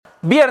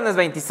Viernes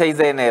 26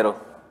 de enero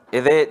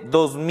de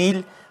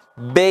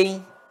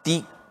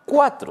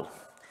 2024.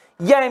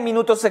 Ya en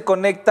minutos se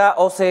conecta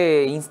o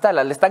se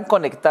instala, le están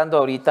conectando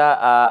ahorita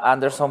a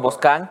Anderson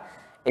Boscan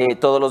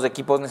todos los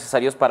equipos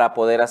necesarios para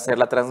poder hacer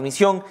la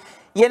transmisión.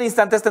 Y en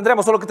instantes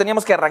tendremos, solo que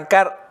teníamos que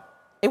arrancar,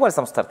 igual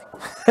estamos tarde,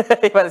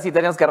 iba a decir,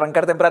 teníamos que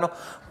arrancar temprano,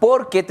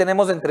 porque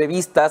tenemos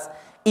entrevistas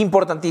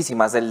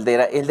importantísimas, el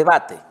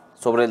debate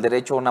sobre el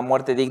derecho a una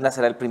muerte digna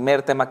será el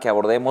primer tema que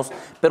abordemos,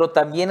 pero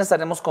también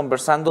estaremos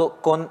conversando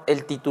con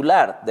el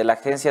titular de la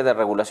Agencia de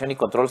Regulación y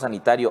Control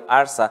Sanitario,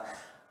 ARSA,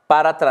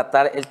 para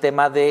tratar el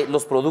tema de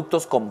los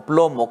productos con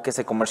plomo que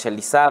se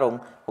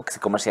comercializaron o que se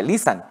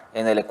comercializan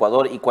en el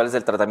Ecuador y cuál es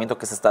el tratamiento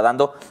que se está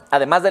dando,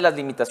 además de las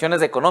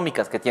limitaciones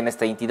económicas que tiene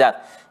esta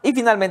entidad. Y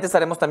finalmente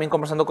estaremos también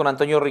conversando con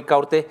Antonio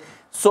Ricaurte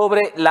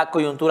sobre la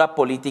coyuntura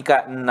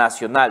política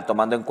nacional,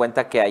 tomando en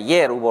cuenta que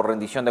ayer hubo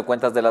rendición de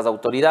cuentas de las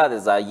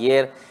autoridades,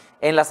 ayer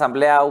en la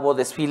Asamblea hubo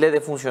desfile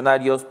de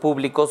funcionarios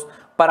públicos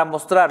para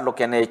mostrar lo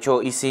que han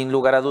hecho y sin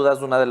lugar a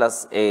dudas una de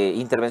las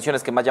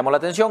intervenciones que más llamó la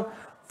atención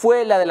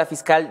fue la de la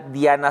fiscal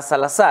Diana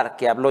Salazar,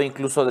 que habló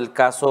incluso del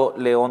caso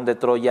León de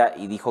Troya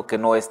y dijo que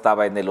no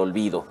estaba en el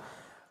olvido.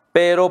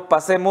 Pero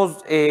pasemos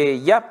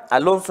ya,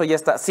 Alonso ya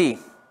está,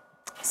 sí.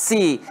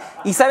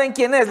 ¿Y saben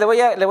quién es? Le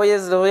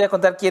voy a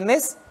contar quién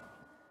es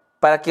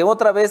para que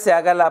otra vez se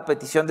haga la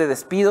petición de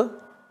despido.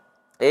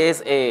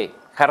 Es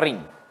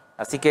Jarrín.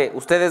 Así que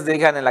ustedes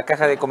digan en la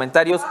caja de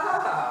comentarios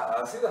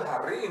ha sido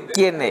Jarrín.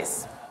 ¿Quién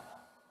es?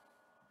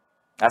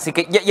 Así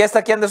que ya está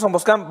aquí Anderson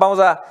Boscan. Vamos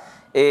a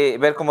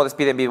ver cómo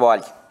despide en vivo a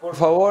alguien. Por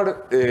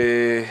favor,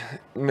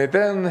 me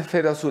traen una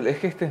esfera azul. Es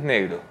que este es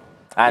negro.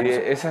 No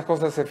sé. Esas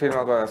cosas se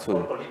firman con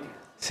azul.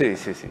 Sí.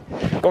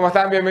 ¿Cómo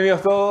están?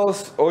 Bienvenidos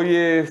todos. Hoy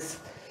es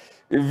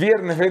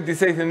viernes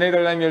 26 de enero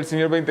del año del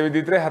Señor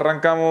 2023.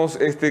 Arrancamos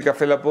este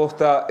Café la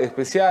Posta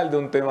especial de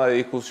un tema de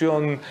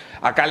discusión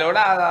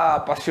acalorada,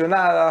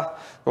 apasionada,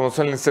 como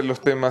suelen ser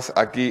los temas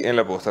aquí en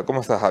la Posta.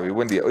 ¿Cómo estás, Javi?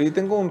 Buen día. Oye,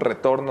 tengo un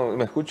retorno.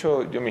 Me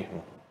escucho yo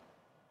mismo.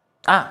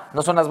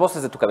 No son las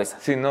voces de tu cabeza.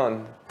 Sí, no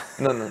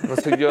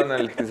soy yo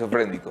el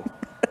esquizofrénico.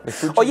 Me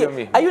escucho Oye, yo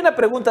mismo. hay una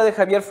pregunta de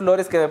Javier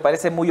Flores que me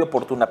parece muy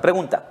oportuna.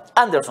 Pregunta,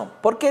 Anderson,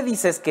 ¿por qué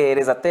dices que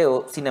eres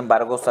ateo, sin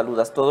embargo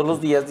saludas todos los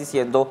días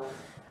diciendo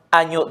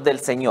Año del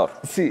Señor?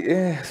 Sí,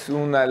 es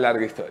una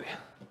larga historia.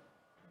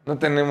 No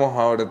tenemos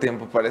ahora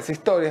tiempo para esa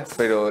historia,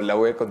 pero la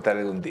voy a contar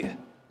en un día.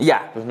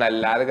 Ya. Es una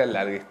larga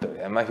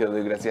historia. Además, yo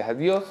doy gracias a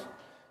Dios.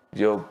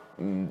 Yo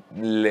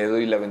le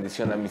doy la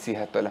bendición a mis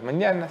hijas todas las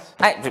mañanas.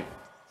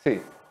 Sí.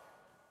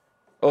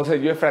 O sea,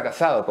 yo he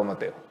fracasado como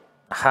ateo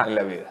en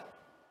la vida.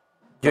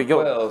 No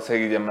puedo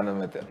seguir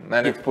llamándome ateo. Me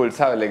han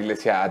expulsado de la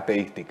iglesia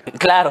ateística.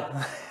 Claro,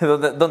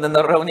 donde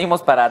nos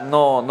reunimos para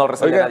no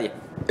recibir a nadie.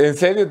 En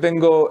serio,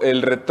 tengo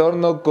el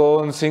retorno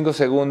con 5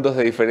 segundos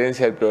de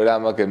diferencia del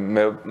programa que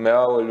me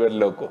va a volver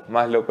loco.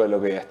 Más loco de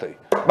lo que ya estoy.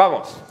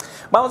 ¡Vamos!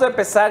 Vamos a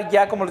empezar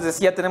ya, como les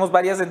decía, tenemos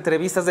varias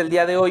entrevistas del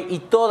día de hoy y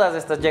todas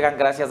estas llegan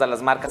gracias a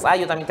las marcas.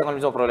 Yo también tengo el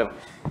mismo problema.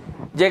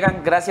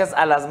 Llegan gracias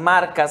a las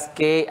marcas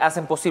que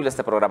hacen posible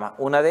este programa.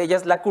 Una de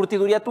ellas, la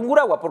Curtiduría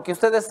Tungurahua, porque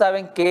ustedes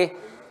saben que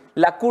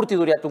la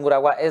Curtiduría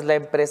Tungurahua es la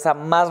empresa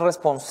más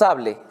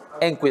responsable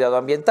en cuidado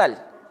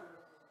ambiental.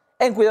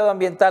 En cuidado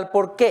ambiental,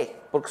 ¿por qué?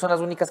 Porque son las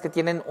únicas que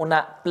tienen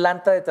una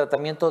planta de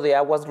tratamiento de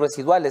aguas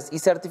residuales y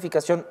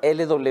certificación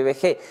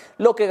LWG,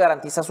 lo que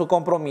garantiza su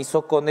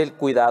compromiso con el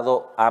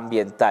cuidado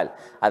ambiental.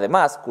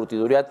 Además,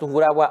 Curtiduría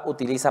Tungurahua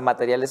utiliza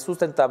materiales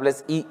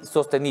sustentables y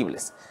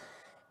sostenibles.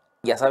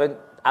 Ya saben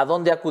a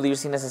dónde acudir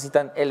si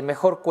necesitan el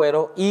mejor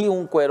cuero y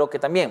un cuero que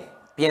también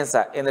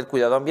piensa en el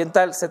cuidado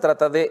ambiental. Se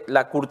trata de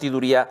la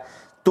Curtiduría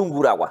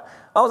Tungurahua.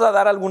 Vamos a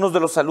dar algunos de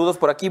los saludos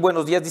por aquí.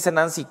 Buenos días, dice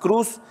Nancy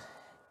Cruz.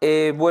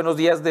 Buenos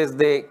días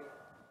desde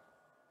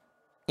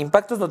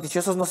Impactos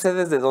Noticiosos. No sé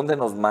desde dónde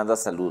nos manda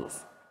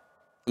saludos.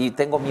 Y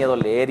tengo miedo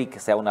leer y que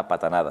sea una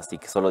patanada, así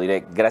que solo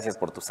diré gracias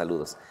por tus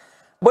saludos.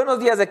 Buenos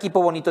días de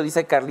equipo bonito,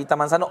 dice Carlita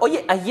Manzano.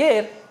 Oye,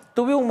 ayer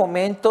tuve un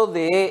momento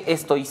de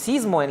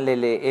estoicismo en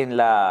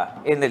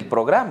el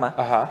programa.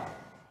 Ajá.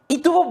 Y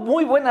tuvo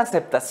muy buena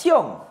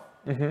aceptación.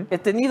 He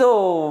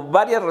tenido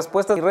varias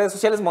respuestas en redes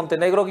sociales,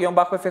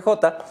 Montenegro-FJ,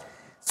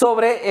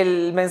 sobre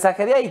el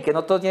mensaje de ahí, que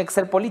no todo tiene que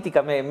ser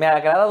política. Me ha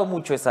agradado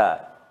mucho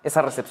esa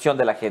recepción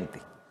de la gente.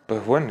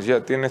 Pues bueno,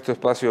 ya tienes tu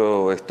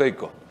espacio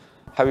estoico.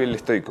 Javi el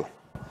estoico.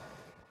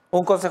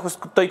 Un consejo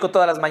estoico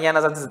todas las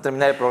mañanas antes de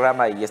terminar el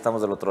programa y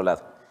estamos del otro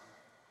lado.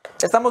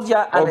 Estamos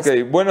ya...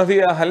 Buenos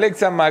días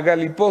Alexa,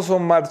 Magali Pozo,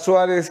 Mar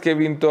Suárez,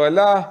 Kevin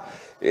Toalá,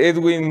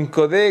 Edwin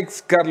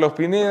Codex, Carlos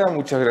Pineda,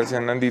 muchas gracias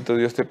Nandito,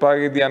 Dios te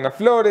pague, Diana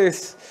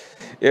Flores,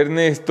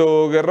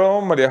 Ernesto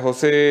Guerrón, María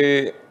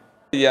José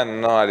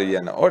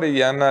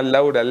Orellana,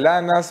 Laura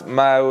Lanas,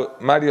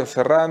 Mario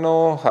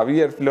Serrano,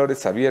 Javier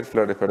Flores,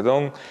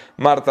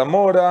 Marta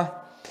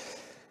Mora,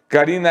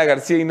 Karina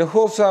García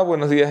Hinojosa,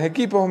 buenos días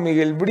equipos,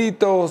 Miguel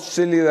Brito,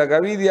 Célida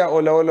Gavidia,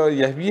 hola,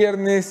 ya es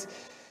viernes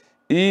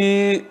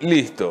y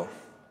listo.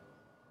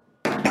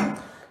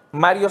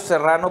 Mario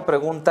Serrano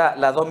pregunta,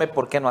 la DOME,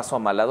 ¿por qué no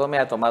asoma? La DOME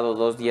ha tomado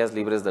 2 días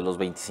libres de los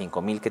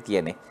 25,000 que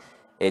tiene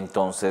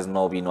entonces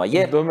no vino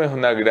ayer. Dome es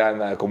una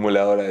gran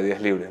acumuladora de días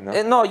libres, ¿no?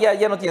 No,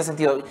 ya no tiene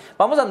sentido.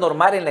 Vamos a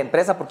normar en la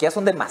empresa porque ya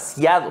son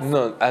demasiados.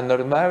 No,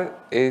 anormar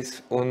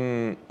es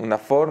una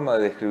forma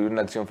de describir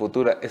una acción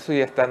futura. Eso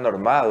ya está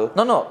normado.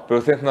 No. Pero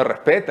ustedes no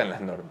respetan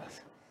las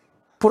normas.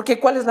 ¿Por qué?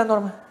 ¿Cuál es la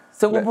norma?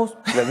 Según vos.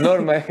 La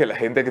norma es que la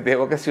gente que tiene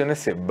vacaciones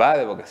se va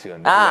de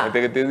vacaciones. La gente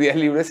que tiene días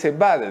libres se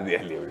va de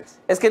días libres.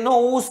 Es que no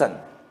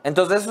usan.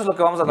 Entonces eso es lo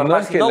que vamos a normar.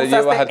 No es que lo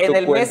llevas a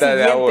tu cuenta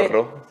de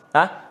ahorro.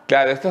 ¿Ah?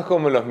 Claro, esto es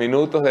como los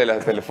minutos de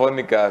las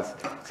telefónicas.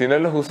 Si no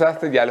los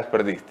usaste, ya los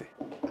perdiste.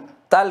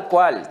 Tal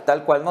cual.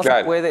 No,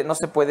 Claro. no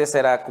se puede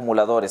ser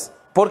acumuladores.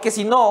 Porque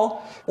si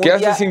no... ¿Qué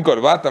haces sin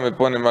corbata? Me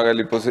pone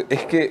Magali. Pues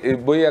es que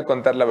voy a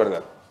contar la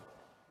verdad.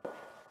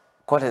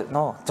 ¿Cuál es?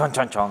 No,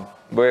 chon.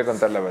 Voy a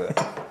contar la verdad.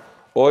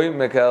 Hoy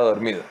me he quedado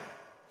dormido.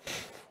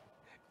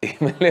 Y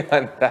me he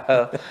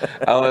levantado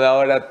a una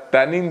hora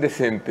tan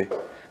indecente,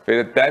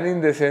 pero tan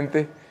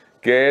indecente,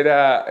 que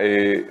era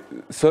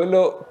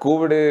solo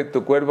cubre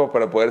tu cuerpo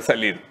para poder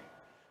salir.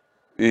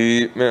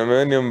 Y me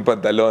venía un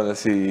pantalón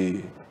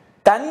así.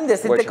 Tan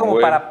indecente como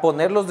para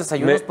poner los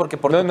desayunos porque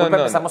por tu culpa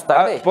empezamos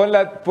tarde.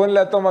 Pon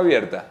la toma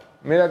abierta.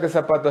 Mira qué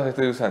zapatos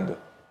estoy usando.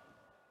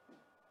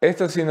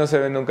 Estos sí no se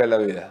ven nunca en la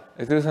vida.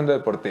 Estoy usando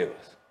deportivos.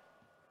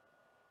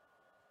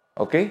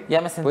 ¿Ok?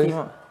 Ya me sentí...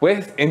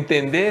 ¿Puedes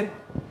entender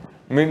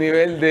mi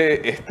nivel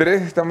de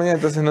estrés esta mañana?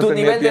 Entonces no Tu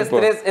tenía nivel tiempo.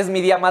 de estrés es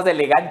mi día más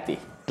elegante.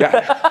 Claro,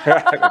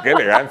 qué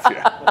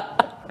elegancia.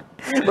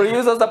 Porque yo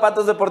uso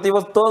zapatos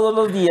deportivos todos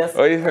los días.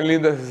 Oye, están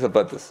lindos esos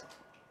zapatos.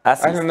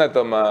 Así Hazle una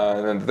toma.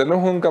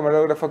 ¿Tenemos un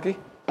camarógrafo aquí?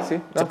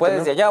 ¿Sí? ¿Se puede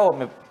desde allá o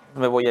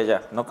me voy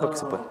allá? No creo que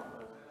se pueda.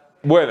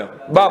 Bueno,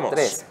 vamos.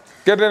 3.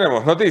 ¿Qué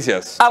tenemos?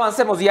 Noticias.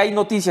 Avancemos y hay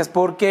noticias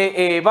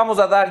porque vamos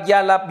a dar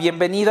ya la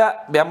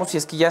bienvenida. Veamos si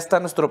es que ya está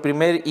nuestro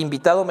primer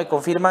invitado. ¿Me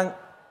confirman?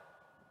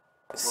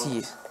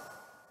 Sí.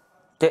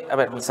 ¿Qué? A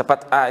ver, mis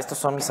zapatos. Ah, estos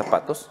son mis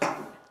zapatos.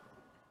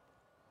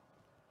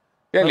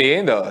 Qué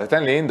lindo,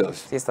 están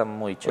lindos. Sí, están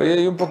muy chéveres.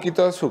 Oye, hay un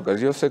poquito de azúcar.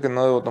 Yo sé que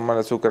no debo tomar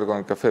azúcar con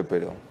el café,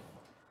 pero...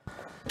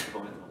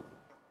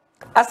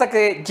 Hasta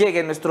que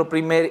llegue nuestro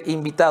primer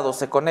invitado,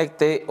 se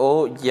conecte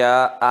o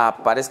ya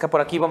aparezca por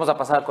aquí, vamos a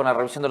pasar con la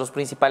revisión de los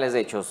principales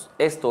hechos.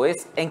 Esto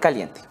es En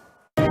Caliente.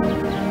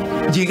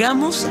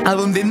 Llegamos a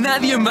donde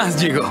nadie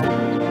más llegó.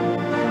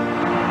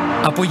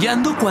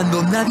 Apoyando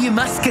cuando nadie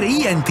más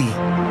creía en ti.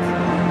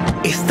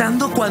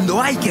 Estando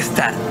cuando hay que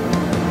estar.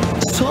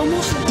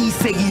 Somos y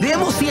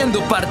seguiremos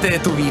siendo parte de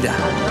tu vida.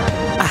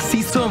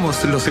 Así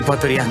somos los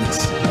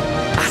ecuatorianos.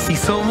 Así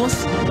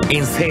somos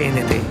en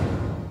CNT.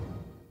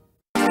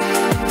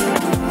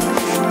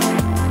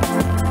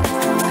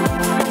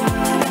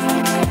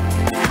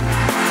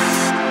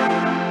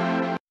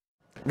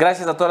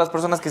 Gracias a todas las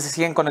personas que se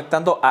siguen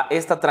conectando a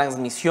esta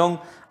transmisión.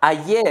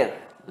 Ayer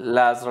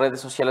las redes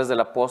sociales de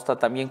La Posta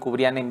también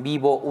cubrían en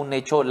vivo un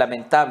hecho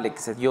lamentable que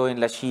se dio en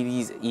las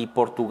Chivis y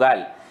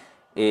Portugal.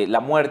 La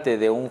muerte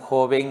de un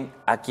joven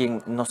a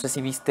quien, no sé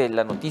si viste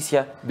la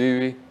noticia.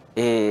 Vivi.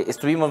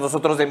 Estuvimos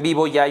nosotros en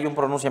vivo, ya hay un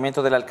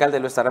pronunciamiento del alcalde,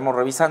 lo estaremos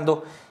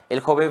revisando.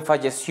 El joven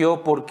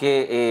falleció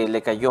porque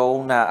le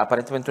cayó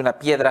aparentemente una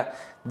piedra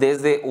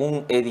desde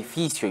un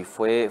edificio y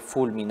fue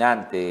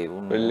fulminante.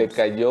 ¿Le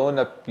cayó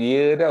una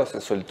piedra o se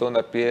soltó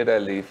una piedra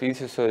del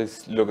edificio? Eso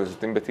es lo que se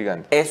está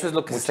investigando. Eso es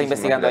lo que se está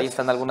investigando. Ahí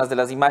están algunas de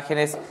las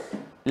imágenes.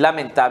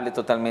 Lamentable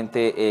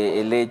totalmente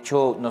el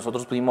hecho.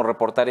 Nosotros pudimos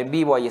reportar en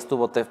vivo. Ahí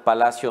estuvo Tef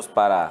Palacios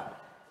para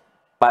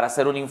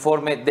hacer un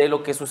informe de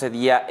lo que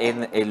sucedía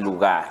en el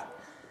lugar.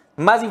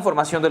 Más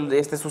información de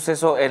este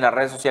suceso en las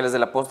redes sociales de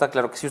La Posta.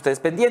 Claro que sí, ustedes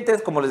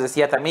pendientes. Como les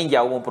decía, también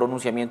ya hubo un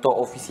pronunciamiento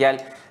oficial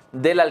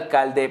del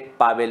alcalde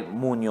Pavel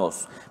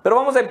Muñoz. Pero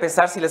vamos a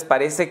empezar, si les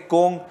parece,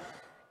 con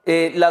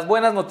las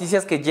buenas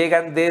noticias que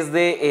llegan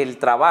desde el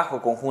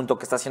trabajo conjunto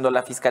que está haciendo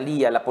la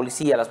Fiscalía, la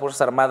Policía, las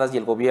Fuerzas Armadas y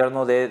el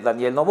gobierno de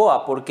Daniel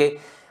Noboa, porque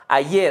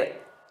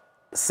ayer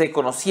se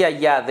conocía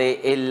ya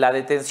de la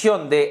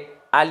detención de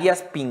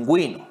alias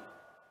Pingüino,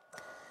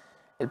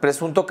 el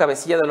presunto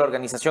cabecilla de la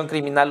organización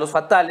criminal Los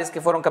Fatales,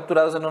 que fueron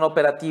capturados en un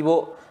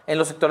operativo en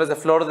los sectores de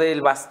Flor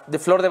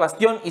de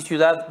Bastión y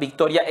Ciudad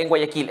Victoria en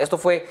Guayaquil. Esto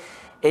fue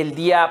el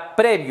día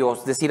previo,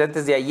 es decir,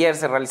 antes de ayer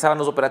se realizaban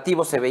los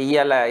operativos, se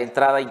veía la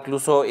entrada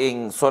incluso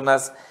en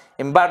zonas,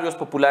 en barrios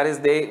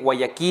populares de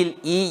Guayaquil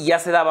y ya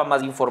se daba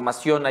más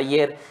información.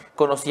 Ayer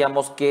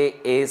conocíamos que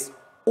es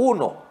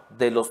uno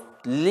de los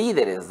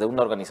líderes de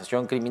una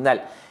organización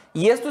criminal.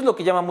 Y esto es lo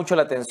que llama mucho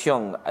la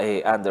atención,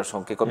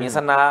 Anderson, que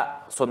comienzan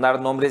a sonar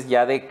nombres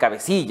ya de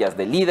cabecillas,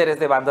 de líderes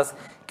de bandas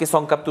que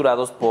son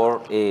capturados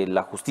por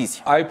la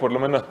justicia. Hay por lo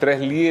menos 3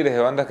 líderes de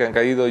bandas que han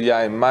caído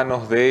ya en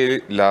manos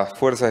de las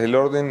fuerzas del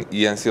orden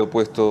y han sido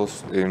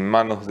puestos en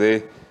manos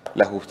de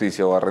la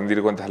justicia o a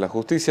rendir cuentas a la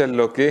justicia,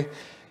 lo que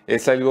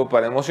es algo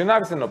para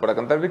emocionarse, no para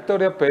cantar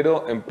victoria,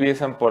 pero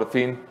empiezan por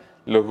fin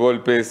los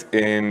golpes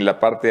en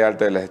la parte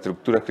alta de las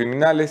estructuras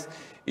criminales.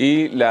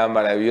 Y la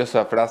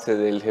maravillosa frase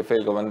del jefe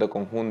del Comando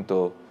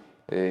Conjunto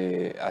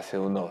hace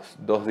unos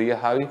 2 días,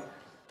 Javi,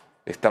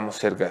 estamos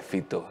cerca de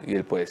Fito y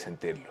él puede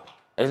sentirlo.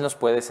 Él nos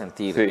puede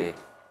sentir. Sí,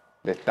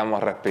 le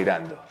estamos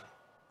respirando.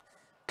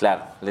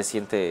 Claro, le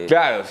siente...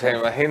 Claro, o sea,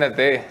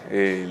 imagínate,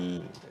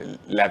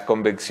 la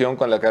convicción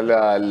con la que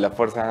habla las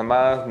Fuerzas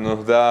Armadas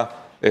nos da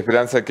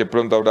esperanza de que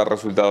pronto habrá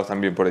resultados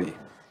también por allí.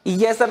 Y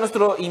ya está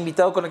nuestro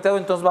invitado conectado,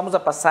 entonces vamos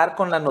a pasar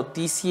con la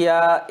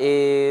noticia,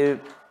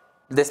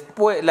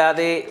 después, la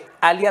de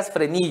alias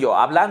Frenillo.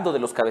 Hablando de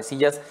los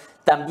cabecillas,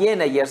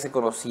 también ayer se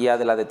conocía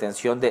de la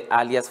detención de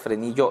alias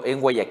Frenillo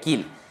en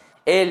Guayaquil.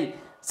 Él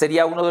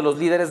sería uno de los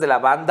líderes de la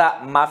banda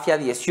Mafia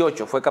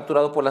 18. Fue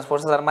capturado por las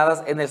Fuerzas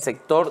Armadas en el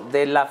sector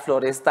de la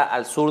Floresta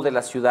al sur de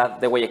la ciudad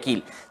de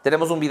Guayaquil.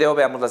 Tenemos un video,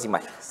 veamos las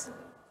imágenes.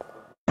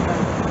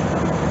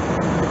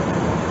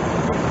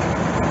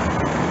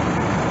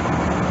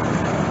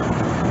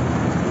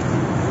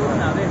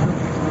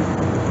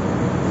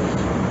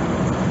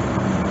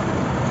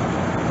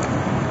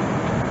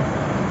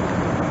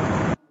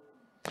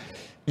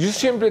 Yo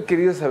siempre he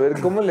querido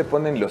saber cómo le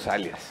ponen los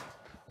alias.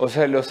 O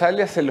sea, ¿los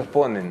alias se los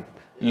ponen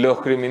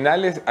los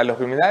criminales a los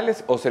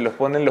criminales o se los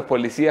ponen los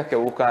policías que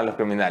buscan a los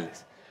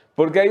criminales?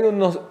 Porque hay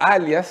unos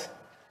alias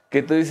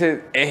que tú dices,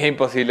 es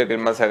imposible que el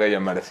man se haga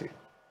llamar así.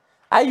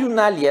 Hay un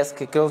alias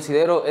que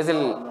considero es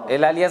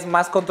el alias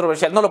más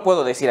controversial. No lo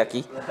puedo decir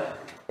aquí.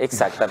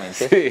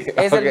 Exactamente. Sí,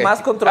 es el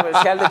más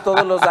controversial de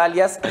todos los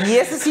alias. Y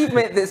ese sí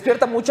me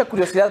despierta mucha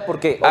curiosidad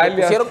porque o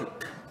le pusieron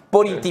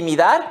por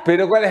intimidar.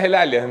 Pero ¿cuál es el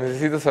alias?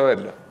 Necesito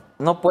saberlo.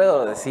 No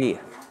puedo decir.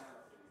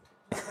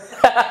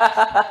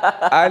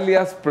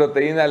 Alias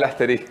proteína al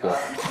asterisco.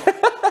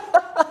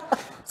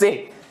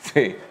 Sí.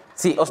 Sí.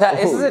 Sí, o sea,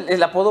 ese es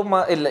el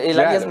apodo, el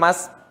Claro. alias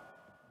más...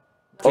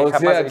 que O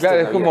jamás he sea, visto claro,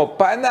 en es la vida. como,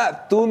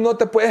 pana, tú no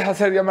te puedes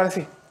hacer llamar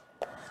así.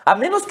 A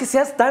menos que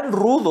seas tan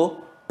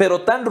rudo,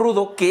 pero tan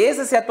rudo, que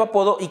ese sea tu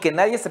apodo y que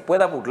nadie se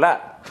pueda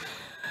burlar.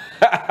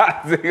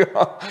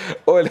 Digo,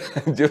 hola,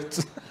 yo...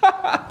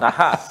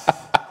 Ajá.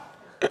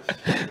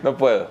 No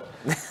puedo.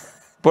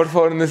 Por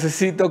favor,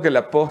 necesito que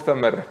la posta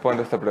me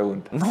responda esta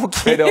pregunta. No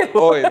Pero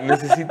quiero.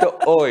 necesito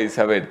hoy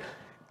saber,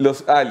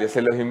 ¿los alias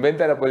se los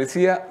inventa la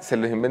policía, se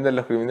los inventan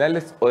los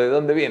criminales o de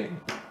dónde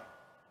vienen?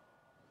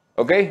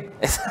 ¿Ok?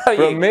 Está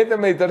bien.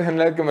 Prométeme, editor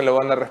general, que me lo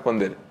van a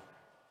responder.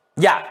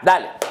 Ya,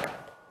 dale.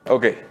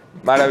 Ok,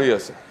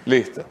 maravilloso,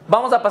 listo.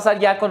 Vamos a pasar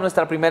ya con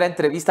nuestra primera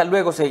entrevista.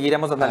 Luego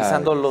seguiremos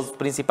analizando los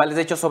principales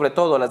hechos, sobre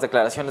todo las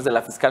declaraciones de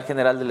la Fiscal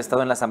General del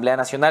Estado en la Asamblea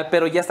Nacional.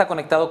 Pero ya está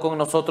conectado con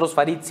nosotros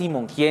Farid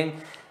Simon, quien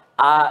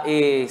ha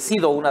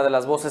sido una de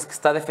las voces que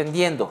está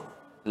defendiendo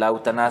la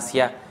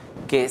eutanasia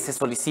que se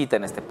solicita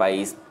en este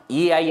país.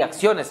 Y hay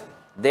acciones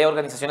de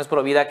organizaciones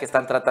pro vida que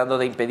están tratando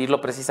de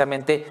impedirlo,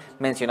 precisamente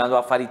mencionando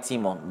a Farid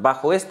Simon.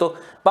 Bajo esto,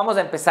 vamos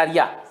a empezar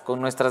ya con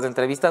nuestras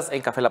entrevistas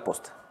en Café la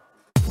Posta.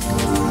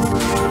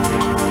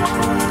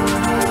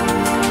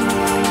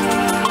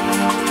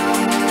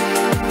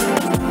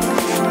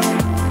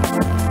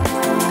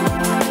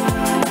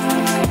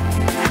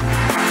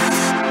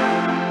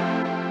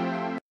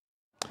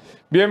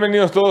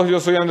 Bienvenidos todos, yo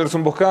soy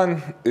Anderson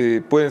Boscan.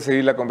 Pueden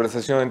seguir la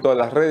conversación en todas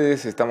las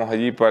redes. Estamos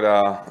allí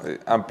para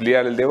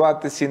ampliar el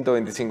debate.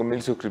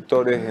 125.000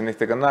 suscriptores en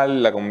este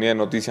canal, la comunidad de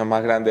noticias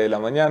más grande de la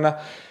mañana.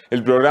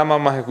 El programa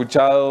más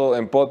escuchado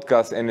en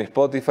podcast en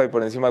Spotify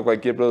por encima de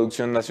cualquier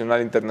producción nacional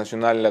e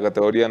internacional en la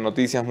categoría de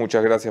noticias.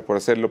 Muchas gracias por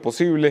hacerlo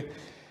posible.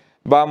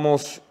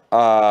 Vamos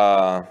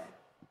a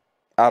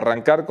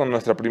arrancar con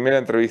nuestra primera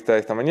entrevista de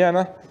esta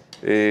mañana.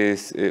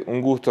 Es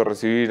un gusto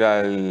recibir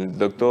al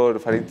doctor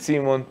Farid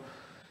Simon,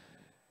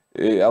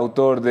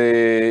 autor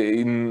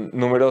de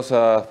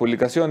numerosas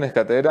publicaciones,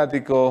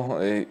 catedrático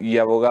y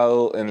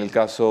abogado en el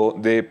caso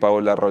de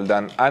Paola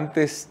Roldán.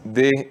 Antes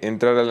de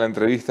entrar a la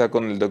entrevista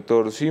con el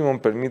doctor Simon,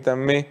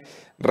 permítanme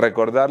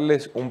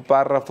recordarles un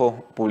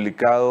párrafo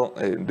publicado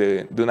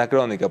de una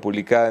crónica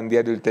publicada en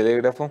Diario El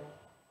Telégrafo,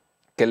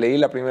 que leí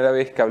la primera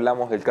vez que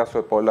hablamos del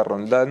caso de Paola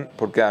Roldán,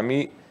 porque a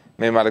mí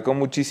me marcó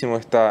muchísimo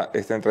esta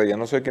entrega.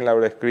 No sé quién la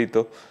habrá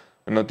escrito,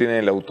 no tiene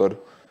el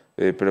autor,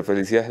 pero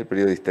felicidades al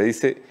periodista.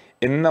 Dice: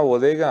 en una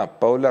bodega,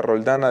 Paola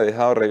Roldán ha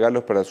dejado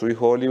regalos para su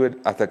hijo Oliver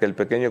hasta que el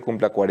pequeño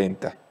cumpla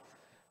 40.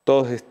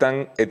 Todos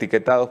están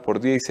etiquetados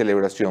por día y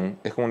celebración.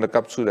 Es como una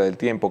cápsula del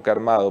tiempo que ha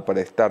armado para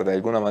estar de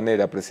alguna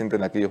manera presente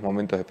en aquellos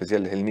momentos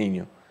especiales del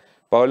niño.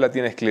 Paola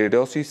tiene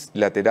esclerosis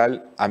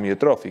lateral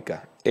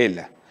amiotrófica,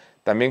 ELA,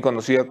 también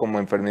conocida como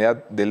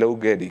enfermedad de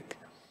Lou Gehrig.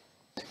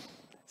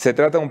 Se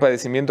trata de un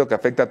padecimiento que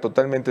afecta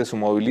totalmente su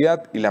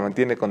movilidad y la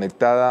mantiene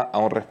conectada a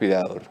un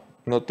respirador.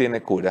 No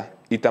tiene cura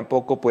y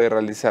tampoco puede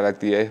realizar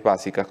actividades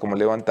básicas como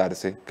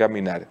levantarse,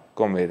 caminar,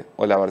 comer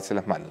o lavarse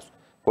las manos.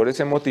 Por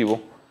ese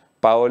motivo,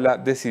 Paola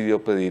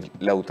decidió pedir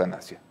la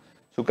eutanasia.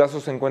 Su caso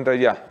se encuentra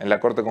ya en la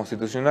Corte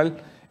Constitucional.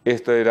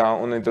 Esto era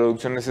una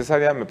introducción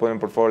necesaria. Me ponen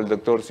por favor el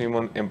doctor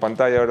Simon en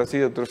pantalla. Ahora sí,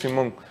 doctor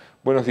Simon,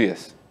 buenos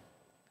días.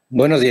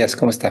 Buenos días,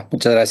 ¿cómo está?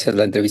 Muchas gracias por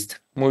la entrevista.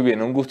 Muy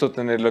bien, un gusto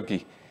tenerlo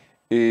aquí.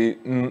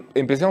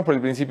 Empecemos por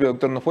el principio,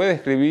 doctor. ¿Nos puede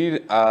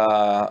describir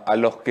a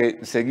los que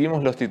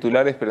seguimos los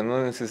titulares, pero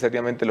no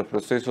necesariamente los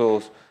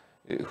procesos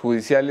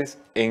judiciales,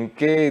 en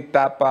qué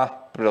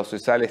etapa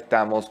procesal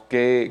estamos,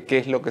 qué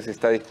es lo que se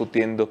está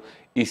discutiendo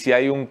y si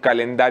hay un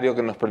calendario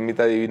que nos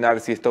permita adivinar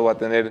si esto va a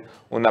tener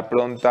una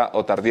pronta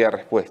o tardía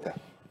respuesta?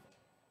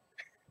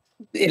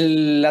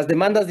 Las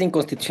demandas de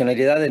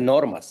inconstitucionalidad de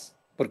normas,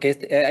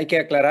 porque hay que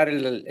aclarar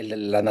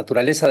la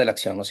naturaleza de la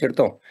acción, ¿no es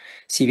cierto?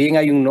 Si bien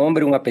hay un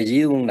nombre, un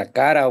apellido, una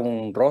cara,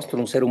 un rostro,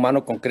 un ser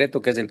humano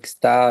concreto que es el que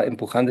está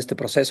empujando este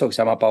proceso, que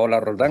se llama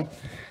Paola Roldán,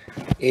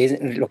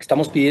 lo que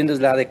estamos pidiendo es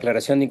la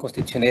declaración de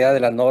inconstitucionalidad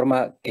de la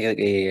norma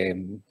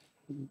que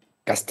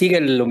castiga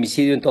el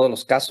homicidio en todos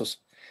los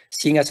casos,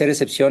 sin hacer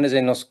excepciones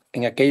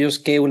en aquellos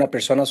que una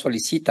persona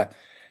solicita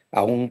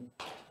a un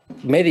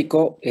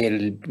médico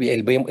el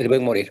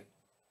buen morir.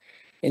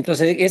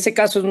 Entonces, ese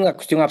caso es una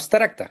cuestión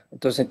abstracta.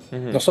 Entonces,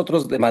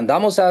 nosotros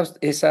demandamos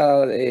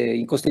esa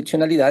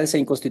inconstitucionalidad. Esa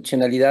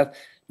inconstitucionalidad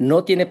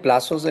no tiene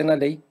plazos en la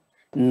ley.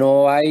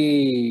 No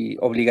hay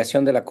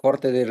obligación de la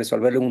Corte de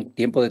resolverlo en un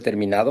tiempo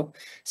determinado.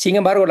 Sin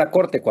embargo, la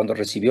Corte, cuando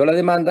recibió la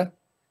demanda,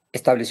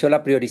 estableció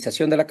la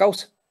priorización de la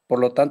causa. Por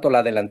lo tanto, la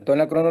adelantó en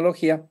la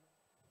cronología.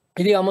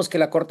 Y digamos que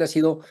la Corte ha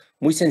sido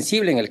muy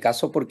sensible en el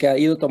caso porque ha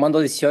ido tomando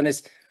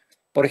decisiones.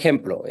 Por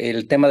ejemplo,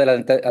 el tema del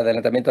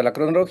adelantamiento de la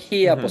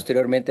cronología,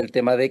 posteriormente el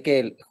tema de que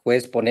el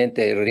juez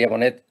ponente, Ría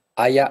Bonet,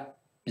 haya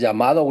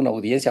llamado a una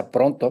audiencia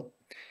pronto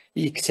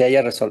y que se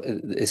haya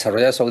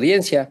desarrollado esa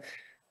audiencia,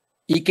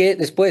 y que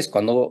después,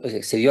 cuando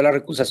se dio la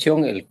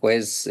recusación, el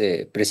juez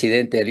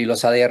presidente Eli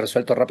Lozada haya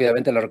resuelto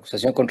rápidamente la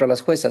recusación contra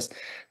las juezas,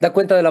 da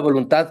cuenta de la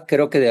voluntad,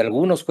 creo que de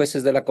algunos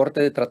jueces de la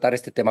Corte, de tratar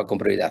este tema con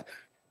prioridad.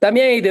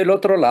 También hay del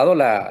otro lado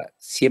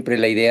siempre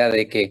la idea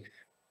de que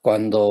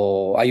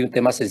cuando hay un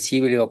tema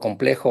sensible o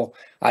complejo,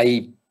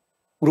 hay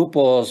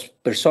grupos,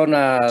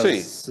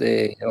 personas,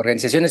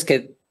 organizaciones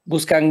que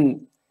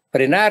buscan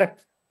frenar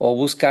o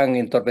buscan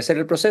entorpecer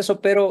el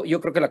proceso, pero yo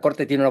creo que la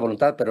Corte tiene una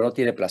voluntad, pero no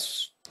tiene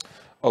plazos.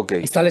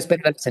 Okay. Está a la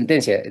espera de la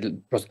sentencia.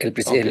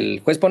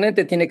 El juez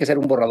ponente tiene que ser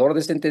un borrador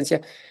de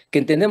sentencia que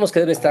entendemos que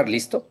debe estar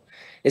listo.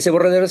 Ese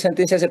borrador de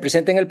sentencia se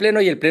presenta en el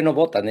Pleno y el Pleno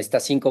vota. Necesita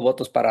 5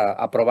 votos para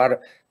aprobar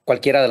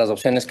cualquiera de las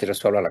opciones que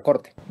resuelva la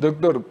Corte.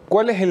 Doctor,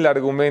 ¿cuál es el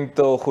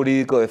argumento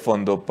jurídico de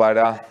fondo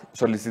para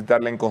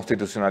solicitar la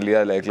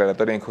inconstitucionalidad, la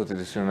declaratoria de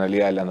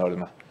inconstitucionalidad de la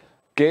norma?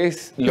 ¿Qué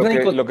es lo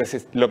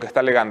que está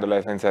alegando la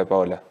defensa de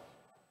Paola?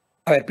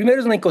 A ver, primero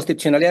es una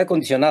inconstitucionalidad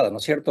condicionada, ¿no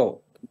es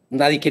cierto?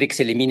 Nadie quiere que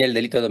se elimine el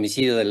delito de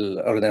homicidio del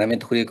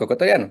ordenamiento jurídico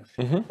ecuatoriano.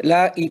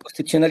 La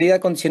inconstitucionalidad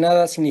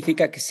condicionada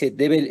significa que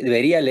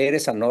debería leer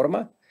esa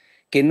norma,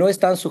 que no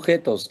están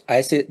sujetos a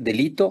ese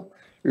delito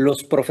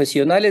los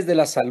profesionales de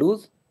la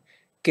salud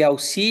que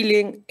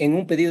auxilien en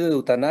un pedido de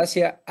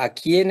eutanasia a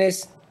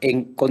quienes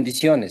en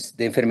condiciones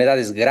de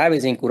enfermedades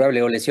graves e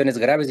incurables o lesiones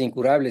graves e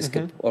incurables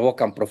que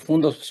provocan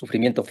profundo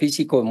sufrimiento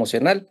físico,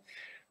 emocional,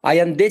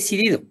 hayan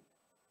decidido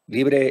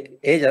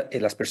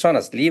las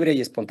personas, libre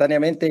y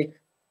espontáneamente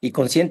y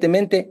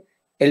conscientemente,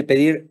 el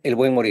pedir el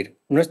buen morir.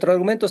 Nuestro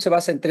argumento se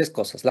basa en 3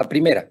 cosas. La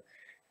primera,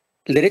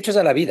 el derecho es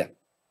a la vida.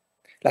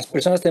 Las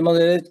personas tenemos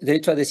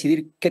derecho a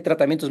decidir qué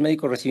tratamientos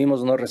médicos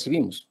recibimos o no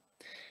recibimos.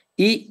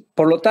 Y,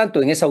 por lo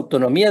tanto, en esa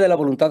autonomía de la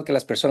voluntad que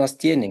las personas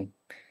tienen,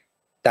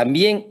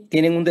 también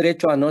tienen un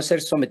derecho a no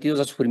ser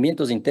sometidos a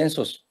sufrimientos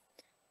intensos.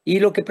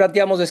 Y lo que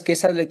planteamos es que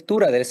esa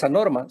lectura de esa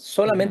norma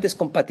solamente es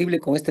compatible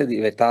con esta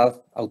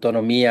libertad,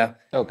 autonomía,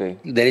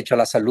 derecho a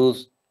la salud,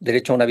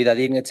 derecho a una vida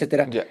digna,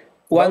 etcétera,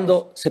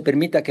 cuando se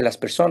permita que las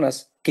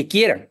personas que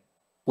quieran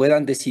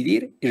puedan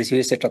decidir y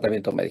recibir ese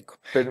tratamiento médico.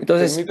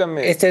 Entonces,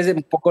 este es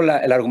un poco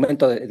el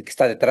argumento que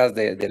está detrás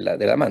de la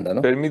demanda,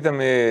 ¿no?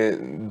 Permítame,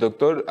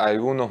 doctor,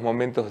 algunos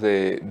momentos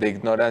de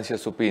ignorancia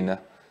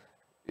supina.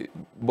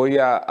 Voy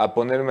a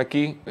ponerme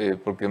aquí,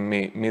 porque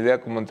mi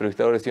idea como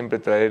entrevistador es siempre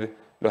traer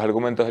los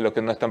argumentos de los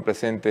que no están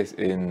presentes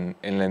en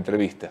la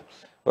entrevista.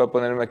 Voy a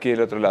ponerme aquí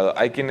del otro lado.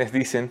 Hay quienes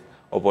dicen,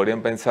 o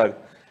podrían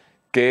pensar,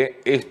 que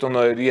esto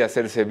no debería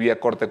hacerse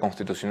vía Corte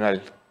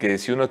Constitucional, que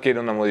si uno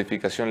quiere una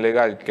modificación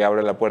legal que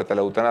abra la puerta a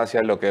la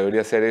eutanasia, lo que debería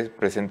hacer es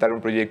presentar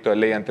un proyecto de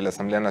ley ante la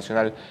Asamblea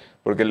Nacional,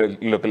 porque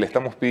lo que le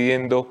estamos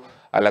pidiendo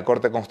a la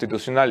Corte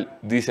Constitucional,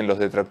 dicen los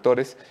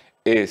detractores,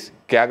 es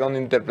que haga una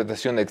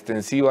interpretación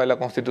extensiva de la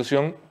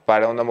Constitución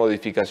para una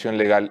modificación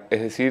legal.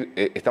 Es decir,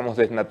 estamos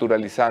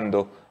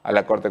desnaturalizando a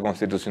la Corte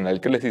Constitucional.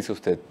 ¿Qué les dice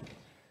usted?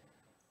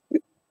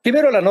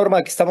 Primero, la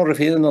norma que estamos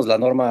refiriéndonos, la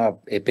norma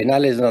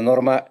penal, es una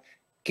norma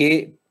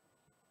que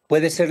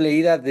puede ser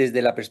leída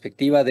desde la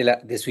perspectiva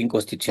de su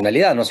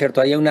inconstitucionalidad, ¿no es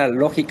cierto? Hay una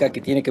lógica que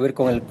tiene que ver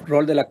con el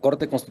rol de la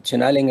Corte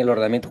Constitucional en el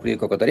ordenamiento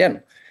jurídico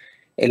ecuatoriano.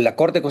 La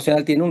Corte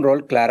Constitucional tiene un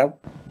rol claro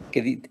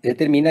que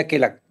determina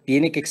que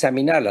tiene que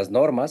examinar las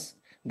normas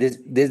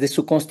desde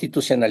su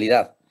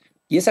constitucionalidad.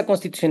 Y esa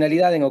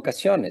constitucionalidad en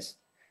ocasiones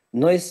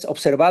no es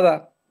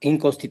observada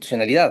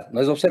inconstitucionalidad,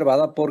 no es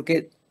observada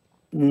porque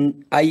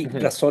hay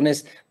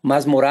razones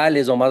más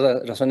morales o más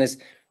razones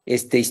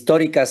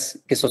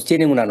históricas que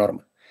sostienen una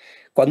norma.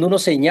 Cuando uno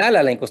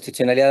señala la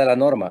inconstitucionalidad de la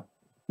norma,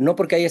 no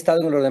porque haya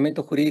estado en el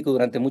ordenamiento jurídico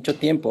durante mucho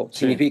tiempo,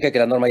 significa que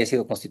la norma haya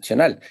sido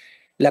constitucional.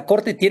 La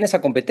Corte tiene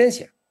esa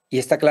competencia y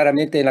está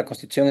claramente en la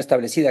Constitución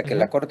establecida que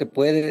la Corte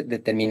puede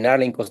determinar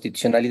la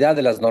inconstitucionalidad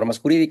de las normas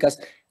jurídicas,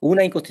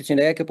 una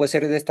inconstitucionalidad que puede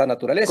ser de esta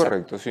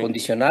naturaleza,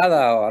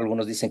 condicionada, o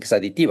algunos dicen que es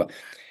aditiva.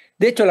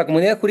 De hecho, la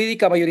comunidad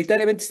jurídica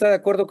mayoritariamente está de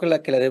acuerdo con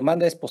que la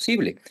demanda es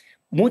posible,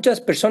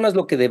 muchas personas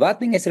lo que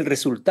debaten es el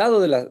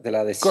resultado de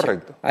la decisión.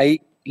 Correcto.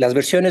 Ahí las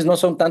versiones no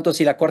son tanto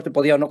si la Corte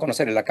podía o no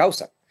conocer la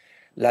causa.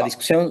 La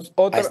discusión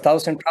ha estado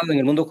centrada en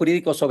el mundo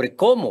jurídico sobre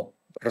cómo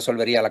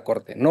resolvería la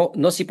Corte,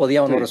 no si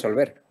podía o no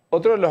resolver.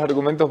 Otro de los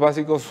argumentos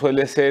básicos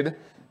suele ser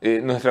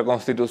nuestra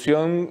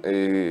Constitución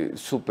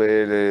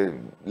súper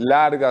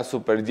larga,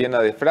 súper llena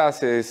de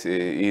frases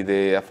y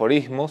de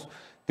aforismos,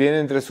 tiene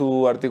entre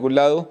su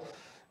articulado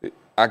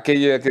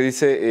aquello que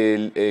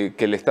dice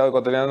que el Estado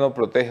ecuatoriano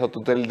protege o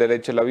tutela el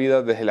derecho a la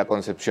vida desde la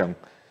concepción.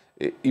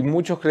 Y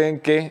muchos creen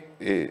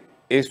que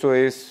eso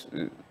es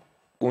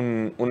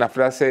una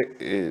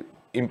frase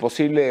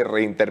imposible de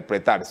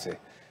reinterpretarse.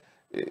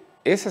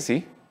 ¿Es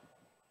así?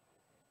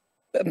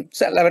 O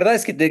sea, la verdad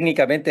es que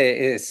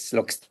técnicamente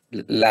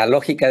la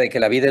lógica de que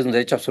la vida es un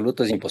derecho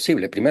absoluto es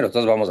imposible. Primero,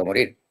 todos vamos a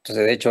morir.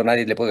 Entonces, de hecho,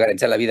 nadie le puede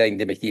garantizar la vida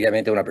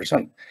indefinidamente a una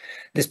persona.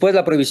 Después,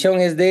 la prohibición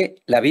es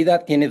la vida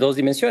tiene dos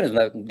dimensiones,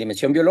 una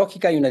dimensión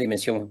biológica y una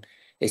dimensión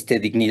de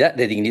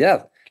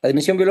dignidad. La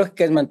dimensión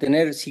biológica es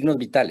mantener signos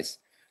vitales.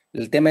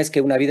 El tema es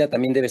que una vida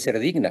también debe ser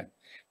digna.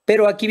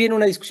 Pero aquí viene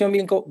una discusión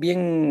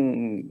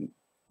bien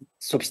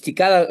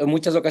sofisticada en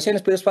muchas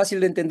ocasiones, pero es fácil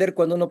de entender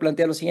cuando uno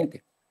plantea lo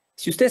siguiente.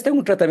 Si usted está en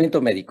un tratamiento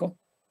médico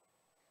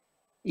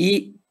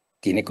y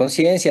tiene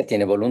conciencia,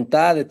 tiene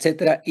voluntad,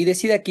 etcétera, y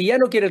decide que ya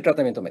no quiere el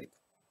tratamiento médico,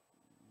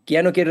 que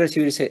ya no quiere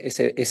recibir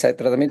ese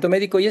tratamiento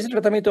médico, y ese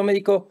tratamiento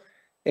médico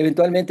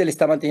eventualmente le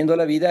está manteniendo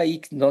la vida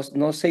y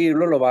no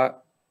seguirlo lo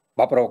va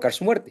a provocar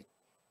su muerte.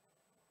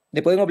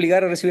 ¿Le pueden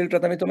obligar a recibir el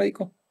tratamiento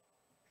médico?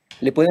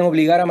 ¿Le pueden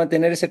obligar a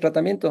mantener ese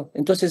tratamiento?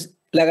 Entonces,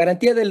 la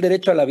garantía del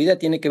derecho a la vida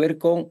tiene que ver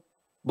con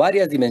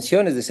varias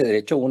dimensiones de ese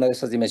derecho. Una de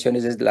esas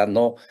dimensiones es la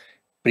no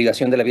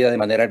privación de la vida de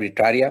manera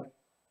arbitraria,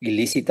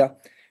 ilícita.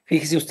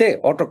 Fíjese usted,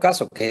 otro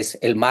caso que es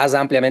el más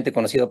ampliamente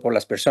conocido por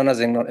las personas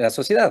en la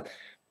sociedad.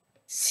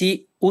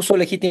 Si uso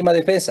legítima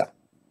defensa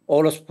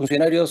o los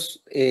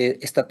funcionarios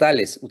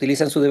estatales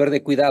utilizan su deber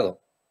de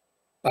cuidado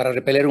para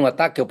repeler un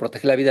ataque o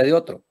proteger la vida de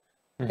otro,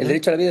 ¿el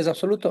derecho a la vida es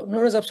absoluto?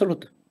 No, no es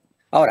absoluto.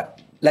 Ahora,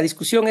 la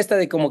discusión esta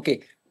de como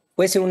que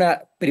puede ser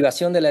una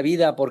privación de la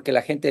vida porque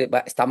la gente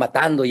está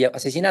matando y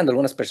asesinando,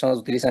 algunas personas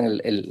utilizan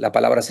la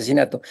palabra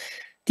asesinato,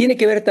 tiene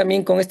que ver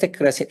también con esta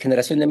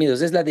generación de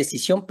miedos. Es la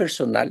decisión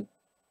personal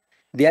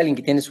de alguien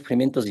que tiene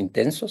sufrimientos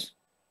intensos,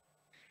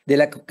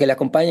 que le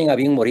acompañen a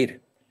bien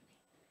morir.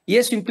 Y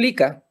eso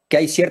implica que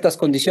hay ciertas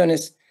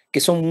condiciones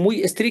que son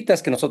muy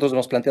estrictas que nosotros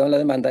hemos planteado en la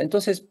demanda.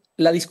 Entonces,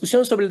 la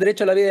discusión sobre el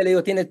derecho a la vida, le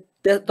digo, tiene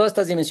todas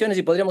estas dimensiones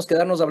y podríamos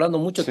quedarnos hablando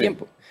mucho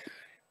tiempo.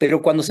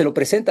 Pero cuando se lo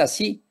presenta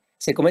así,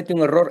 se comete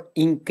un error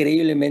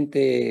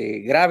increíblemente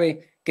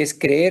grave, que es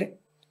creer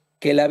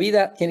que la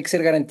vida tiene que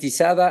ser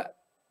garantizada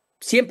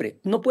siempre.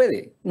 No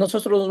puede.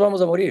 Nosotros nos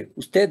vamos a morir.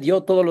 Usted,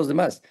 yo, todos los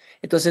demás.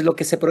 Entonces, lo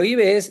que se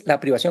prohíbe es la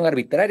privación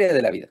arbitraria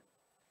de la vida,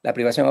 la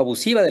privación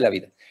abusiva de la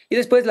vida. Y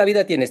después la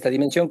vida tiene esta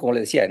dimensión, como le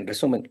decía, en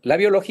resumen, la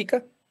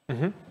biológica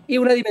y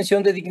una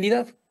dimensión de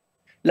dignidad.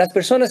 Las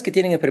personas que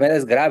tienen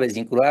enfermedades graves,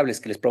 incurables,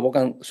 que les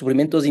provocan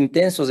sufrimientos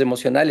intensos,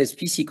 emocionales,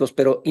 físicos,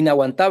 pero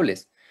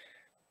inaguantables,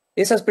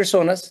 esas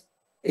personas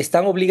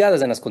están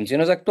obligadas en las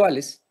condiciones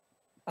actuales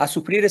a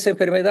sufrir esa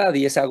enfermedad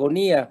y esa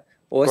agonía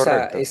o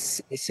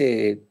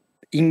ese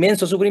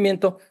inmenso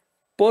sufrimiento,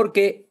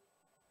 porque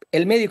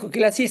el médico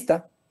que le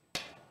asista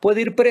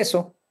puede ir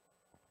preso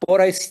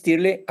por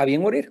asistirle a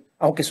bien morir,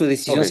 aunque su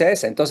decisión sea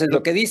esa. Entonces,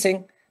 lo que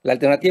dicen, la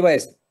alternativa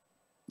es,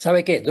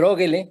 ¿sabe qué?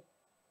 Dróguele,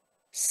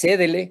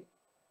 cédele,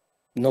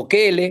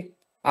 noquéele,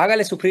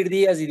 hágale sufrir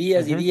días y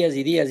días y días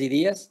y días y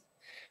días,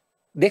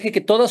 deje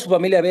que toda su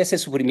familia vea ese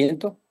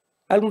sufrimiento,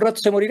 algún rato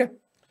se morirá.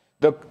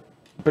 Doc,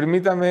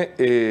 permítame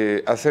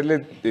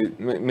hacerle,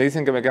 me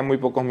dicen que me quedan muy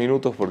pocos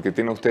minutos porque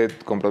tiene usted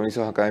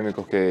compromisos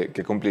académicos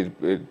que cumplir.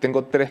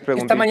 Tengo 3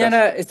 preguntas.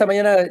 Esta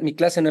mañana mi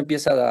clase no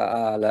empieza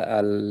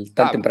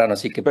tan temprano,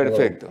 así que...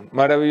 Perfecto,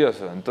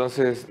 maravilloso.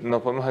 Entonces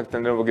nos podemos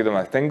extender un poquito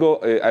más.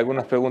 Tengo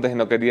algunas preguntas y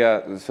no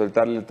quería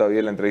soltarle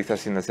todavía la entrevista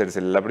sin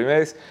hacérsela. La primera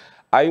es,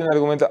 hay un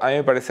argumento, a mí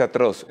me parece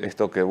atroz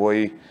esto que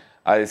voy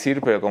a decir,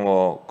 pero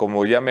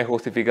como ya me he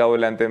justificado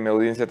delante de mi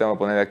audiencia, tengo que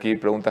poner aquí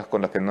preguntas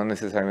con las que no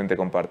necesariamente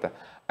comparta.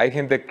 Hay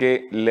gente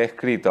que le ha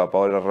escrito a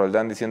Paola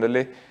Roldán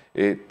diciéndole,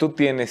 tú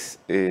tienes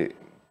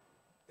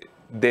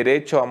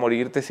derecho a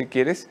morirte si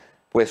quieres,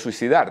 puedes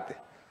suicidarte.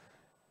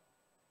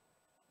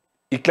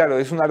 Y claro,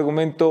 es un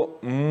argumento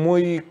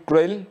muy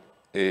cruel,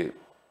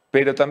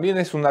 pero también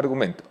es un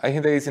argumento. Hay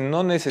gente que dice,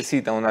 no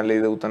necesita una ley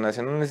de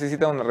eutanasia, no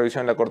necesita una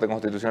revisión en la Corte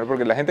Constitucional,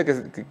 porque la gente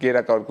que quiere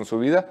acabar con su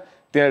vida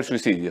tiene el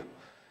suicidio.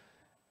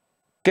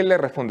 ¿Qué le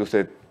responde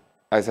usted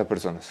a esas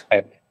personas?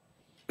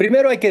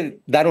 Primero hay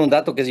que dar un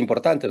dato que es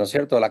importante, ¿no es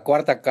cierto? La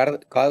cuarta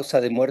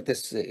causa de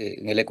muertes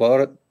en el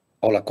Ecuador,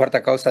 o la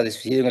cuarta causa de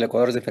suicidio en el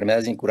Ecuador, es de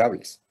enfermedades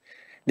incurables,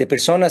 de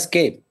personas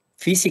que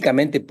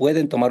físicamente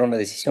pueden tomar una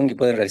decisión y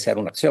pueden realizar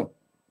una acción,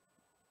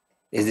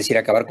 es decir,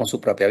 acabar con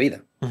su propia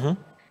vida.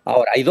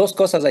 Ahora, hay 2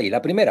 cosas ahí.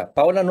 La primera,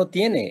 Paola no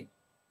tiene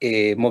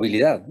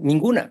movilidad,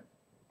 ninguna.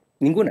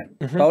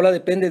 Paola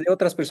depende de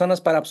otras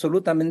personas para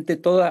absolutamente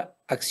toda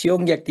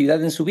acción y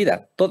actividad en su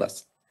vida,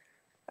 todas.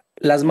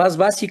 Las más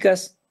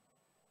básicas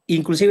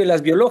inclusive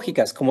las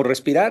biológicas, como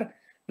respirar,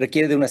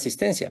 requiere de una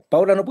asistencia.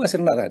 Paola no puede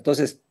hacer nada.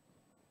 Entonces,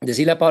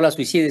 decirle a Paola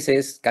suicídese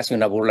es casi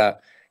una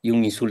burla y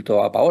un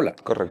insulto a Paola,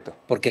 Correcto.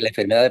 porque la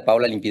enfermedad de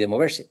Paola le impide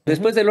moverse.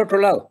 Después, del otro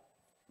lado,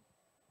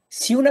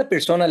 si una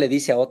persona le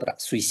dice a otra,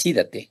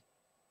 suicídate,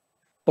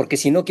 porque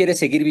si no quieres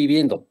seguir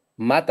viviendo,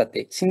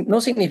 mátate, no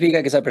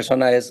significa que esa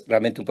persona es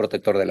realmente un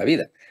protector de la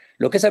vida.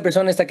 Lo que esa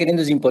persona está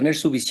queriendo es imponer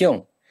su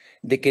visión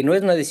de que no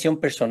es una decisión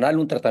personal,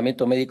 un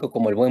tratamiento médico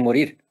como el buen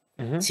morir,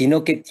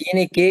 sino que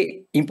tiene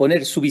que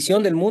imponer su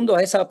visión del mundo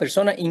a esa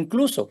persona,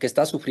 incluso que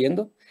está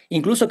sufriendo,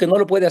 incluso que no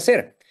lo puede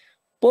hacer.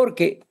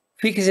 Porque,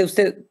 fíjese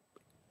usted,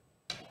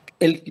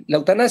 la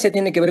eutanasia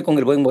tiene que ver con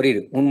el buen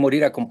morir, un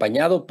morir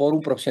acompañado por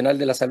un profesional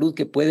de la salud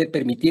que puede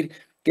permitir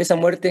que esa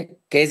muerte,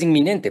 que es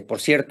inminente,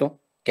 por cierto,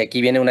 que aquí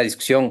viene una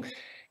discusión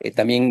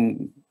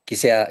también que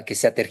se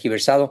ha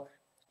tergiversado,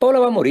 Paola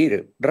va a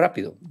morir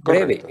rápido,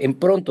 breve, Correcto. en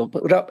pronto.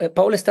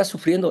 Paola está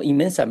sufriendo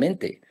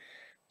inmensamente.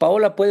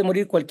 Paola puede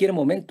morir cualquier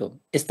momento,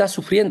 está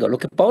sufriendo. Lo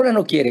que Paola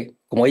no quiere,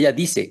 como ella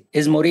dice,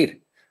 es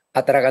morir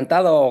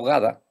atragantada o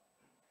ahogada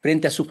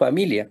frente a su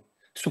familia,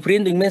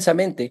 sufriendo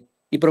inmensamente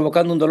y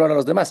provocando un dolor a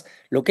los demás.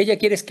 Lo que ella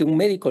quiere es que un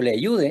médico le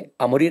ayude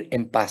a morir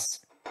en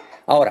paz.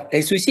 Ahora,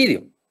 el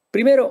suicidio.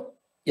 Primero,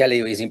 ya le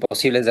digo, es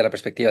imposible desde la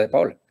perspectiva de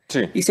Paola.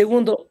 Sí. Y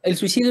segundo, el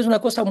suicidio es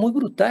una cosa muy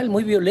brutal,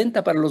 muy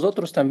violenta para los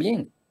otros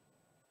también.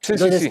 Sí,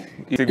 Entonces, sí,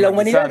 sí. la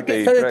humanidad que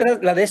está detrás,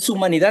 Y la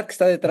deshumanidad que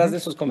está detrás de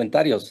esos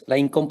comentarios, la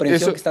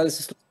incomprensión eso, que está de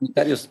esos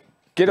comentarios,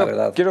 la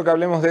verdad. quiero que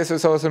hablemos de eso,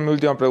 esa va a ser mi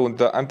última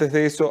pregunta. Antes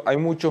de eso, hay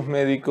muchos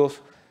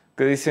médicos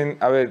que dicen,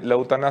 a ver, la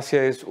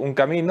eutanasia es un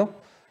camino,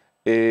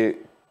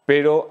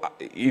 pero,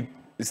 y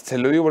se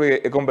lo digo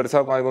porque he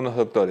conversado con algunos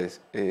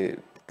doctores,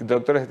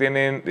 doctores que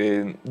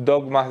tienen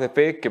dogmas de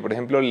fe que, por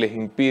ejemplo, les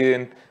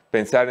impiden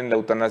pensar en la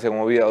eutanasia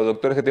como vida, o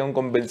doctores que tienen un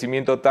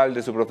convencimiento tal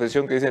de su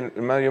profesión que dicen,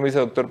 hermano, yo me hice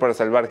doctor para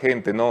salvar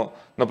gente, no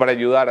para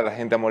ayudar a la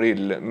gente a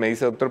morir, me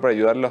hice doctor para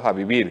ayudarlos a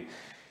vivir.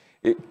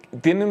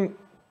 Tienen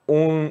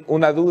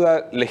una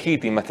duda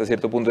legítima hasta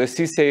cierto punto, es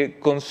si se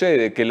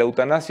concede que la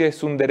eutanasia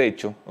es un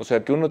derecho, o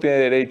sea, que uno tiene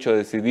derecho a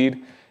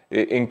decidir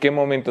en qué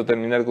momento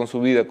terminar con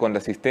su vida con la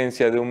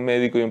asistencia de un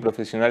médico y un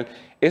profesional.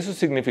 ¿Eso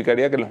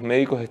significaría que los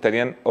médicos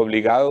estarían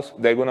obligados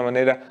de alguna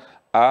manera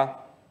a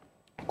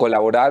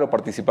colaborar o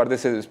participar de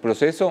ese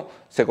proceso?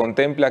 ¿Se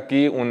contempla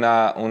aquí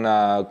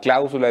una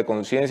cláusula de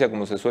conciencia,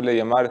 como se suele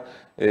llamar,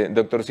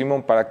 doctor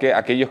Simón, para que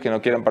aquellos que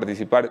no quieran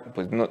participar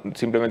pues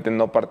simplemente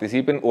no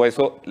participen? ¿O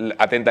eso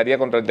atentaría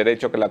contra el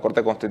derecho que la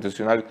Corte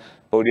Constitucional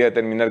podría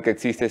determinar que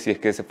existe si es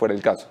que ese fuera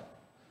el caso?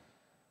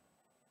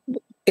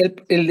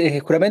 El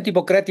juramento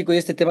hipocrático y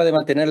este tema de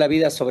mantener la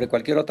vida sobre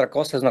cualquier otra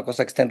cosa es una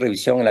cosa que está en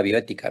revisión en la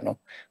bioética, ¿no?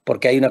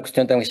 Porque hay una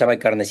cuestión también que se llama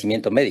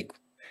encarnecimiento médico,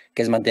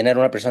 que es mantener a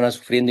una persona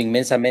sufriendo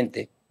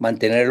inmensamente,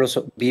 mantenerlo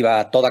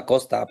viva a toda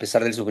costa, a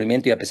pesar del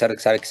sufrimiento y a pesar de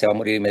que sabe que se va a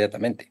morir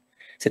inmediatamente.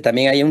 O sea,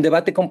 también hay un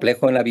debate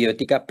complejo en la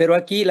bioética, pero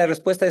aquí la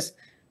respuesta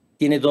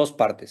tiene dos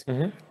partes.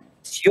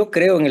 Si yo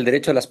creo en el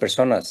derecho de las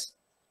personas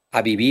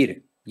a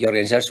vivir y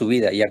organizar su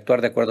vida y actuar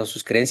de acuerdo a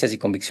sus creencias y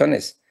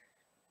convicciones,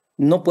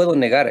 no puedo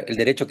negar el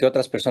derecho que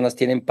otras personas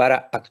tienen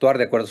para actuar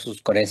de acuerdo a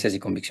sus creencias y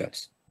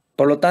convicciones.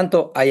 Por lo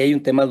tanto, ahí hay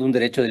un tema de un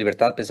derecho de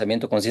libertad,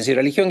 pensamiento, conciencia y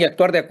religión y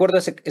actuar de acuerdo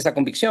a esa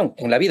convicción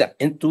en la vida,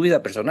 en tu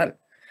vida personal.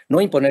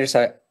 No imponer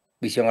esa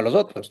visión a los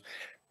otros.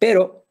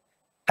 Pero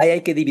ahí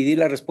hay que dividir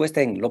la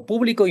respuesta en lo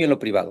público y en lo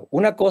privado.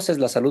 Una cosa es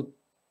la salud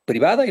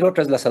privada y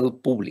otra es la salud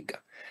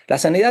pública. La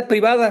sanidad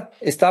privada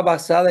está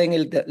basada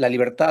en la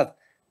libertad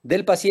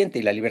del paciente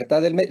y la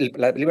libertad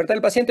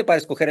del paciente para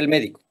escoger el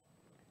médico.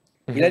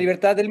 Y la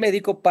libertad del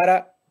médico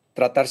para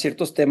tratar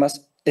ciertos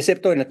temas,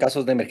 excepto en el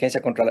caso de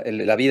emergencia contra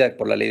la vida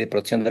por la ley de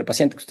protección del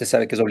paciente, que usted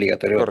sabe que es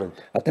obligatorio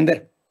Correcto.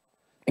 atender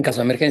en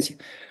caso de emergencia.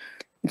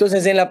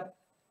 Entonces, en la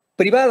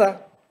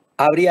privada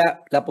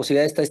habría la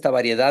posibilidad de esta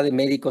variedad de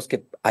médicos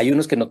que hay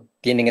unos que no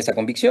tienen esa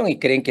convicción y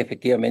creen que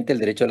efectivamente el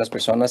derecho de las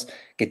personas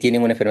que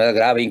tienen una enfermedad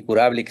grave,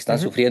 incurable y que están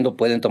sufriendo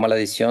pueden tomar la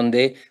decisión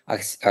de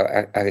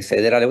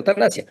acceder a la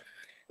eutanasia.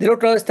 Del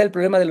otro lado está el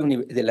problema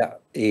de la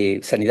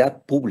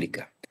sanidad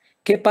pública.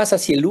 ¿Qué pasa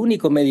si el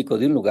único médico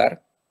de un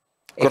lugar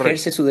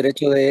ejerce su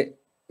derecho de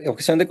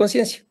objeción de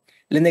conciencia?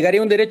 Le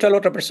negaría un derecho a la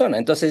otra persona.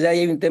 Entonces, ahí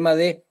hay un tema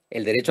de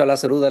el derecho a la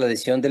salud, a la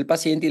decisión del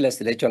paciente y el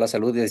derecho a la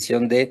salud y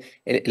decisión de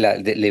la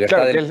libertad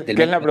Claro, del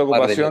que es la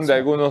preocupación de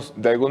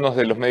elección. algunos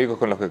de los médicos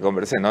con los que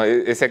conversé, ¿no?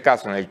 Ese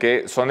caso en el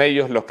que son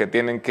ellos los que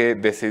tienen que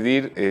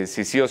decidir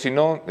si sí o si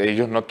no,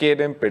 ellos no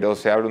quieren, pero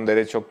se abre un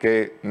derecho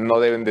que no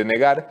deben de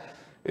negar,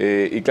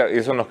 y claro,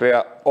 eso nos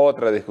crea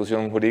otra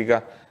discusión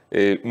jurídica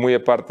muy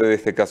aparte de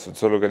este caso.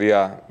 Solo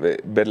quería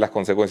ver las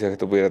consecuencias que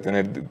esto pudiera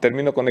tener.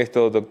 Termino con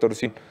esto, doctor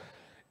Sim.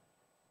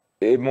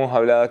 Hemos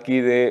hablado aquí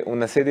de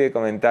una serie de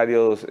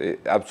comentarios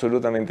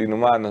absolutamente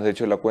inhumanos. De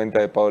hecho, la cuenta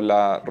de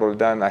Paola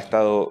Roldán ha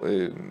estado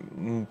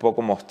un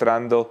poco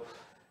mostrando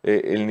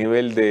el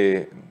nivel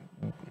de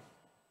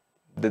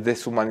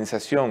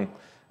deshumanización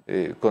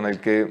con el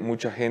que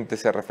mucha gente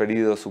se ha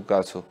referido a su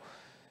caso.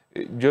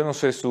 Yo no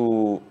sé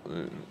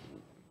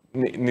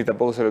ni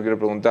tampoco se lo quiero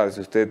preguntar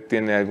si usted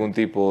tiene algún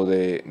tipo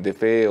de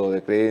fe o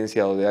de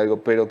creencia o de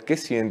algo, pero ¿qué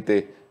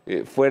siente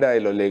fuera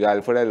de lo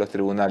legal, fuera de los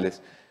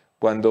tribunales,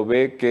 cuando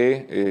ve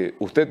que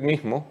usted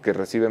mismo, que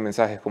recibe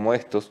mensajes como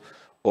estos,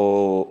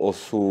 o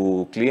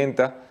su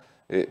clienta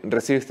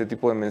recibe este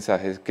tipo de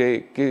mensajes?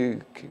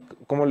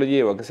 ¿Cómo lo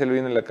lleva? ¿Qué se le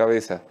viene a la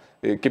cabeza?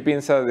 ¿Qué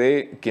piensa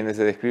de quienes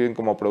se describen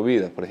como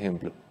providas, por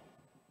ejemplo?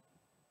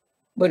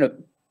 Bueno,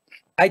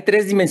 hay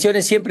tres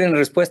dimensiones siempre en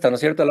respuesta, ¿no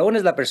es cierto? La una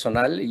es la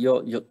personal.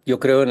 Yo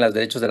creo en los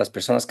derechos de las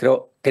personas,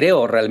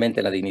 creo realmente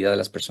en la dignidad de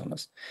las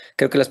personas.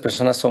 Creo que las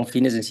personas son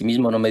fines en sí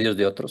mismos, no medios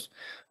de otros.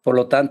 Por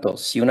lo tanto,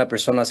 si una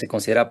persona se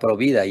considera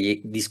provida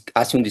y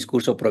hace un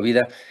discurso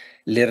provida,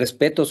 le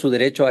respeto su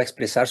derecho a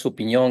expresar su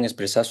opinión,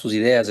 expresar sus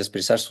ideas,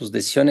 expresar sus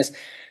decisiones,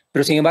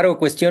 pero sin embargo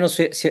cuestiono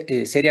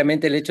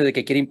seriamente el hecho de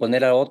que quiere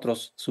imponer a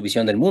otros su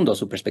visión del mundo,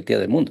 su perspectiva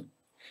del mundo.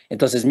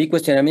 Entonces, mi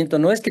cuestionamiento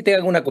no es que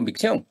tengan una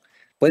convicción.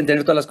 Pueden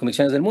tener todas las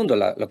convicciones del mundo.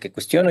 Lo que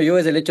cuestiono yo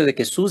es el hecho de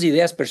que sus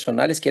ideas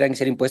personales quieran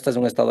ser impuestas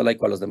en un Estado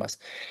laico a los demás.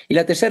 Y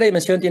la tercera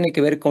dimensión tiene que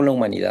ver con la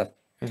humanidad.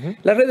 Ujú.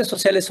 Las redes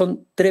sociales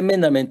son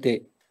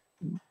tremendamente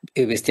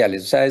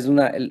bestiales. O sea,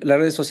 las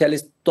redes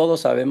sociales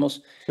todos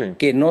sabemos Sí,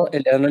 que no,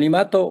 el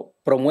anonimato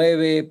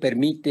promueve,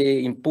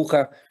 permite,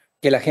 empuja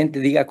que la gente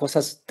diga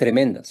cosas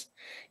tremendas.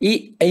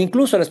 E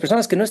incluso las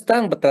personas que no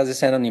están detrás de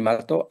ese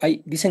anonimato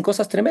dicen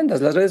cosas tremendas.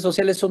 Las redes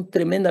sociales son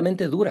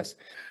tremendamente duras.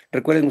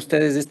 Recuerden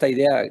ustedes esta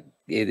idea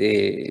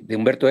de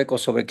Humberto Eco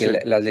sobre que sí.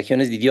 las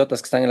legiones de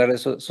idiotas que están en las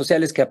redes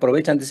sociales que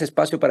aprovechan de ese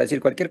espacio para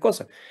decir cualquier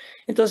cosa.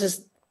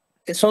 Entonces,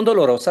 son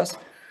dolorosas.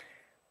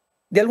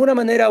 De alguna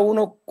manera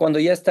uno, cuando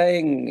ya está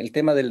en el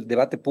tema del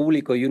debate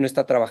público y uno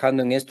está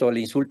trabajando en esto, le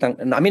insultan.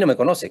 No, a mí no me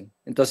conocen.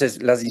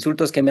 Entonces, los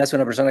insultos que me hace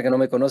una persona que no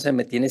me conoce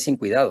me tiene sin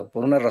cuidado,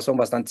 por una razón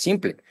bastante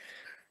simple.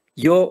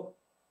 Yo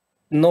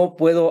no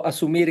puedo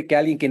asumir que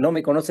alguien que no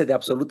me conoce de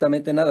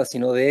absolutamente nada,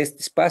 sino de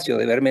este espacio,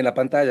 de verme en la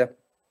pantalla,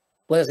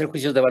 puede hacer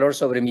juicios de valor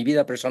sobre mi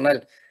vida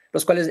personal,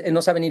 los cuales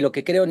no saben ni lo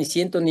que creo, ni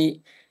siento,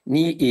 ni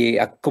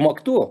cómo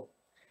actúo.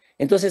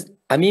 Entonces,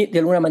 a mí, de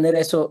alguna manera,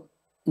 eso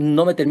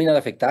no me termina de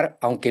afectar,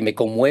 aunque me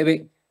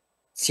conmueve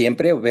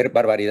siempre ver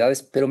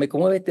barbaridades, pero me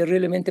conmueve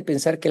terriblemente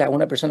pensar que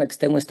una persona que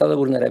está en un estado de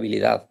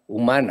vulnerabilidad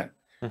humana,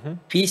 Ujú.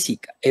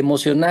 física,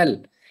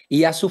 emocional,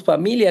 y a su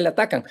familia le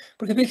atacan.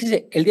 Porque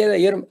fíjese, el día de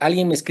ayer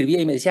alguien me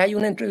escribía y me decía, hay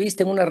una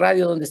entrevista en una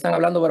radio donde están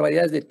hablando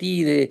barbaridades de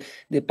ti,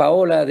 de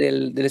Paola,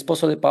 del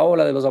esposo de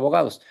Paola, de los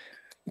abogados.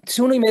 Entonces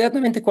uno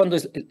inmediatamente cuando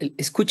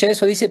escucha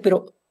eso dice,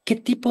 pero ¿qué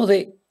tipo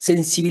de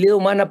sensibilidad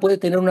humana puede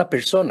tener una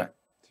persona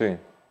Sí,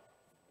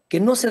 que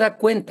no se da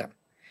cuenta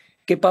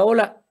que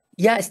Paola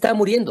ya está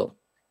muriendo,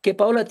 que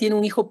Paola tiene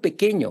un hijo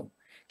pequeño,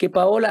 que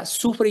Paola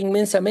sufre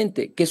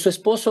inmensamente, que su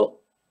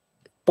esposo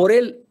por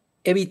él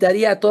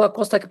evitaría a toda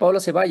costa que Paola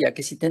se vaya,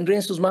 que si tendría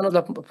en sus manos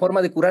la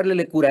forma de curarle,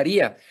 le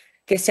curaría,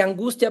 que se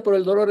angustia por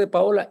el dolor de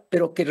Paola,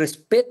 pero que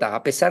respeta,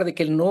 a pesar de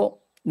que él no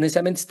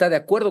necesariamente está de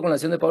acuerdo con la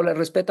decisión de Paola,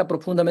 respeta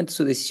profundamente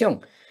su decisión.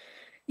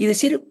 Y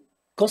decir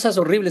cosas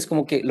horribles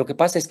como que lo que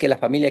pasa es que la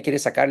familia quiere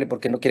sacarle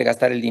porque no quiere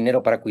gastar el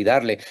dinero para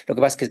cuidarle, lo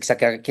que pasa es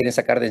que quieren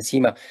sacar de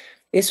encima.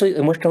 Eso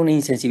demuestra una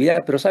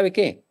insensibilidad, pero ¿sabe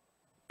qué?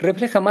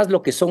 Refleja más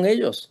lo que son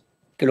ellos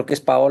que lo que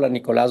es Paola,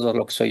 Nicolás o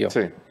lo que soy yo.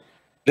 sí.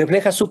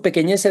 Refleja su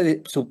pequeñez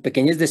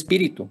de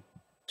espíritu,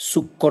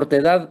 su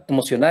cortedad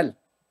emocional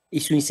y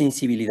su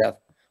insensibilidad.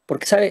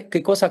 Porque ¿sabe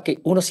qué cosa que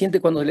uno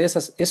siente cuando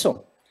lees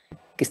eso?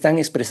 Que están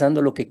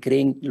expresando lo que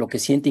creen, lo que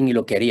sienten y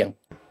lo que harían,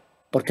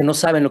 porque no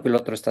saben lo que el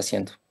otro está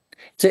haciendo.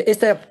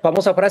 Esta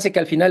famosa frase que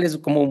al final es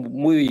como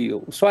muy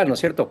usual, ¿no es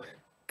cierto?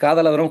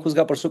 Cada ladrón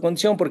juzga por su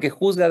condición porque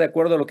juzga de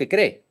acuerdo a lo que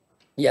cree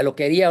y a lo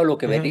que haría o lo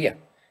que Ujú. vería.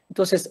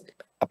 Entonces,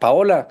 a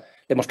Paola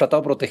le hemos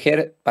tratado de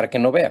proteger para que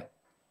no vea.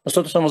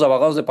 Nosotros somos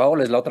abogados de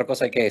Paola, es la otra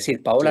cosa que hay que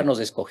decir. Paola Sí, nos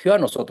escogió a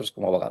nosotros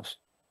como abogados.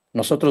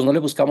 Nosotros no le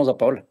buscamos a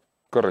Paola.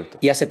 correcto.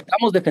 Y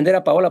aceptamos defender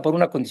a Paola por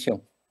una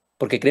condición,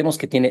 porque creemos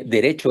que tiene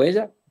derecho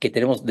ella, que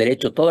tenemos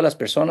derecho todas las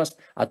personas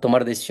a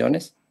tomar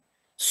decisiones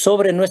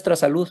sobre nuestra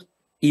salud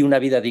y una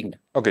vida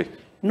digna. Ok,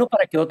 No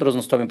para que otros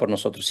nos tomen por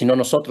nosotros, sino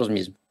nosotros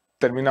mismos.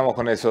 terminamos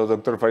con eso.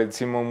 Doctor Farid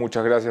Simón,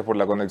 muchas gracias por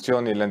la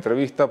conexión y la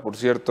entrevista. Por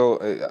cierto,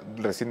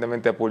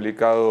 recientemente ha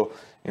publicado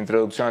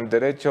Introducción al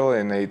Derecho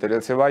en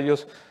Editorial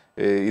Ceballos,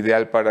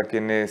 ideal para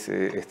quienes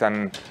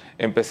están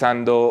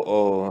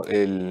empezando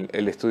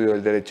el estudio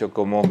del derecho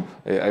como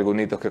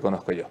algunos que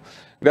conozco yo.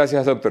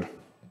 Gracias, doctor.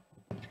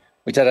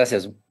 Muchas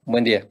gracias.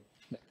 Buen día.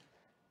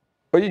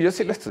 Oye, yo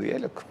sí lo estudié,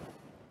 loco.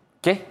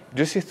 ¿Qué?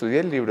 Yo sí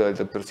estudié el libro del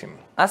doctor Simón.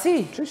 ¿Ah,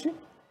 sí? Sí, sí.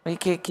 Oye,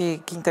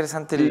 qué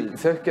interesante ¿Y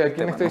sabes que a quién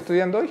tema, estoy ¿no?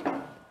 estudiando hoy?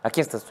 ¿A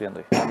quién estás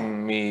estudiando hoy?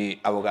 Mi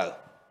abogado,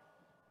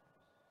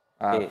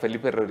 a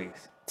Felipe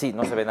Rodríguez. Sí,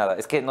 no se ve nada.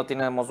 Es que no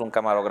tenemos un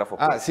camarógrafo.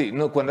 Ah, sí,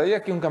 no, cuando haya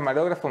aquí un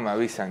camarógrafo me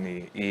avisan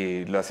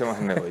y lo hacemos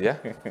de nuevo,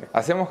 ¿ya?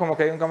 Hacemos como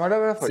que hay un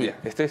camarógrafo, Sí. ya.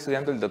 Estoy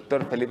estudiando el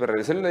doctor Felipe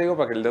Rodríguez. Solo le digo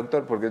para que el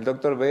doctor, porque el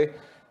doctor ve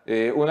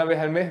una vez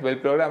al mes, ve el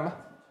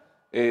programa.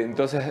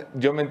 Entonces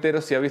yo me entero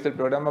si ha visto el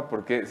programa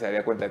porque se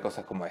daría cuenta de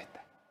cosas como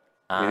esta.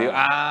 Ah. Y digo,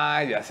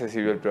 ya sé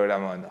si vio el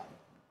programa o no.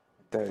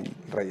 Está ahí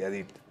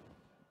rayadito.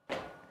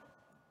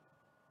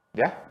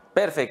 ¿Ya?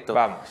 Perfecto.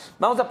 Vamos.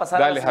 Vamos a pasar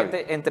Dale, a la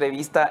siguiente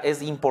entrevista.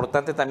 Es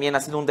importante también, ha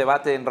sido un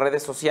debate en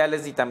redes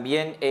sociales y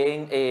también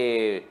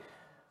en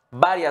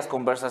varias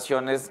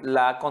conversaciones,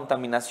 la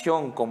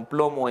contaminación con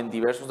plomo en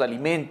diversos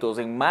alimentos,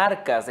 en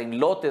marcas, en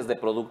lotes de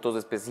productos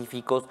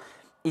específicos.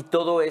 Y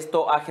todo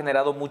esto ha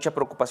generado mucha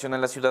preocupación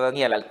en la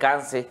ciudadanía. El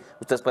alcance,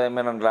 ustedes pueden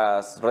ver en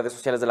las redes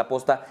sociales de La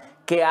Posta,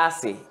 qué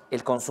hace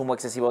el consumo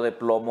excesivo de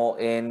plomo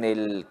en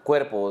el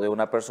cuerpo de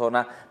una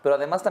persona, pero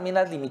además también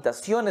las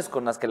limitaciones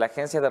con las que la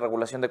Agencia de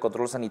Regulación de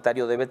Control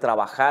Sanitario debe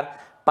trabajar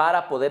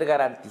para poder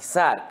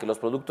garantizar que los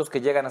productos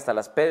que llegan hasta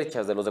las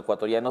perchas de los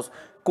ecuatorianos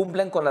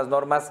cumplen con las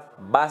normas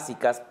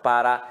básicas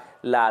para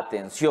la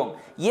atención.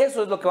 Y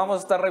eso es lo que vamos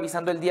a estar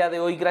revisando el día de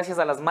hoy gracias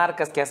a las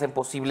marcas que hacen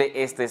posible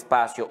este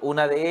espacio.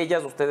 Una de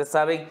ellas, ustedes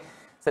saben,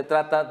 se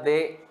trata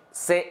de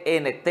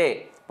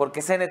CNT,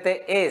 porque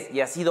CNT es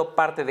y ha sido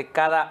parte de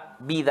cada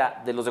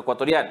vida de los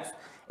ecuatorianos.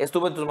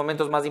 Estuvo en tus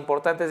momentos más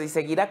importantes y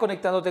seguirá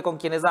conectándote con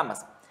quienes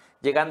amas,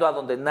 llegando a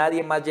donde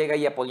nadie más llega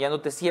y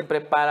apoyándote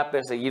siempre para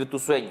perseguir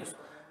tus sueños.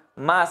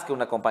 Más que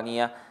una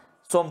compañía,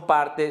 son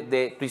parte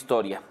de tu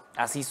historia.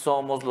 Así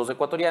somos los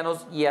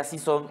ecuatorianos y así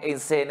son en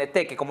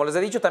CNT, que como les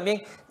he dicho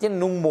también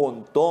tienen un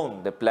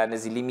montón de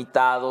planes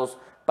ilimitados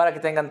para que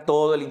tengan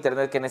todo el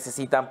internet que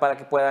necesitan, para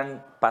que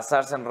puedan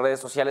pasarse en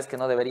redes sociales que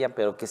no deberían,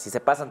 pero que si se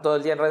pasan todo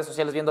el día en redes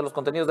sociales viendo los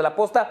contenidos de La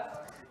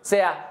Posta,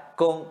 sea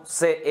con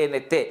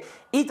CNT.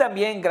 Y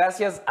también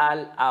gracias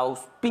al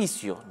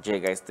auspicio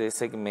llega este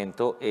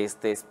segmento,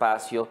 este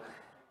espacio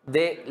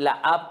de la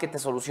app que te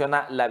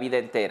soluciona la vida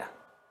entera.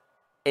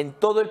 En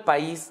todo el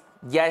país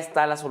ya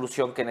está la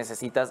solución que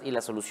necesitas y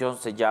la solución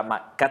se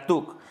llama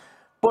Catuk,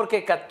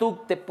 porque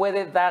Catuk te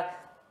puede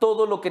dar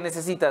todo lo que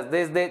necesitas,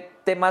 desde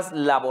temas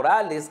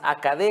laborales,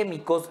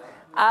 académicos,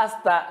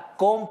 hasta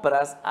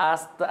compras,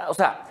 hasta... O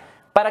sea,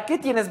 ¿para qué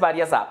tienes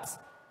varias apps?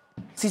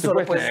 Si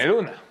solo puedes tener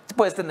una.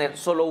 Puedes tener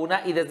solo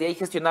una y desde ahí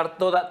gestionar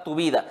toda tu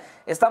vida.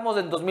 Estamos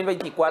en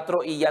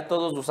 2024 y ya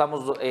todos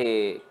usamos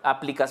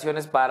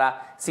aplicaciones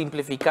para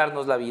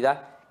simplificarnos la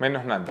vida.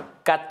 Menos Nando.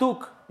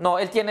 Catuk, no,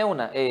 él tiene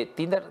una.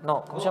 Tinder,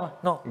 no, ¿cómo se llama?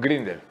 No.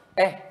 Grindr.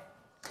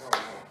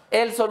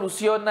 Él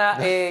soluciona,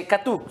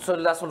 Catuk,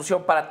 la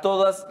solución para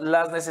todas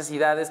las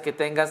necesidades que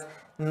tengas.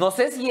 No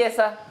sé si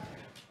esa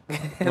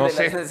No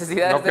sé, las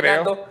necesidades no de creo,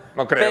 Nando,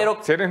 no creo. pero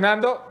Si eres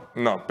Nando,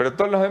 no. Pero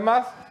todos los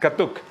demás,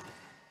 Catuk.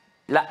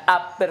 la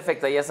app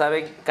perfecta, ya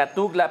saben,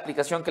 Catuk, la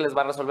aplicación que les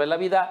va a resolver la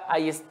vida,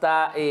 ahí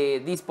está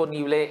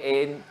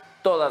disponible en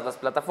todas las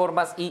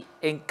plataformas y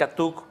en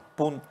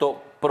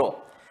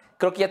catuk.pro.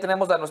 Creo que ya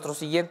tenemos a nuestro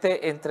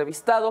siguiente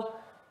entrevistado.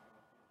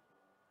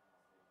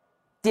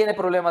 Tiene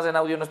problemas en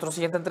audio nuestro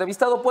siguiente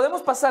entrevistado.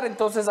 Podemos pasar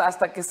entonces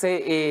hasta que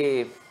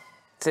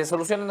se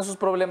solucionen esos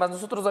problemas.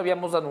 Nosotros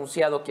habíamos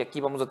anunciado que aquí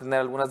vamos a tener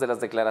algunas de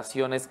las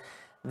declaraciones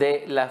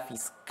de la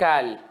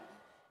fiscal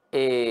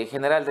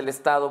general del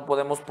Estado.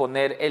 Podemos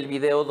poner el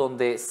video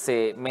donde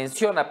se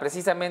menciona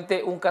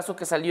precisamente un caso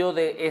que salió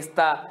de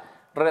esta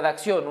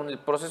redacción, el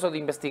proceso de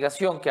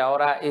investigación que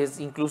ahora es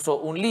incluso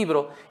un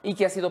libro y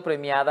que ha sido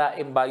premiada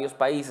en varios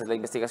países. La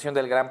investigación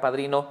del Gran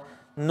Padrino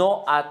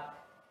no ha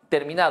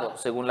terminado,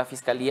 según la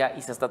Fiscalía,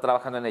 y se está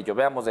trabajando en ello.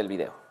 Veamos el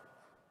video.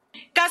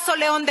 Caso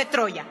León de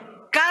Troya.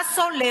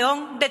 Caso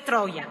León de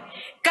Troya.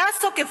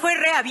 Caso que fue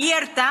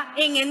reabierta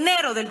en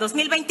enero del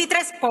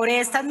 2023 por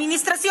esta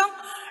administración,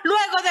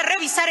 luego de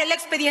revisar el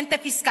expediente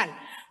fiscal.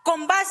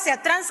 Con base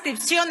a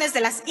transcripciones de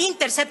las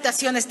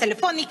interceptaciones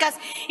telefónicas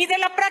y de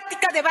la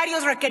práctica de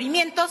varios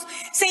requerimientos,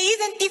 se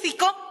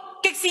identificó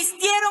que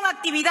existieron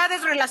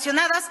actividades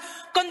relacionadas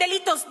con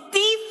delitos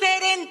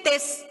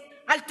diferentes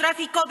al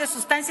tráfico de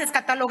sustancias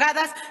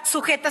catalogadas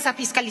sujetas a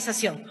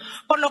fiscalización.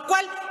 Por lo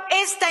cual,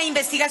 esta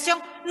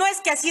investigación no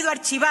es que ha sido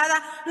archivada,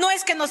 no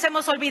es que nos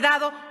hemos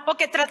olvidado o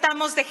que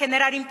tratamos de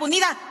generar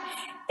impunidad.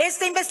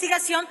 Esta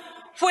investigación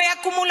fue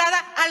acumulada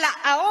a la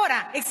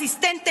ahora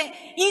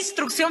existente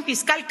instrucción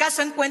fiscal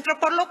caso Encuentro,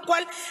 por lo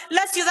cual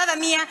la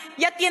ciudadanía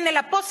ya tiene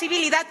la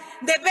posibilidad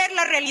de ver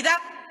la realidad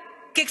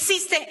que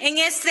existe en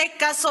este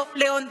caso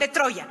León de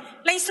Troya.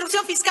 La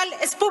instrucción fiscal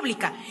es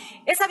pública,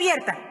 es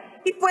abierta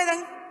y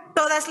pueden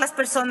todas las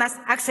personas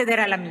acceder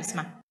a la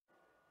misma.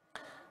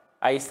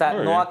 Ahí está,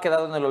 no ha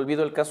quedado en el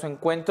olvido el caso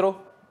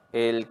Encuentro,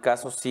 el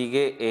caso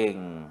sigue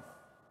en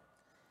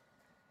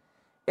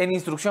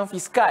instrucción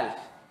fiscal.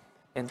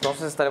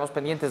 Entonces estaremos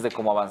pendientes de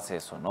cómo avance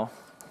eso, ¿no?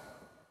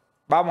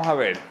 Vamos a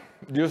ver,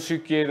 yo sí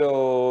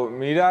quiero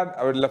mirar,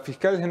 a ver, la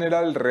fiscal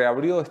general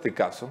reabrió este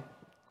caso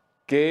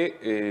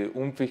que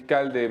un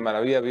fiscal de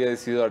Maravilla había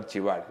decidido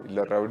archivar y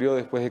lo reabrió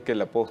después de que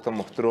La Posta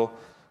mostró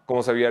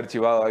cómo se había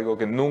archivado algo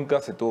que nunca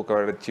se tuvo que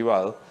haber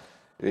archivado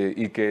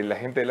y que la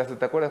gente de la...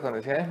 ¿Te acuerdas cuando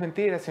decían, es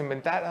mentira, se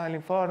inventaron el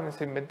informe,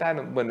 se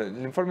inventaron? Bueno, el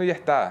informe ya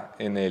está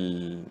en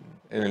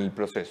el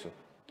proceso,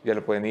 ya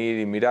lo pueden ir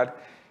y mirar.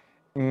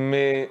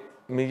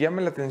 Me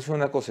llama la atención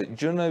una cosa,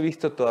 yo no he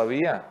visto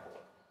todavía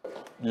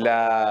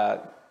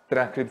la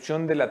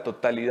transcripción de la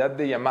totalidad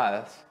de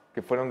llamadas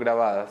que fueron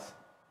grabadas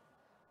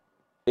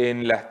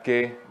en las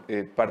que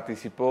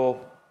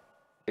participó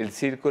el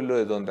círculo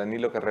de don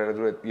Danilo Carrera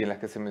Druet y en las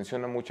que se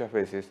menciona muchas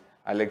veces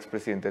al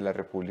expresidente de la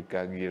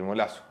República, Guillermo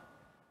Lasso.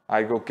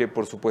 Algo que,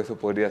 por supuesto,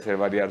 podría hacer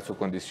variar su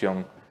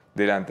condición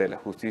delante de la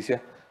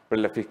justicia.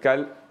 Pero la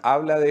fiscal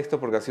habla de esto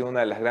porque ha sido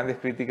una de las grandes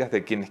críticas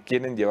de quienes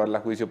quieren llevarla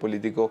a juicio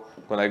político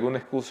con alguna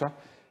excusa,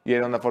 y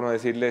era una forma de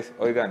decirles,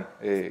 oigan,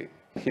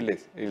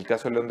 Giles, el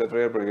caso León de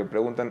Troya, porque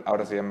preguntan,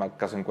 ahora se llama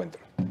caso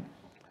Encuentro.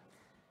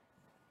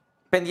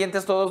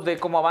 Pendientes todos de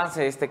cómo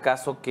avance este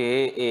caso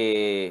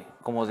que,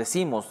 como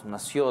decimos,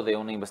 nació de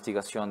una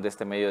investigación de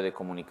este medio de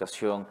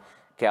comunicación,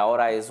 que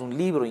ahora es un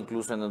libro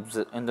incluso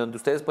en donde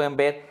ustedes pueden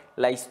ver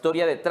la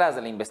historia detrás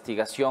de la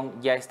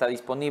investigación. Ya está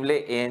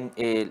disponible en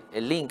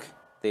el link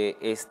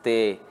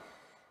de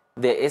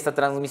esta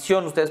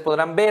transmisión. Ustedes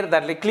podrán ver,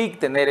 darle clic,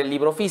 tener el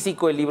libro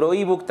físico, el libro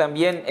ebook.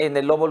 También en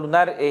el Lobo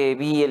Lunar,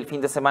 vi el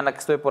fin de semana que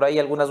estuve por ahí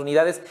algunas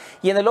unidades,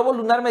 y en el Lobo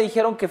Lunar me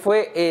dijeron que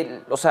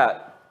fue,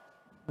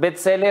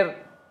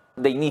 bestseller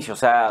de inicio. O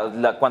sea,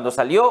 cuando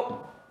salió,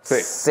 sí,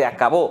 se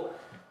acabó.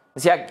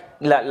 Decía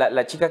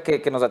la chica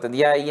que nos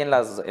atendía ahí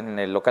en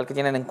el local que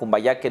tienen en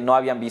Cumbayá, que no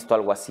habían visto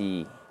algo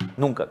así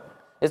nunca.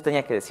 Eso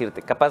tenía que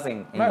decirte, capaz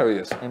en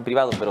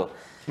privado, pero...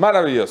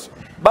 Maravilloso.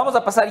 Vamos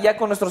a pasar ya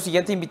con nuestro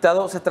siguiente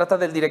invitado. Se trata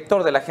del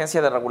director de la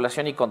Agencia de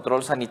Regulación y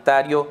Control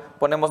Sanitario.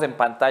 Ponemos en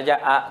pantalla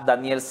a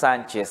Daniel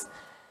Sánchez.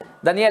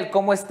 Daniel,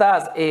 ¿cómo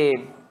estás?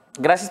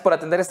 Gracias por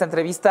atender esta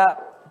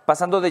entrevista.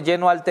 Pasando de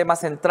lleno al tema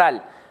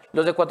central.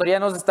 Los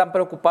ecuatorianos están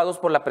preocupados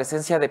por la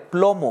presencia de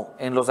plomo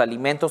en los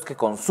alimentos que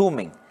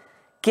consumen.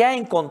 ¿Qué ha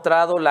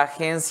encontrado la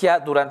agencia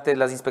durante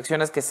las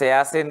inspecciones que se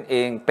hacen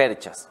en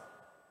perchas?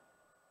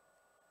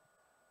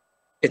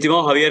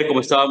 Estimado Javier,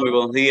 ¿cómo está? Muy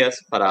buenos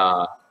días.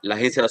 Para la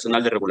Agencia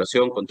Nacional de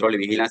Regulación, Control y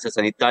Vigilancia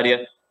Sanitaria,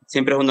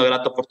 siempre es una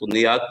grata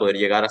oportunidad poder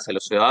llegar hacia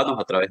los ciudadanos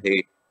a través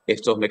de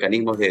estos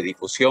mecanismos de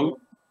difusión.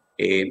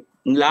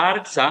 La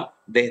ARCSA,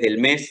 desde el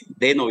mes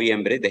de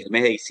noviembre, desde el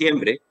mes de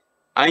diciembre,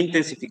 ha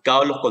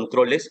intensificado los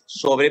controles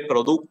sobre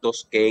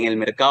productos que en el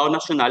mercado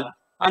nacional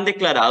han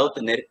declarado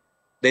tener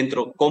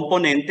dentro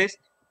componentes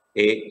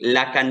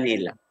la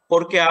canela,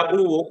 porque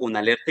hubo una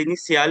alerta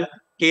inicial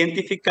que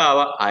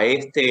identificaba a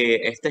esta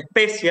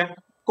especia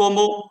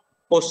como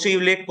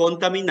posible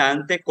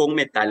contaminante con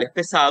metales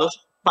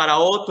pesados para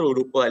otro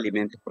grupo de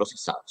alimentos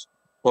procesados.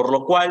 Por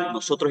lo cual,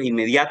 nosotros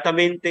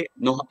inmediatamente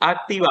nos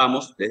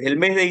activamos desde el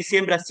mes de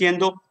diciembre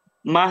haciendo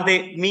más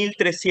de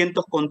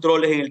 1.300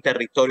 controles en el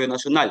territorio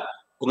nacional,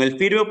 con el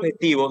firme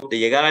objetivo de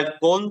llegar al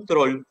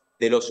control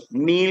de los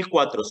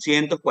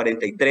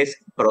 1.443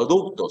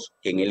 productos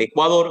que en el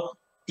Ecuador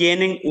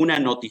tienen una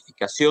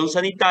notificación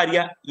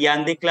sanitaria y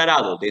han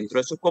declarado dentro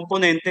de sus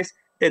componentes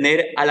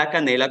tener a la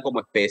canela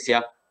como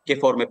especia que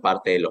forme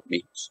parte de los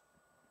mismos.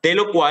 De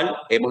lo cual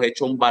hemos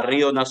hecho un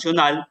barrido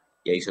nacional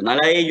y adicional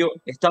a ello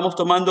estamos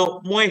tomando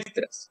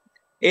muestras.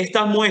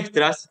 Estas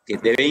muestras que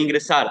deben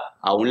ingresar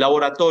a un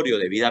laboratorio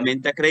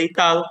debidamente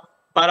acreditado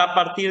para a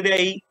partir de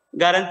ahí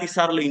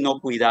garantizar la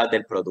inocuidad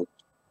del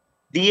producto.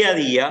 Día a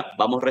día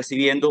vamos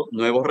recibiendo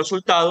nuevos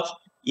resultados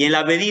y en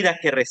la medida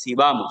que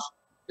recibamos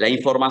la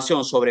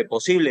información sobre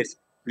posibles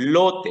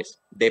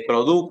lotes de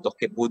productos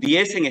que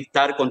pudiesen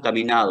estar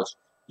contaminados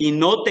y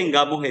no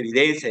tengamos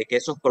evidencia de que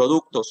esos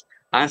productos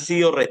han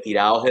sido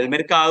retirados del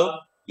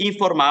mercado,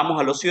 informamos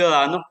a los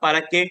ciudadanos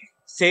para que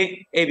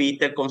se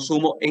evite el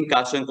consumo en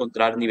caso de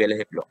encontrar niveles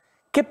de plomo.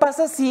 ¿Qué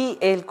pasa si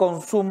el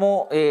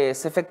consumo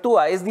se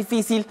efectúa? Es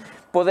difícil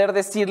poder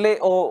decirle,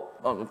 o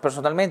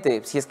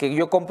personalmente, si es que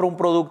yo compro un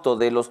producto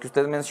de los que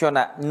usted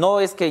menciona, no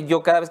es que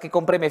yo cada vez que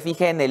compre me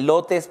fije en el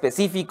lote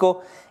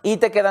específico y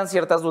te quedan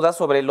ciertas dudas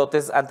sobre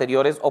lotes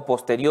anteriores o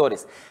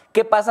posteriores.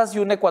 ¿Qué pasa si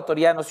un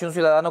ecuatoriano, si un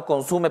ciudadano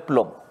consume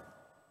plomo?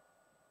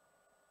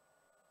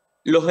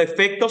 Los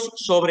efectos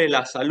sobre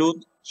la salud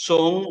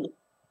son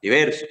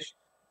diversos.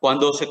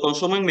 Cuando se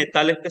consumen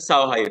metales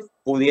pesados,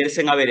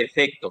 pudiesen haber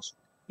efectos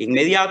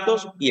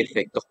inmediatos y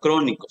efectos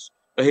crónicos.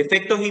 Los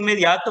efectos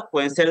inmediatos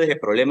pueden ser desde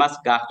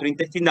problemas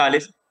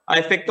gastrointestinales a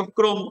efectos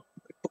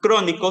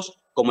crónicos,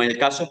 como en el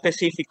caso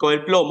específico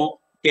del plomo,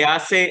 que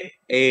hace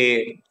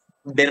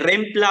de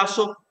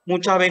reemplazo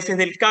muchas veces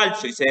del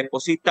calcio y se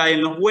deposita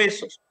en los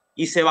huesos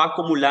y se va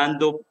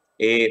acumulando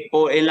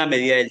en la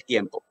medida del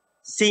tiempo.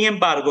 Sin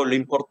embargo, lo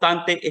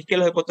importante es que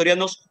los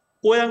ecuatorianos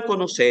puedan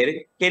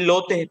conocer qué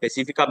lotes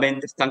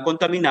específicamente están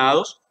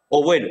contaminados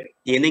o, bueno,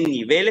 tienen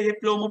niveles de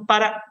plomo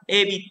para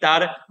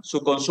evitar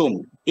su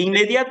consumo.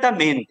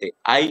 Inmediatamente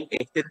hay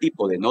este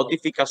tipo de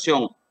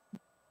notificación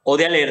o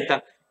de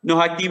alerta,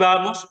 nos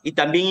activamos y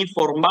también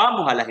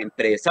informamos a las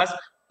empresas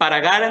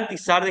para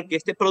garantizar de que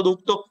este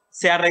producto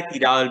sea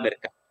retirado del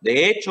mercado.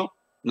 De hecho,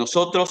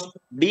 nosotros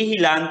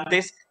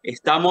vigilantes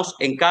estamos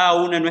en cada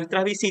una de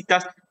nuestras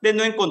visitas de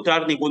no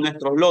encontrar ninguno de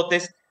nuestros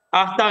lotes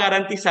hasta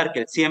garantizar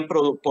que el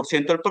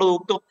 100% del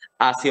producto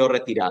ha sido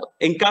retirado.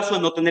 En caso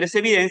de no tener esa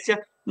evidencia,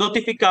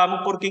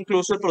 notificamos porque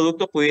incluso el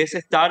producto pudiese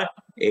estar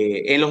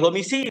en los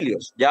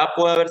domicilios, ya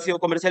puede haber sido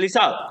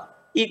comercializado.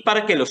 Y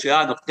para que los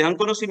ciudadanos tengan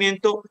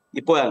conocimiento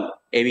y puedan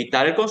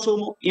evitar el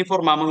consumo,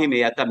 informamos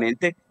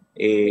inmediatamente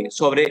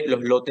sobre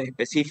los lotes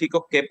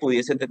específicos que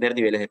pudiesen tener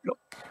niveles de plomo.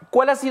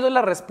 ¿Cuál ha sido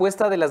la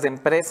respuesta de las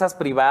empresas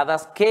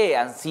privadas que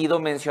han sido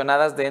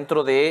mencionadas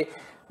dentro de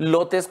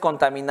lotes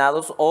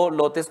contaminados o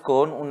lotes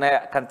con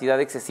una cantidad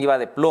excesiva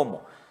de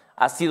plomo?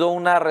 ¿Ha sido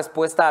una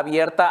respuesta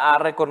abierta a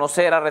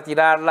reconocer, a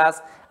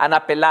retirarlas? ¿Han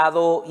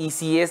apelado? Y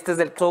si este es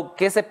el caso,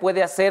 ¿qué se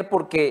puede hacer?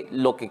 Porque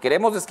lo que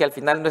queremos es que al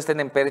final no estén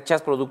en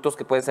perchas productos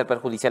que pueden ser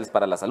perjudiciales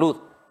para la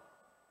salud.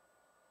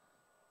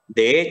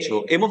 De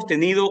hecho, hemos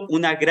tenido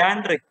una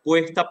gran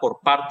respuesta por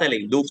parte de la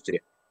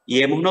industria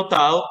y hemos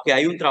notado que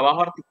hay un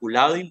trabajo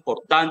articulado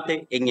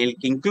importante en el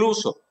que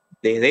incluso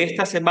desde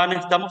esta semana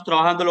estamos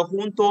trabajándolo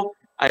junto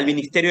al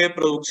Ministerio de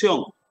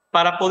Producción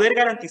para poder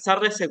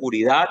garantizarle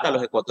seguridad a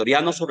los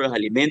ecuatorianos sobre los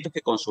alimentos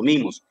que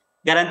consumimos.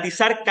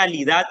 Garantizar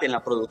calidad en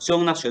la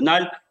producción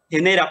nacional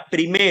genera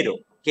primero,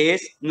 que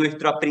es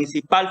nuestra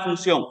principal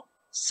función,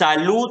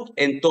 salud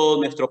en todo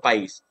nuestro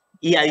país.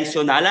 Y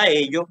adicional a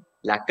ello,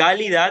 la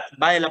calidad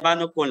va de la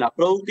mano con la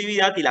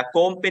productividad y la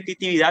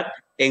competitividad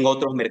en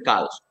otros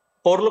mercados.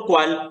 Por lo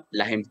cual,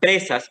 las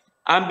empresas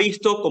han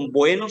visto con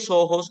buenos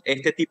ojos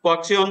este tipo de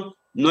acción,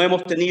 no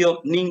hemos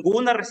tenido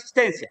ninguna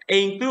resistencia e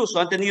incluso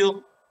han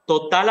tenido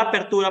total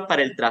apertura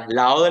para el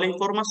traslado de la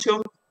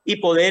información y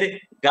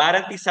poder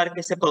garantizar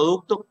que ese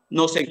producto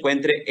no se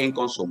encuentre en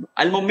consumo.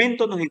 Al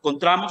momento nos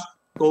encontramos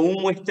con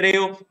un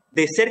muestreo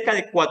de cerca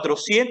de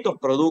 400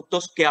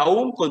 productos que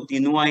aún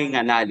continúan en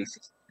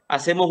análisis.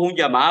 Hacemos un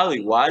llamado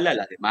igual a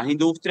las demás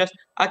industrias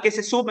a que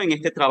se sumen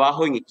este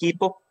trabajo en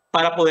equipo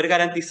para poder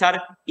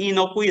garantizar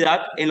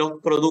inocuidad en los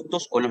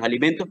productos o en los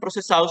alimentos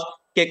procesados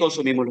que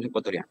consumimos los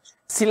ecuatorianos.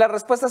 Si la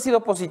respuesta ha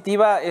sido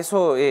positiva,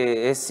 eso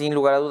es sin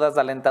lugar a dudas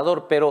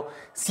alentador, pero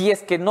si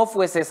es que no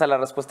fuese esa la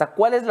respuesta,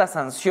 ¿cuál es la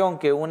sanción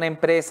que una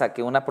empresa,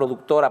 que una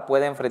productora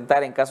puede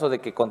enfrentar en caso de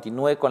que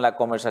continúe con la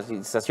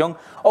comercialización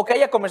o que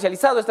haya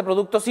comercializado este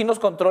producto sin los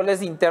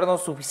controles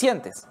internos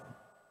suficientes?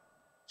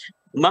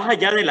 Más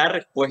allá de la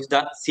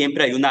respuesta,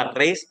 siempre hay una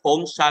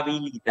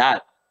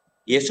responsabilidad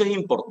y eso es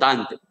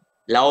importante.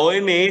 La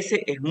OMS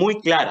es muy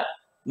clara.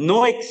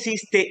 No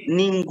existe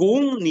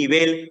ningún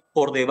nivel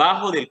por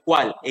debajo del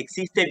cual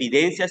existe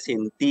evidencia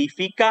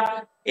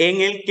científica en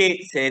el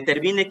que se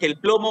determine que el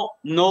plomo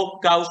no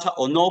causa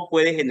o no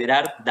puede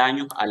generar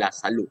daños a la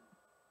salud.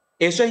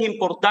 Eso es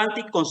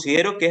importante y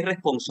considero que es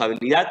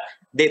responsabilidad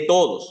de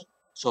todos,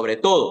 sobre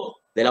todo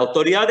de la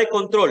autoridad de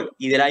control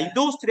y de la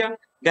industria,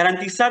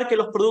 garantizar que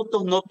los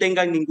productos no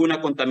tengan ninguna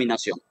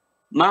contaminación.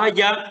 Más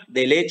allá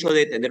del hecho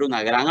de tener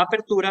una gran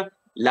apertura,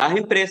 las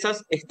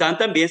empresas están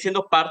también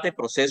siendo parte de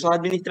procesos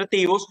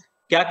administrativos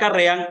que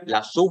acarrean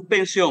la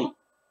suspensión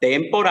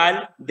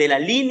temporal de la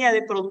línea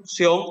de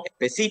producción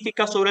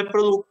específica sobre el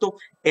producto,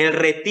 el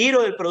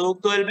retiro del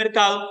producto del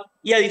mercado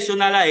y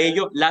adicional a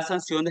ello las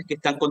sanciones que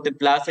están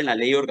contempladas en la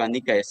Ley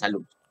Orgánica de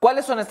Salud.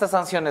 ¿Cuáles son estas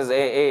sanciones?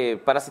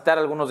 Para citar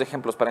algunos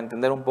ejemplos, para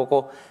entender un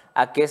poco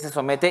a qué se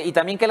somete y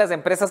también que las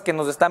empresas que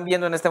nos están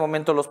viendo en este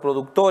momento, los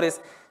productores,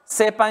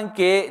 sepan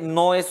que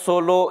no es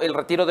solo el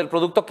retiro del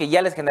producto que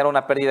ya les genera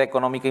una pérdida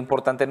económica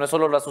importante, no es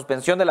solo la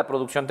suspensión de la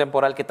producción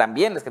temporal que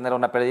también les genera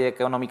una pérdida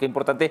económica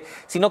importante,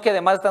 sino que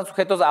además están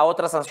sujetos a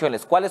otras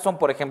sanciones. ¿Cuáles son,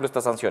 por ejemplo,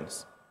 estas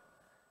sanciones?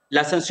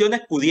 Las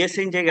sanciones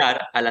pudiesen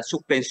llegar a la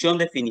suspensión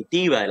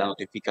definitiva de la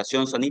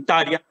notificación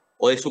sanitaria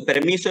o de su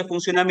permiso de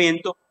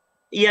funcionamiento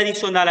y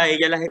adicional a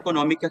ellas las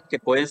económicas que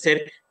pueden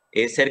ser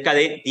cerca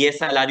de 10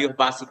 salarios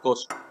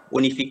básicos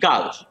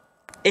unificados.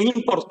 Es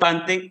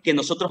importante que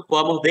nosotros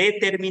podamos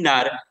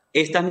determinar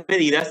estas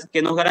medidas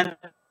que nos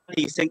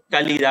garanticen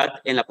calidad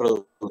en la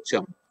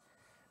producción.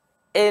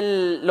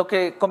 Lo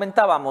que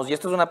comentábamos, y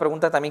esto es una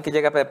pregunta también que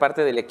llega de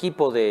parte del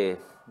equipo de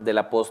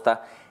La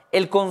Posta,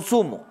 el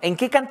consumo, ¿en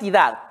qué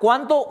cantidad?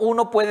 ¿Cuánto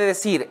uno puede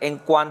decir en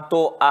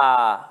cuanto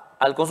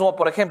al consumo,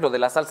 por ejemplo, de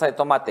la salsa de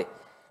tomate?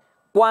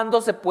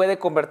 ¿Cuándo se puede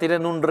convertir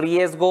en un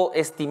riesgo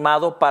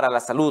estimado para la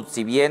salud?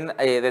 Si bien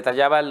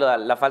detallaba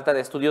la falta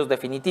de estudios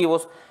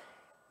definitivos,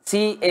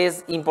 sí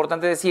es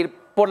importante decir,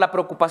 por la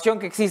preocupación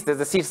que existe, es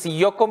decir, si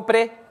yo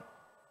compré...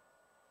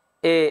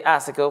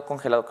 se quedó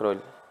congelado,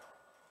 creo.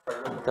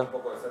 Un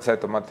poco de salsa de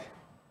tomate.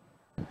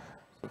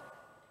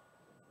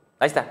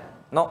 Ahí está.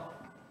 No.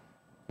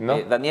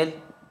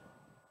 Daniel.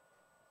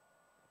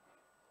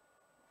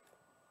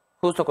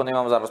 Justo cuando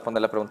íbamos a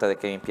responder la pregunta de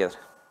Kevin Piedra.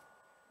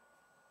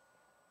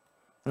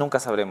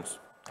 Nunca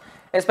sabremos.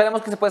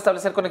 Esperemos que se pueda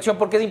establecer conexión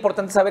porque es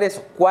importante saber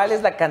eso. ¿Cuál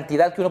es la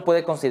cantidad que uno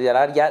puede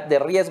considerar ya de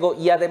riesgo?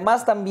 Y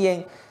además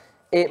también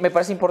me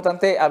parece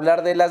importante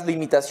hablar de las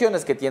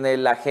limitaciones que tiene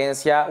la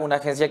agencia, una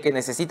agencia que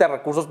necesita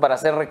recursos para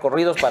hacer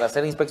recorridos, para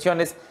hacer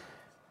inspecciones,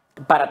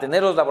 para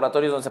tener los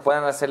laboratorios donde se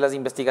puedan hacer las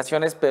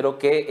investigaciones, pero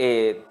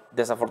que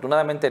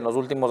desafortunadamente en los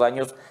últimos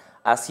años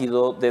ha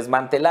sido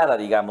desmantelada,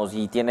 digamos,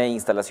 y tiene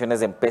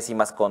instalaciones en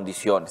pésimas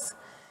condiciones.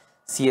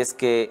 Si es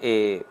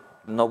que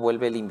no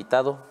vuelve el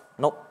invitado,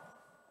 no.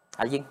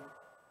 ¿Alguien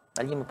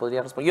me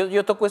podría responder?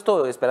 Yo toco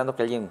esto esperando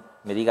que alguien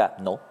me diga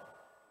no.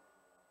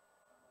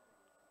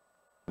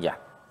 Ya.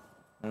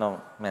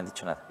 No me han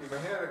dicho nada.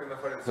 Imagínate que no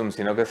fuera Zoom,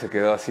 sino que se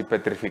quedó así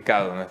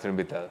petrificado nuestro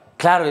invitado.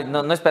 Claro,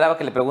 no esperaba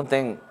que le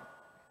pregunten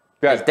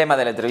Claro. el tema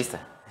de la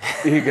entrevista.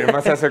 Y que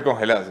más se hace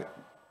congelado. Sí.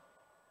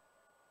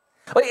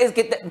 Oye, es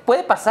que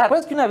puede pasar.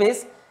 ¿Recuerdas que una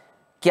vez,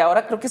 que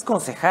ahora creo que es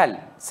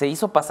concejal, se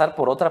hizo pasar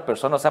por otra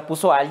persona? O sea,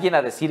 puso a alguien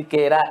a decir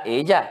que era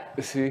ella.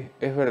 Sí,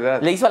 es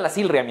verdad. Le hizo a la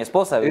Silria, a mi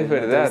esposa. Es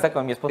verdad. Entrevista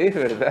con mi esposa. Es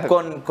verdad.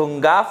 Con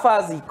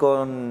gafas y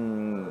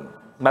con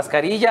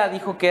mascarilla,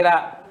 dijo que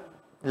era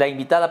la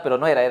invitada, pero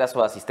no era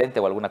su asistente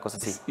o alguna cosa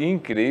así. Es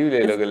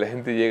increíble lo que la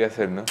gente llega a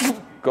hacer, ¿no?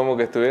 Como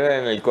que estuviera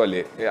en el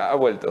cole. Ha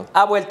vuelto.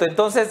 Ha vuelto.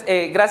 Entonces,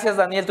 gracias,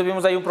 Daniel.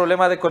 Tuvimos ahí un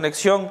problema de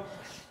conexión.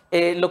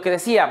 Lo que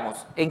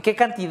decíamos, ¿en qué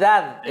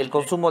cantidad el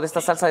consumo de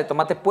esta salsa de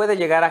tomate puede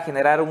llegar a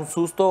generar un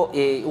susto,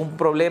 un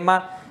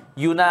problema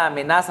y una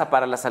amenaza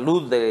para la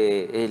salud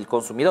del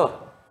consumidor?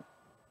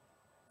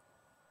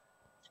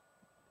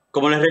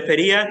 Como les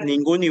refería,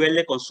 ningún nivel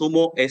de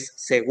consumo es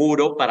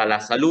seguro para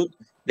la salud.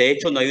 De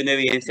hecho, no hay una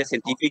evidencia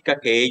científica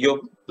que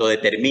ello lo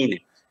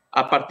determine.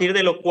 A partir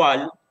de lo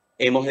cual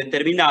hemos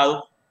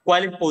determinado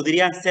cuáles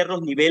podrían ser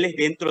los niveles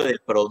dentro del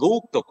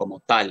producto como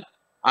tal.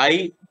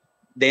 Hay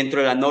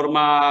dentro de la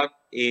norma,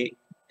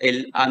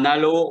 el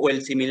análogo o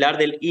el similar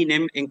del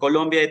ENE en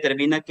Colombia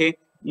determina que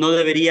no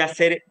debería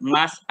ser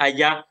más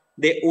allá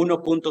de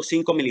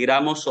 1.5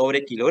 miligramos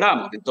sobre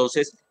kilogramos.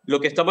 Entonces, lo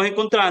que estamos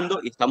encontrando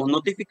y estamos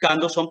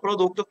notificando son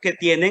productos que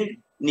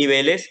tienen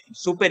niveles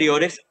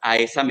superiores a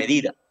esa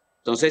medida.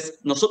 Entonces,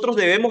 nosotros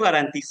debemos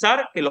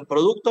garantizar que los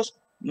productos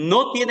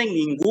no tienen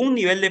ningún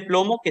nivel de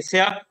plomo que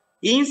sea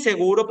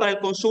inseguro para el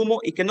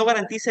consumo y que no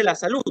garantice la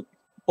salud,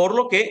 por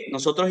lo que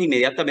nosotros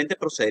inmediatamente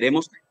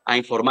procederemos a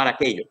informar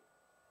aquello.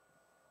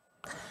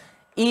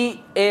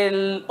 Y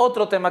el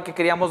otro tema que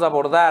queríamos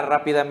abordar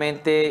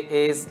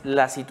rápidamente es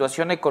la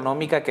situación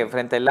económica que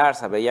enfrenta el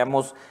ARSA.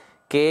 Veíamos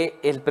que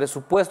el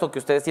presupuesto que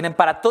ustedes tienen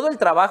para todo el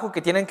trabajo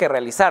que tienen que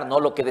realizar,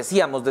 ¿no? Lo que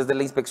decíamos, desde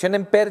la inspección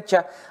en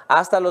percha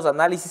hasta los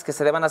análisis que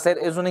se deban hacer,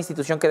 es una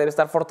institución que debe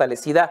estar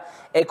fortalecida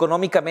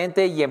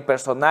económicamente y en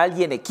personal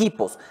y en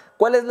equipos.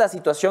 ¿Cuál es la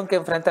situación que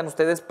enfrentan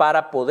ustedes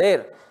para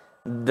poder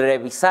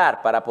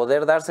revisar, para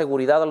poder dar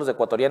seguridad a los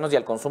ecuatorianos y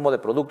al consumo de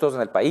productos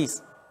en el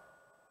país?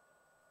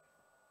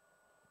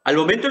 Al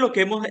momento lo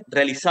que hemos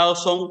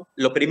realizado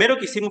lo primero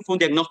que hicimos fue un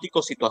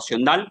diagnóstico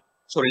situacional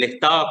sobre el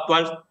estado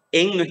actual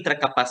en nuestra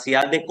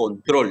capacidad de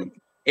control.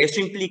 Eso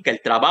implica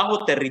el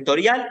trabajo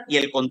territorial y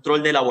el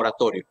control de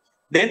laboratorio.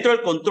 Dentro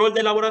del control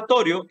de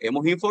laboratorio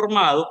hemos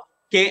informado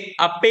que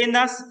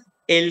apenas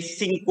el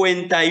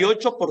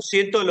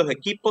 58% de los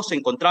equipos se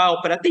encontraban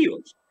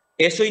operativos.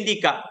 Eso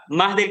indica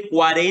más del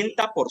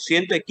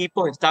 40% de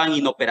equipos estaban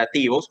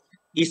inoperativos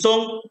y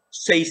son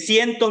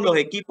 600 los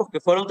equipos que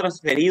fueron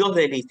transferidos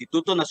del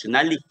Instituto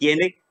Nacional de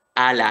Higiene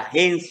a la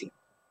agencia.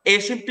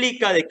 Eso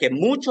implica de que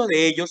muchos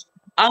de ellos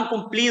han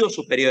cumplido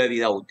su periodo de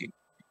vida útil.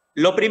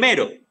 Lo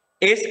primero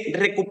es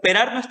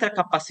recuperar nuestra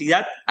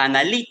capacidad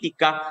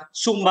analítica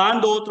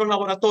sumando otros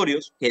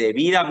laboratorios que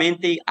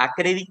debidamente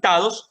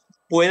acreditados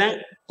puedan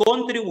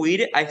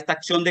contribuir a esta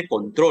acción de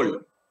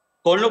control.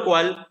 Con lo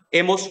cual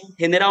hemos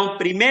generado un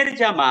primer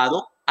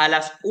llamado a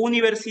las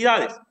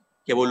universidades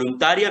que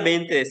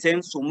voluntariamente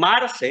deseen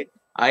sumarse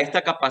a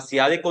esta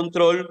capacidad de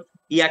control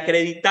y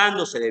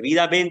acreditándose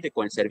debidamente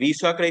con el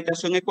Servicio de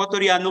Acreditación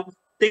Ecuatoriano,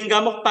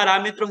 tengamos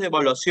parámetros de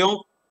evaluación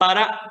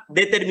para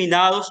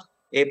determinados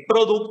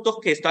productos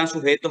que están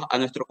sujetos a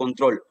nuestro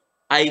control.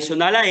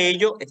 Adicional a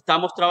ello,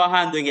 estamos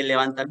trabajando en el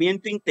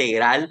levantamiento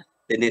integral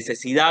de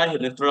necesidades de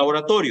nuestro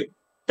laboratorio,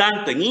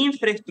 tanto en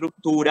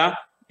infraestructura,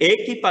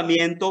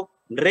 equipamiento,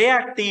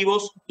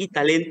 reactivos y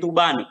talento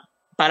humano,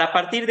 para a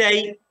partir de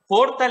ahí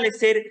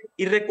fortalecer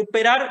y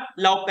recuperar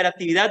la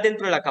operatividad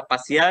dentro de la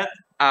capacidad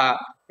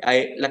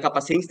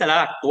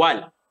instalada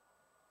actual.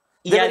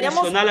 Y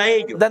adicional a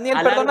ello... Daniel,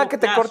 perdona que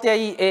te corte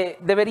ahí.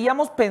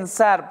 Deberíamos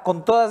pensar,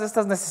 con todas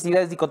estas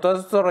necesidades y con todos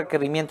estos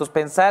requerimientos,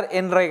 pensar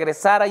en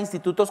regresar a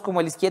institutos como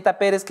el Izquieta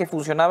Pérez, que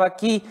funcionaba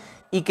aquí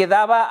y que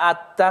daba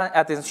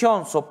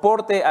atención,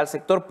 soporte al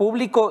sector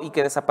público y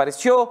que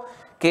desapareció,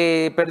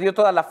 que perdió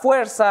toda la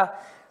fuerza.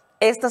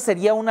 ¿Esta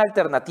sería una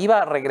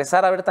alternativa,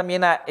 regresar a ver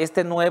también a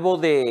este nuevo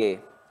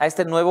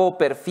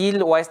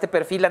perfil o a este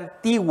perfil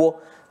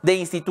antiguo de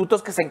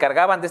institutos que se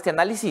encargaban de este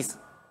análisis?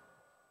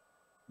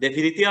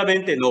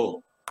 Definitivamente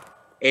no.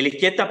 El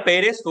Izquieta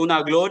Pérez fue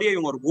una gloria y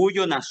un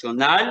orgullo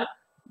nacional,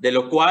 de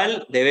lo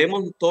cual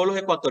debemos todos los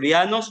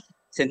ecuatorianos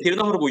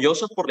sentirnos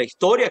orgullosos por la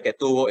historia que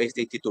tuvo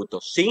este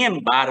instituto. Sin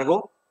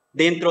embargo,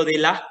 dentro de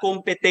las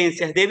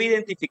competencias debe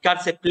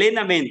identificarse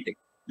plenamente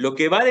lo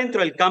que va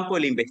dentro del campo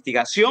de la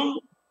investigación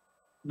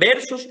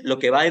versus lo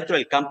que va dentro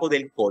del campo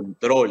del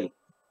control,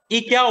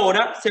 y que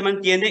ahora se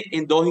mantiene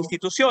en dos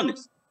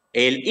instituciones,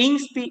 el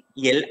INSPI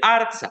y el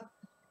ARSA.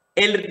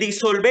 El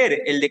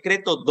disolver el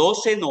decreto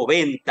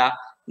 1290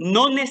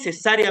 no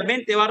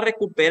necesariamente va a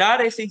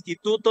recuperar ese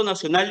Instituto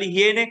Nacional de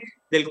Higiene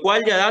del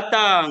cual ya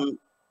datan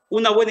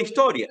una buena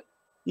historia.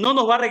 No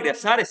nos va a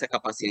regresar esa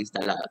capacidad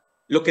instalada.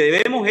 Lo que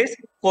debemos es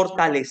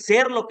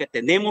fortalecer lo que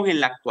tenemos en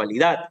la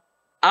actualidad.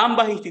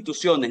 Ambas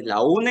instituciones,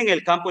 la una en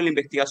el campo de la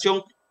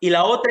investigación y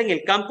la otra en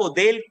el campo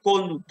del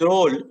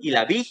control y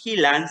la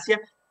vigilancia,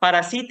 para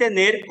así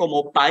tener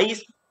como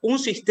país un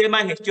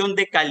sistema de gestión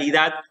de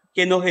calidad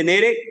que nos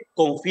genere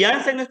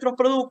confianza en nuestros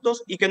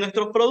productos y que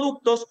nuestros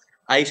productos,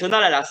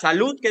 adicional a la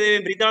salud que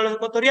deben brindar a los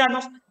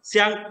ecuatorianos,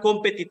 sean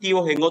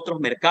competitivos en otros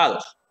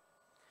mercados.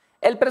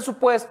 El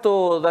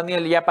presupuesto,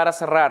 Daniel, ya para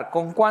cerrar,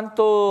 ¿con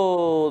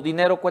cuánto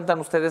dinero cuentan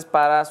ustedes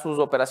para sus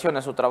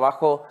operaciones, su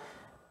trabajo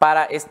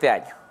para este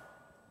año?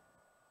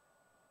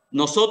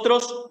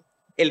 Nosotros,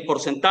 el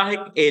porcentaje,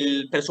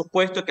 el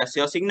presupuesto que ha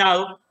sido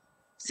asignado,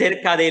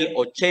 cerca del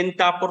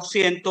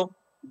 80%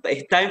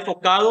 está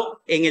enfocado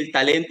en el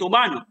talento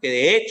humano, que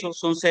de hecho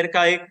son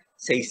cerca de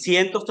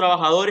 600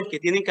 trabajadores que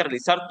tienen que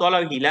realizar toda la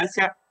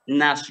vigilancia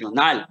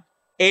nacional,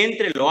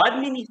 entre lo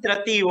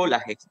administrativo, la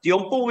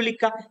gestión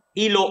pública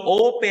y lo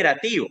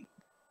operativo.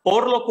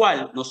 Por lo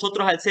cual,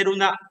 nosotros al ser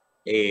una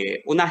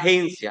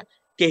agencia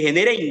que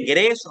genera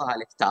ingresos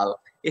al Estado,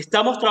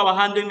 estamos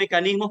trabajando en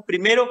mecanismos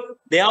primero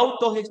de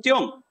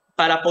autogestión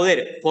para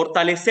poder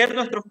fortalecer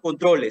nuestros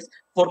controles,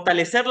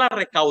 fortalecer la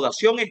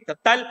recaudación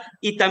estatal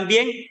y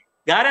también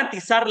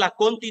garantizar la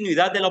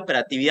continuidad de la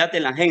operatividad de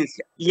la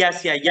agencia. Y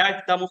hacia allá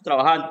estamos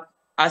trabajando,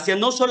 hacia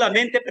no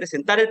solamente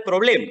presentar el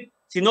problema,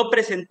 sino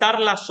presentar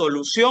la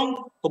solución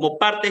como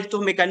parte de estos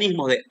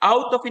mecanismos de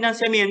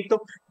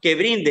autofinanciamiento que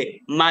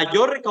brinde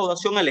mayor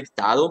recaudación al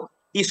Estado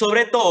y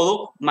sobre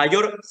todo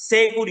mayor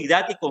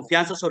seguridad y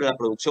confianza sobre la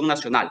producción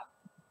nacional.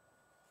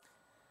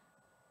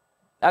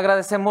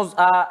 Agradecemos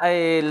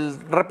al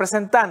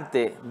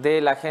representante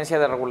de la Agencia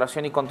de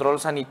Regulación y Control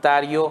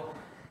Sanitario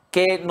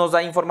que nos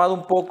ha informado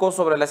un poco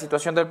sobre la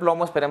situación del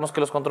plomo. Esperemos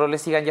que los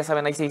controles sigan. Ya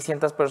saben, hay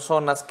 600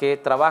 personas que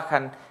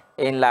trabajan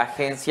en la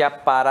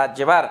agencia para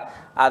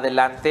llevar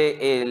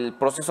adelante el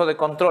proceso de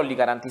control y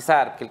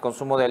garantizar que el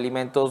consumo de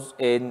alimentos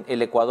en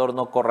el Ecuador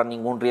no corra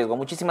ningún riesgo.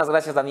 Muchísimas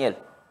gracias, Daniel.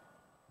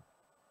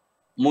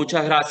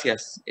 Muchas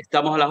gracias.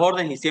 Estamos a las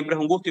órdenes y siempre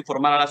es un gusto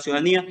informar a la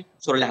ciudadanía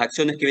sobre las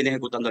acciones que viene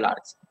ejecutando la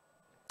ARES.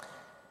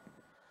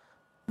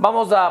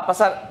 Vamos a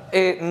pasar.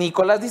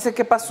 Nicolás dice,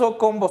 ¿qué pasó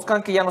con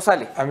Boscan que ya no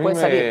sale? A mí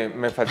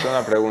me faltó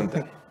una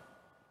pregunta.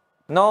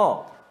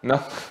 No. No.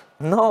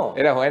 No.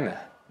 Era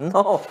buena.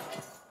 No.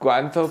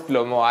 ¿Cuánto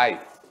plomo hay?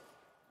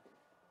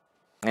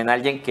 En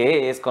alguien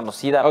que es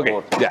conocida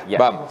por... Ya,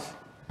 vamos.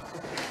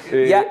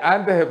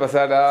 Antes de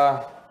pasar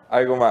a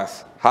algo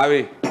más.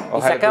 Javi.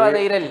 Y se acaba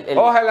de ir el...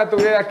 Ojalá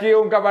tuviera aquí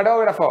un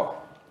camarógrafo.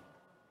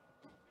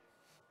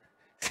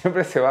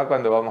 Siempre se va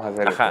cuando vamos a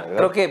hacer esto, ¿verdad?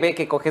 Creo que ve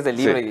que coges el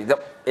libro y no,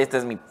 este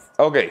es mi...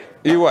 Ok,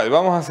 igual,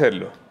 vamos a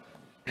hacerlo.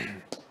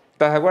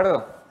 ¿Estás de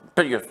acuerdo?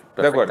 Pero yo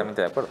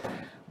perfectamente de acuerdo.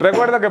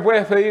 Recuerda que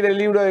puedes pedir el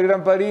libro de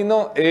Gran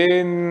Padrino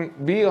en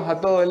envíos a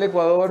todo el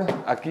Ecuador.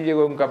 Aquí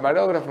llegó un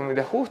camarógrafo,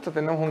 mira, justo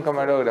tenemos un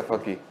camarógrafo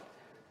aquí.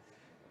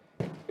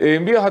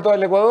 Envíos a todo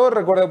el Ecuador,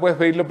 recuerda que puedes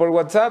pedirlo por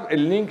WhatsApp,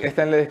 el link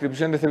está en la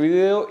descripción de este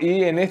video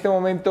y en este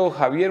momento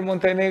Javier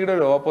Montenegro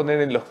lo va a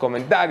poner en los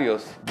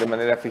comentarios de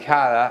manera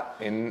fijada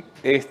en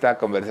esta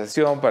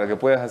conversación para que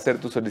puedas hacer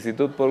tu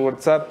solicitud por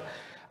WhatsApp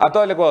a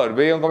todo el Ecuador.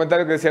 Veía un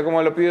comentario que decía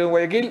 ¿cómo lo pido en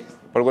Guayaquil?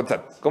 Por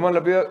WhatsApp. ¿Cómo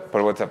lo pido?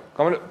 Por WhatsApp.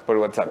 Por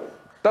WhatsApp.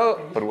 Todo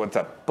por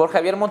WhatsApp. Por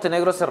Javier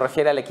Montenegro se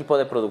refiere al equipo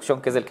de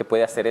producción que es el que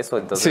puede hacer eso,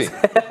 entonces...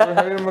 Sí, por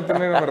Javier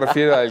Montenegro me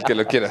refiero al que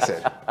lo quiera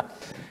hacer.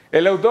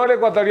 El autor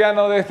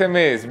ecuatoriano de este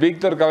mes,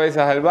 Víctor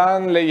Cabezas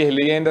Albán, Leyes y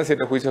Leyendas,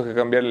 7 juicios que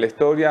cambiaron la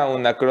historia,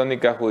 una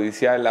crónica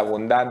judicial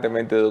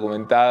abundantemente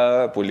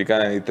documentada,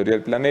 publicada en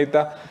Editorial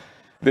Planeta,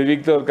 de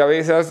Víctor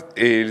Cabezas,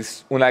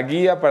 es una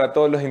guía para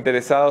todos los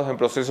interesados en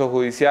procesos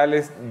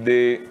judiciales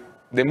de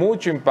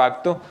mucho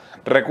impacto.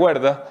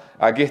 Recuerda,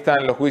 aquí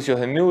están los juicios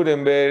de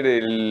Nuremberg,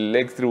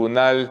 el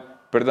Tribunal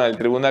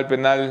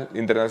Penal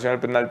Internacional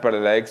Penal para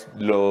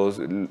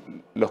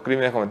los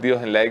crímenes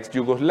cometidos en la ex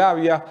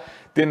Yugoslavia.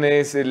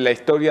 Tienes la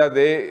historia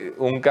de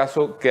un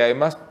caso que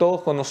además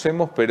todos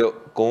conocemos,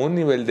 pero con un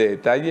nivel de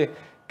detalle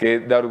que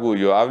da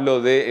orgullo. Hablo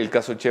del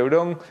caso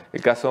Chevron,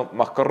 el caso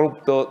más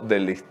corrupto de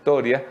la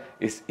historia.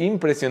 Es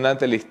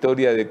impresionante la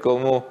historia de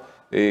cómo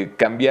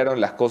cambiaron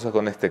las cosas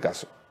con este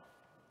caso.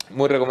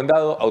 Muy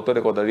recomendado, autor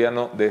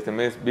ecuatoriano de este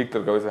mes,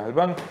 Víctor Cabezas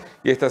Albán.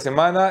 Y esta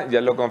semana,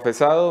 ya lo he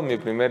confesado, mi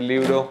primer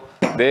libro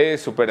de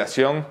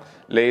superación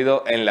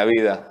leído en la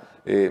vida.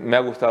 Me ha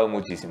gustado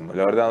muchísimo.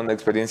 La verdad, una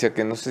experiencia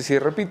que no sé si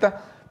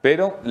repita,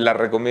 pero la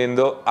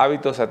recomiendo.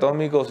 Hábitos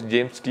Atómicos,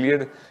 James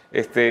Clear.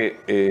 Es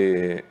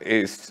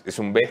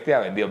un bestia, ha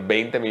vendido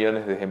 20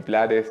 millones de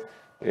ejemplares,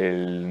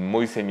 el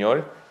muy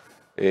señor.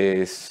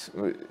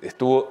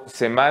 Estuvo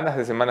semanas,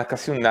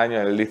 casi un año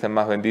en la lista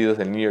más vendidos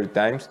del New York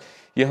Times.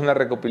 Y es una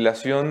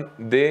recopilación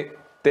de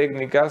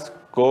técnicas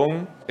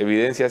con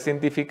evidencia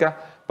científica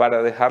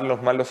para dejar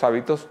los malos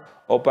hábitos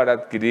o para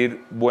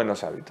adquirir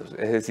buenos hábitos.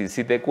 Es decir,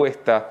 si te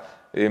cuesta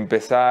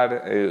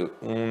empezar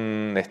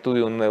un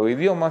estudio de un nuevo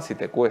idioma, si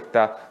te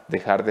cuesta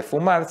dejar de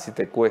fumar, si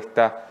te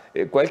cuesta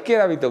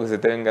cualquier hábito que se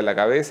te venga a la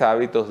cabeza,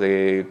 hábitos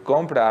de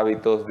compra,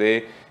 hábitos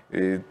de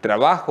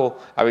trabajo,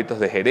 hábitos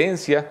de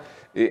gerencia,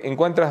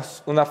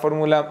 encuentras una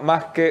fórmula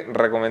más que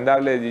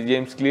recomendable de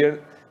James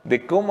Clear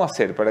de cómo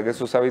hacer para que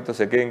esos hábitos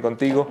se queden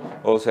contigo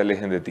o se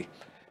alejen de ti.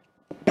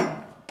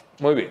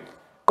 Muy bien.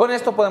 Con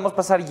esto podemos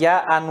pasar ya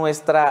a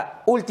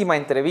nuestra última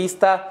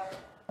entrevista.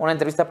 una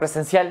entrevista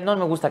presencial. No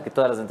me gusta que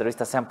todas las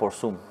entrevistas sean por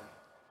Zoom.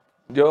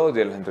 Yo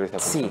odio las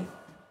entrevistas por Sí. Zoom.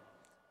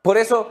 Por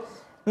eso,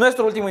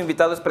 nuestro último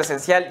invitado es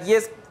presencial y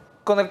es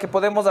con el que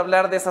podemos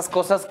hablar de esas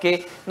cosas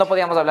que no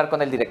podíamos hablar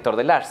con el director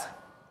del ARSA.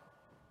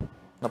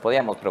 No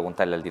podíamos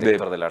preguntarle al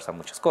director del ARSA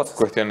muchas cosas.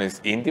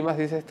 ¿Cuestiones íntimas,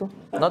 dices tú?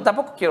 No,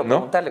 tampoco quiero ¿No?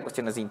 preguntarle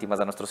cuestiones íntimas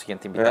a nuestro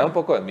siguiente Me da invitado. un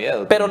poco de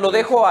miedo. Pero lo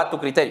dejo a tu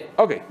criterio.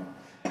 Ok.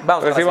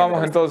 Vamos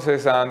Recibamos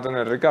entonces a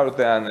Antonio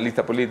Ricaurte,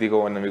 analista político,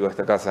 buen amigo de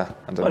esta casa.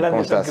 Antonio, Hola,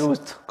 ¿cómo Nelson, estás? qué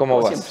gusto. ¿Cómo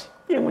Como vas? siempre.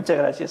 Bien, muchas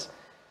gracias.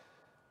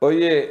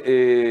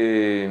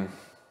 Oye,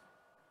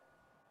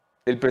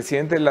 el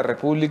presidente de la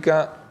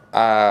República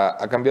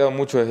ha cambiado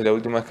mucho desde la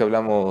última vez que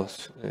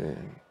hablamos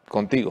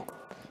contigo.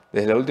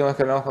 Desde la última vez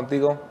que hablamos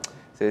contigo,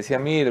 se decía,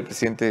 mira, el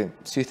presidente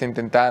sí está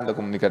intentando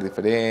comunicar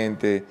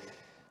diferente,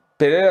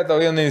 pero era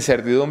todavía una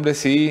incertidumbre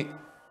si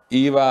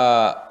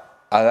iba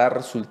a dar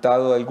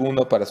resultado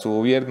alguno para su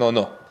gobierno o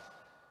no.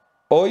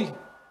 Hoy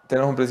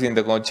tenemos un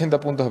presidente con 80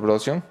 puntos de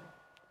aprobación,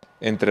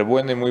 entre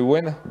buena y muy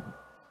buena,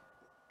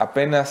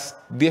 apenas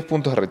 10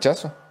 puntos de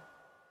rechazo,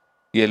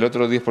 y el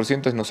otro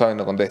 10% es no sabe,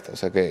 no contesta, o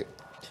sea que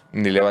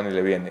ni le va ni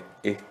le viene.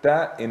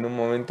 Está en un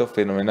momento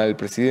fenomenal el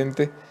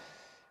presidente,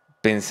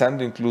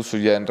 pensando incluso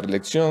ya en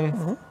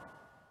reelección,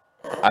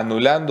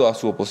 anulando a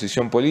su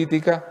oposición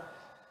política.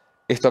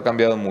 Esto ha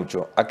cambiado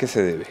mucho. ¿A qué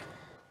se debe?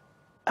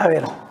 A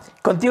ver,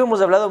 contigo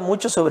hemos hablado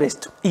mucho sobre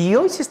esto y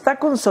hoy se está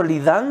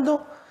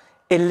consolidando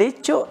el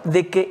hecho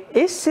de que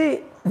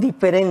ese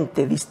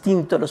diferente,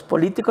 distinto a los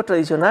políticos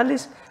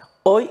tradicionales,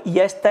 hoy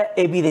ya está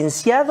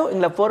evidenciado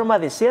en la forma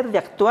de ser, de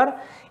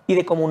actuar y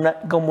de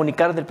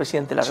comunicar del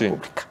presidente de la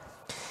República.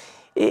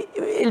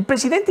 El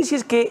presidente, si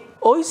es que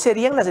hoy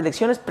serían las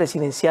elecciones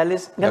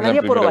presidenciales,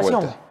 ganaría por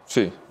ovación.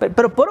 Sí.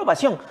 Pero por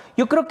ovación.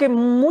 Yo creo que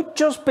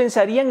muchos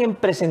pensarían en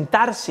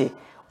presentarse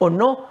o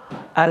no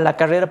a la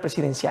carrera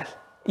presidencial.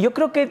 Yo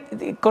creo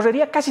que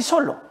correría casi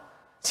solo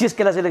si es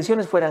que las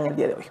elecciones fueran el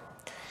día de hoy.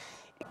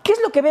 ¿Qué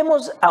es lo que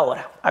vemos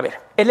ahora? A ver,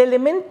 el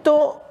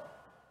elemento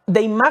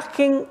de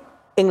imagen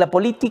en la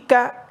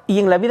política y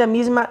en la vida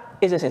misma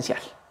es esencial,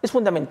 es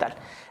fundamental.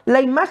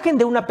 La imagen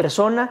de una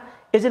persona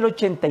es el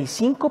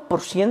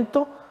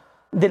 85%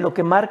 de lo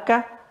que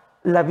marca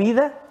la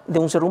vida de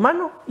un ser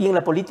humano y en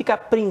la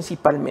política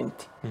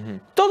principalmente.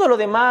 Todo lo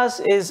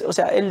demás es, o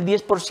sea, el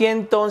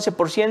 10%,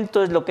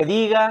 11% es lo que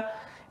diga,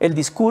 el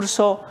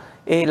discurso,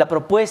 la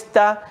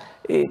propuesta,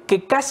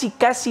 que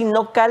casi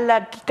no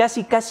cala, que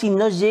casi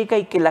no llega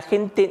y que la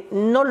gente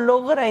no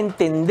logra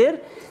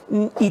entender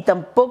y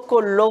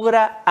tampoco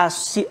logra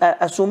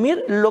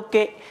asumir lo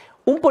que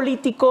un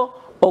político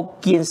o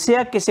quien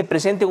sea que se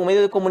presente en un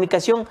medio de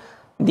comunicación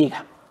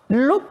diga.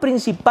 Lo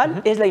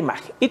principal es la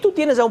imagen. Y tú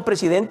tienes a un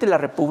presidente de la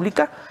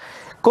República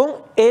con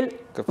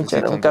el...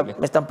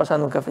 Me están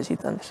pasando un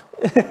cafecito, Anderson.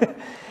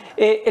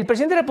 El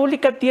presidente de la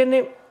República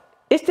tiene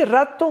este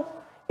rato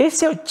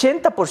ese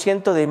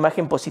 80% de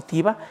imagen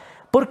positiva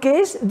porque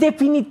es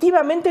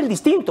definitivamente el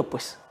distinto,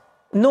 pues.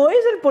 No es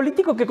el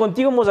político que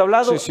contigo hemos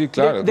hablado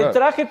de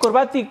traje,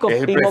 corbata y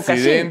mocasín. Es el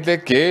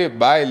presidente que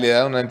va y le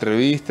da una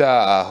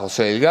entrevista a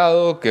José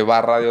Delgado, que va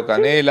a Radio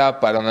Canela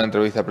para una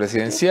entrevista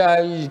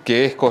presidencial,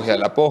 que escoge a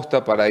La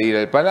Posta para ir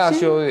al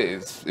Palacio.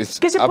 Es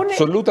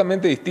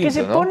absolutamente distinto, que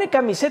se pone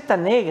camiseta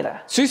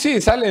negra.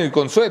 Sí, sale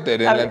con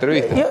suéter en la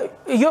entrevista.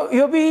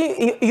 Yo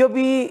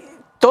vi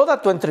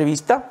toda tu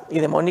entrevista y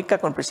de Mónica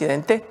con el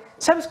presidente.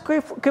 ¿Sabes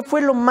qué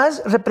fue lo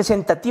más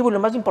representativo y lo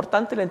más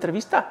importante de la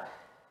entrevista?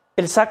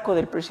 El saco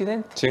del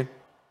presidente. Sí.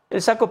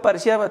 El saco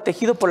parecía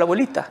tejido por la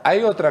abuelita.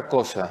 Hay otra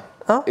cosa.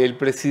 ¿Ah? El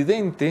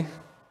presidente,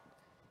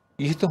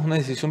 y esto es una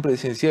decisión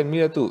presidencial,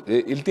 mira tú,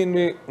 él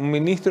tiene un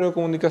ministro de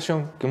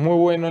comunicación que es muy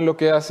bueno en lo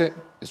que hace,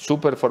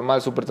 súper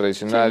formal, súper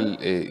tradicional,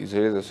 y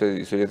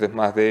es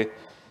más de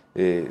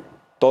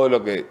todo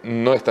lo que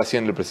no está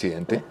haciendo el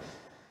presidente.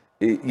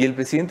 Y el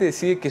presidente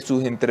decide que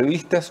sus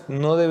entrevistas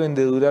no deben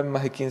de durar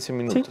más de 15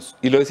 minutos.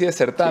 Y lo decide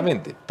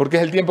acertadamente, porque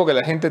es el tiempo que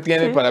la gente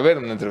tiene para ver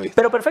una entrevista.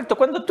 Pero perfecto,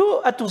 cuando tú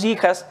a tus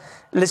hijas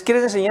les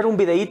quieres enseñar un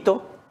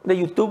videíto de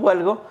YouTube o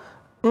algo,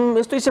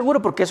 estoy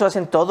seguro, porque eso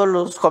hacen todos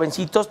los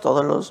jovencitos,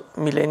 todos los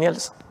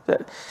millennials,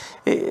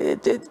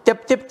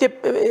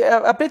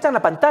 aprietan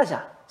la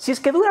pantalla. Si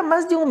es que dura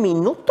más de un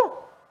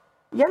minuto,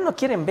 ya no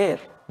quieren ver,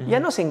 ya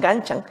no se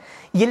enganchan.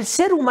 Y el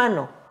ser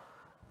humano...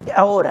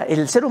 Ahora,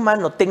 el ser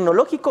humano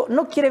tecnológico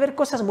no quiere ver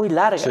cosas muy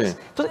largas.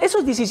 Entonces,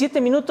 esos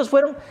 17 minutos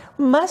fueron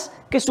más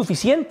que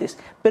suficientes.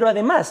 Pero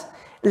además,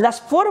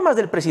 las formas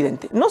del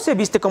presidente no se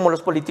viste como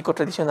los políticos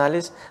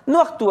tradicionales, no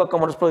actúa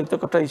como los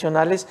políticos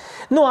tradicionales,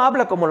 no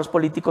habla como los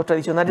políticos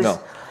tradicionales. No.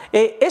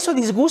 Eso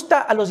disgusta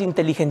a los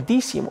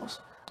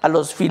inteligentísimos, a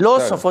los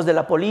filósofos de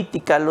la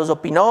política, a los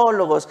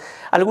opinólogos,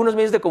 a algunos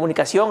medios de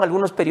comunicación, a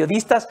algunos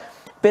periodistas.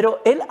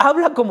 Pero él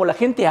habla como la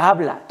gente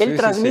habla. Él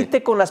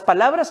transmite con las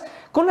palabras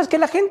con las que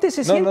la gente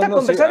se sienta a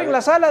conversar en la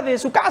sala de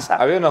su casa.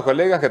 Había unos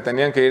colegas que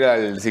tenían que ir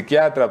al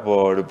psiquiatra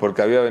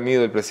porque había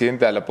venido el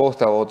presidente a La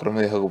Posta o otros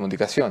medios de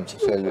comunicación.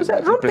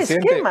 Rompe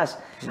esquemas.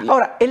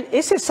 Ahora,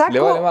 ese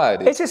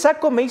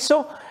saco me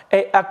hizo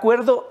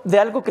acuerdo de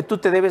algo que tú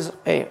te debes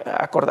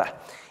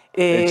acordar.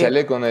 El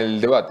chaleco en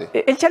el debate.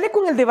 El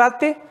chaleco en el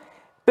debate,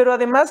 pero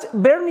además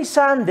Bernie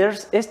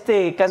Sanders,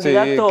 este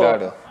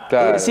candidato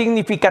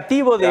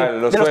significativo de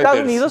los Estados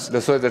Unidos,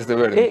 los suéteres de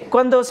Bernie.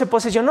 Cuando se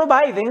posesionó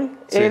Biden,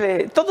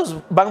 todos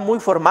van muy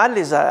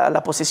formales a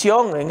la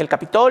posesión en el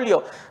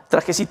Capitolio,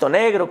 trajecito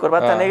negro,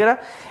 corbata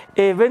negra.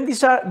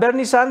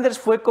 Bernie Sanders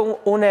fue con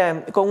un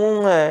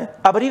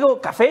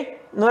abrigo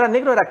café, no era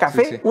negro, era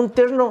café, un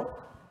terno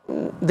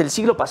del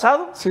siglo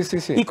pasado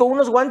y con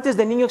unos guantes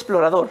de niño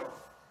explorador.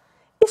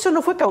 Eso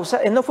no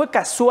fue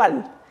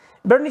casual.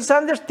 Bernie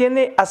Sanders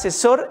tiene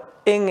asesor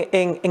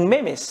en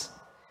memes.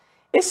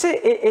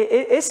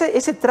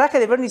 Ese traje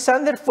de Bernie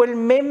Sanders fue el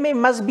meme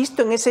más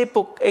visto en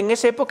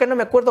esa época, no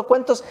me acuerdo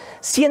cuántos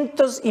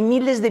cientos y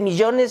miles de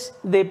millones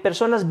de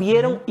personas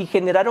vieron y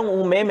generaron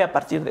un meme a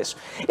partir de eso.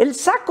 El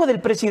saco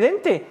del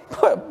presidente,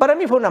 para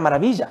mí fue una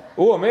maravilla.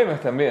 Hubo memes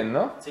también,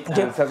 ¿no? Sí,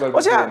 claro. El saco del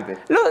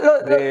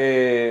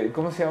presidente.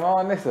 ¿Cómo se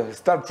llamaban esos?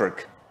 Star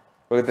Trek.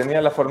 Porque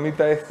tenía la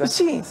formita esta.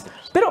 Sí,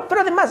 pero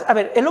además, a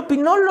ver, el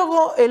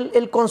opinólogo,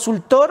 el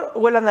consultor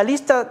o el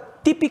analista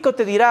típico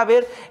te dirá, a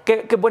ver,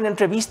 qué buena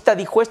entrevista,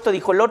 dijo esto,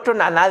 dijo el otro,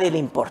 a nadie le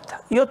importa.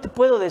 Yo te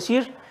puedo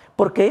decir,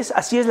 porque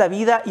así es la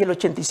vida y el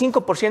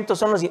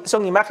 85%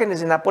 son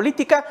imágenes en la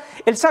política,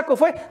 el saco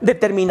fue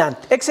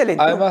determinante.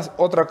 Excelente. Además,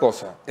 otra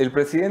cosa, el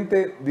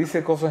presidente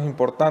dice cosas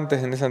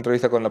importantes en esa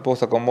entrevista con La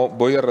Posta, como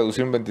voy a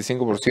reducir un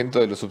 25%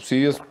 de los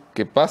subsidios,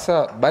 que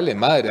pasa, vale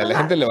madre, a la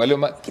gente le valió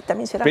madre.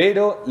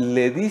 Pero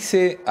le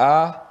dice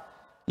a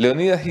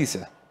Leonidas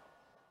Issa,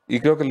 y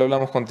creo que lo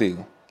hablamos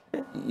contigo,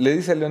 le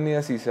dice a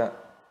Leonidas Issa,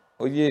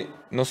 oye,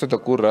 no se te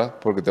ocurra,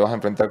 porque te vas a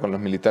enfrentar con los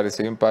militares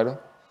si hay un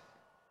paro,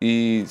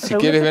 y si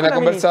quieres ven a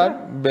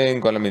conversar, ven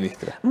con la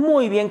ministra.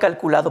 Muy bien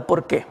calculado.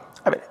 ¿Por qué?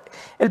 A ver,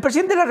 el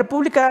presidente de la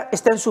República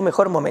está en su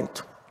mejor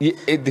momento. Y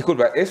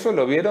disculpa, eso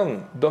lo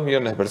vieron 2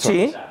 millones de personas.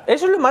 Sí,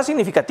 eso es lo más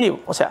significativo.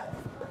 O sea,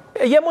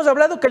 ya hemos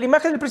hablado que la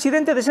imagen del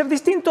presidente de ser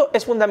distinto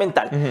es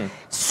fundamental.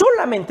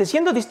 Solamente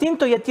siendo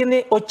distinto ya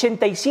tiene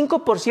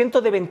 85%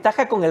 de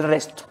ventaja con el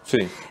resto. Sí.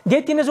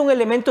 Ya tienes un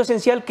elemento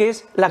esencial que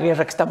es la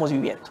guerra que estamos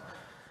viviendo.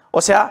 O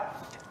sea,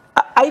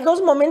 hay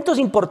 2 momentos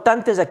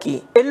importantes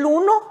aquí. El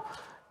uno,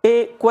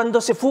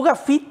 cuando se fuga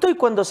Fito y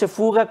cuando se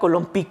fuga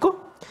Colompico.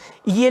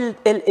 Y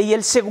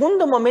el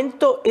segundo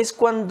momento es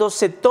cuando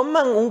se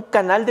toman un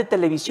canal de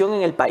televisión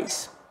en el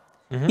país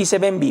y se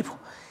ve en vivo.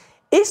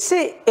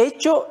 Ese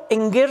hecho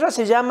en guerra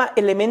se llama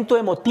elemento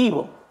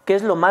emotivo, que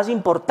es lo más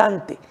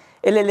importante.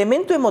 El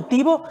elemento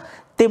emotivo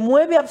te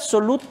mueve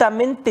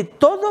absolutamente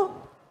todo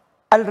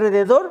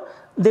alrededor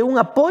de un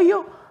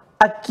apoyo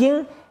a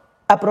quien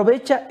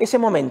aprovecha ese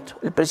momento.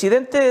 El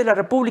presidente de la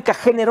República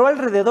generó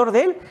alrededor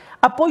de él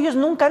apoyos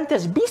nunca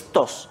antes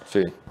vistos.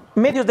 Sí.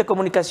 Medios de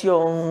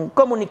comunicación,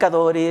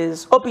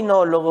 comunicadores,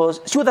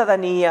 opinólogos,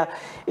 ciudadanía,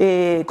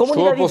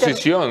 comunidad. Su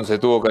oposición se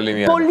tuvo que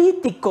alinear.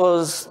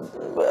 Políticos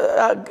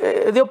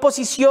de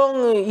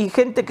oposición y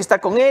gente que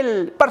está con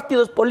él,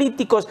 partidos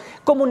políticos,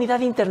 comunidad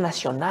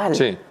internacional.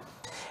 Sí.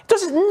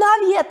 Entonces,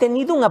 nadie ha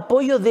tenido un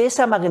apoyo de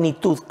esa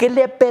magnitud que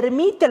le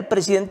permite al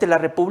presidente de la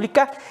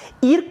República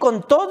ir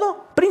con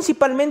todo,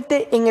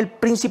 principalmente en el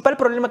principal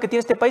problema que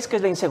tiene este país, que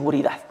es la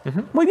inseguridad.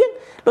 Muy bien,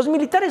 los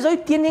militares hoy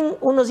tienen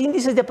unos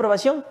índices de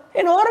aprobación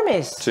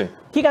enormes,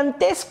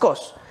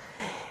 gigantescos.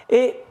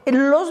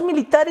 Los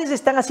militares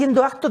están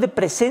haciendo acto de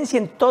presencia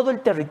en todo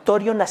el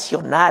territorio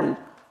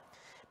nacional.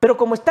 Pero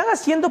como están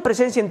haciendo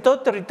presencia en todo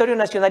el territorio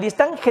nacional y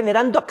están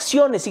generando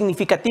acciones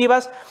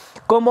significativas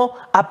como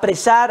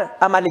apresar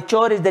a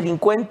malhechores,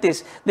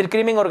 delincuentes del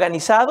crimen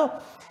organizado,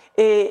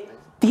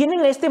 tienen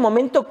en este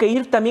momento que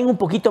ir también un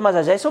poquito más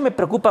allá. Eso me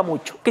preocupa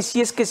mucho, que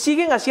si es que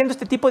siguen haciendo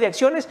este tipo de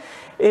acciones,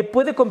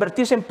 puede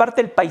convertirse en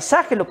parte del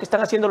paisaje lo que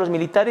están haciendo los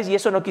militares y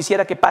eso no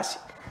quisiera que pase.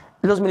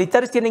 Los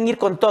militares tienen que ir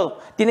con todo,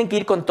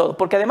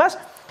 porque además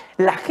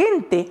la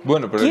gente...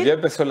 Bueno, pero ya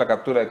empezó la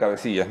captura de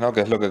cabecillas, ¿no?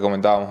 Que es lo que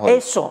comentábamos hoy.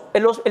 Eso,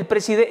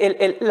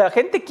 la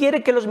gente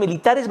quiere que los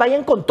militares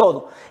vayan con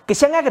todo, que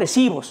sean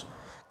agresivos,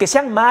 que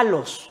sean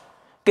malos,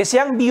 que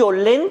sean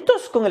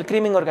violentos con el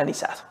crimen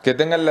organizado. Que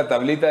tengan la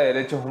tablita de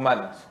derechos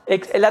humanos.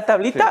 La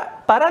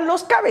tablita para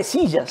los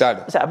cabecillas.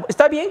 Claro. O sea,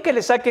 está bien que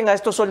le saquen a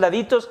estos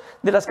soldaditos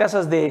de las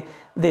casas de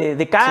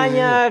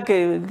caña,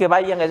 que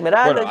vayan a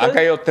Esmeralda. Bueno, han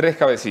caído 3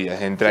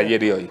 cabecillas entre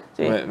ayer y hoy.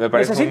 Sí. Me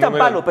parece necesitan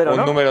palo, pero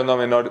un número no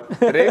menor.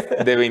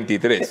 3 de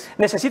 23.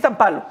 Necesitan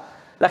palo.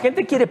 La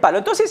gente quiere palo.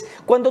 Entonces,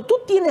 cuando tú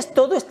tienes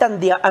todo este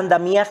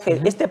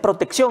andamiaje, esta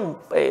protección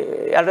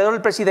alrededor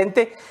del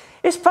presidente,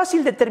 es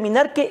fácil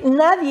determinar que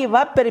nadie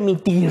va a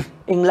permitir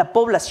en la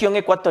población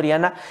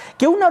ecuatoriana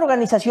que una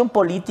organización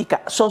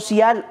política,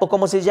 social o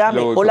como se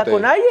llame, o la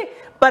CONAIE,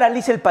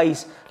 paralice el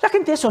país. La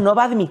gente eso no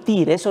va a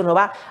admitir, eso no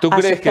va a aceptar. ¿Tú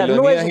crees que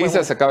Leonidas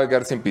Issa se acaba de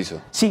quedar sin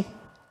piso? Sí,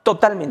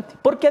 totalmente.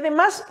 Porque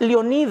además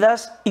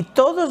Leonidas y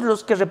todos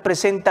los que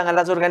representan a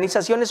las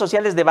organizaciones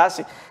sociales de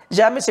base,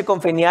 llámese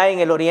Confeniae en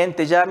el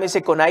oriente,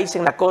 llámese CONAICE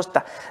en la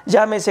costa,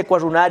 llámese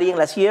Cuarunari en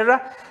la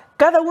sierra,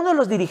 cada uno de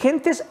los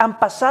dirigentes han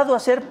pasado a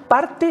ser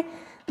parte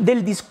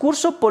del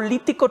discurso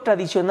político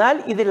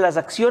tradicional y de las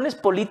acciones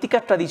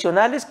políticas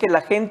tradicionales que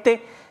la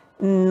gente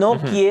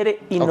no quiere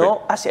y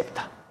no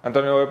acepta.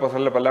 Antonio, voy a pasar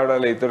la palabra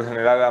al editor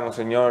general, a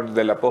Monseñor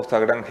de la Posta,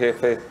 gran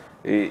jefe,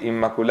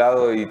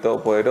 inmaculado y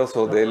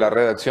todopoderoso de la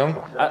redacción,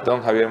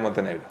 don Javier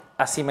Montenegro.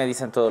 Así me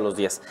dicen todos los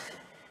días.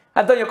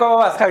 Antonio, ¿cómo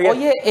vas, Javier?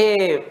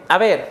 Oye, a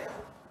ver,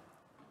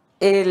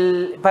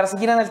 para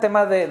seguir en el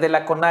tema de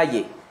la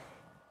CONAIE,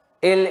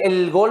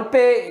 el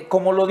golpe,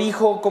 como lo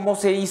dijo, cómo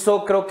se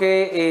hizo, creo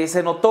que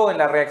se notó en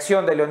la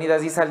reacción de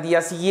Leonidas Diz al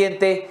día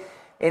siguiente,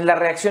 en la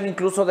reacción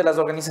incluso de las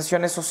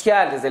organizaciones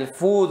sociales, del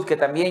FUD, que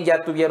también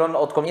ya tuvieron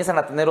o comienzan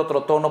a tener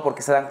otro tono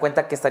porque se dan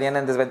cuenta que estarían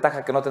en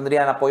desventaja, que no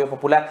tendrían apoyo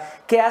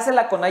popular. ¿Qué hace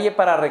la CONAIE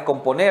para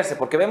recomponerse?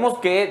 Porque vemos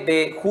que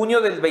de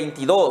junio del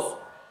 22,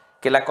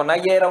 que la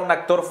CONAIE era un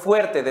actor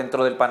fuerte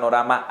dentro del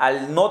panorama,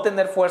 al no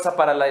tener fuerza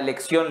para la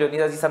elección,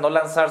 Leonidas Diz a no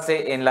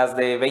lanzarse en las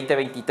de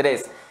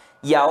 2023.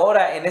 Y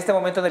ahora, en este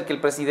momento en el que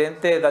el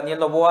presidente Daniel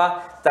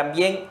Noboa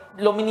también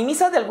lo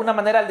minimiza de alguna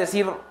manera al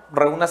decir,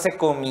 reúnase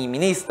con mi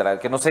ministra,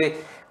 que no sé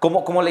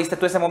cómo leíste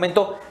tú ese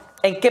momento,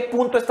 ¿en qué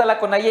punto está la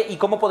CONAIE y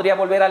cómo podría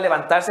volver a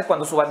levantarse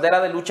cuando su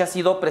bandera de lucha ha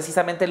sido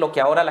precisamente lo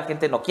que ahora la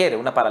gente no quiere,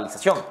 una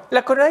paralización?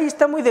 La CONAIE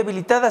está muy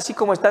debilitada, así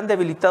como están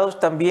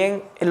debilitados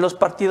también los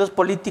partidos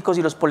políticos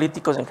y los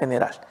políticos en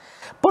general.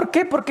 ¿Por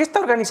qué? Porque esta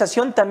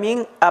organización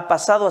también ha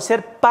pasado a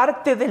ser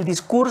parte del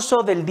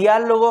discurso, del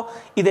diálogo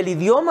y del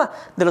idioma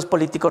de los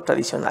políticos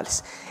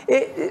tradicionales.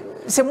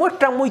 Se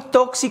muestran muy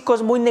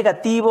tóxicos, muy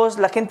negativos,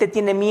 la gente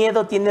tiene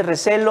miedo, tiene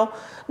recelo,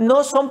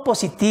 no son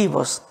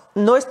positivos.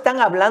 No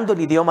están hablando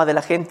el idioma de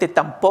la gente,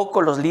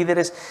 tampoco los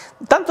líderes,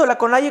 tanto de la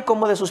CONAIE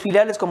como de sus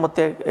filiales, como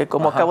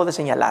acabo de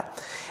señalar.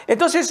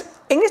 Entonces,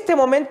 en este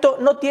momento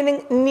no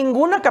tienen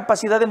ninguna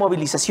capacidad de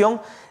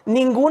movilización,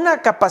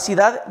 ninguna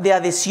capacidad de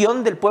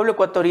adhesión del pueblo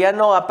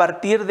ecuatoriano a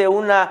partir de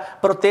una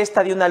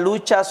protesta, de una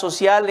lucha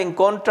social en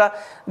contra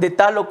de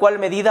tal o cual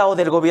medida o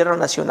del gobierno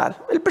nacional.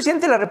 El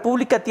presidente de la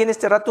República tiene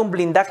este rato un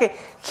blindaje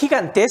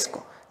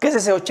gigantesco, que es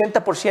ese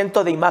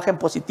 80% de imagen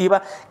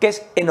positiva, que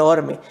es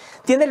enorme.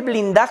 Tiene el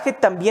blindaje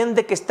también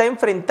de que está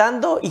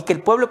enfrentando y que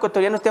el pueblo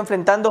ecuatoriano está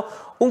enfrentando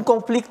un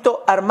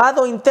conflicto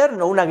armado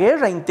interno, una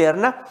guerra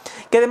interna,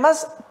 que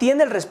además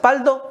tiene el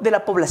respaldo de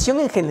la población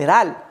en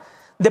general,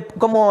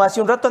 como hace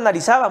un rato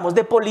analizábamos,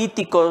 de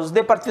políticos,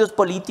 de partidos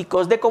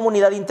políticos, de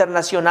comunidad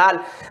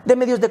internacional, de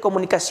medios de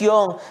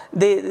comunicación,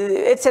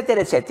 etcétera,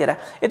 etcétera.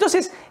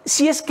 Entonces,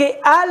 si es que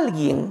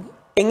alguien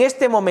en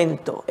este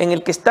momento en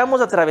el que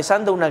estamos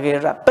atravesando una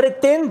guerra,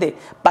 pretende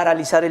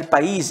paralizar el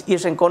país,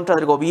 irse en contra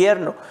del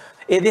gobierno,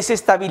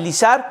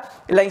 desestabilizar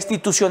la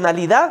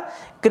institucionalidad,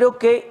 creo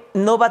que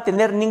no va a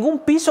tener ningún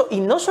piso,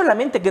 y no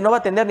solamente que no va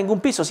a tener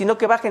ningún piso, sino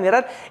que va a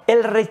generar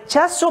el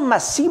rechazo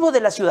masivo de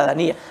la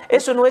ciudadanía.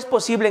 Eso no es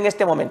posible en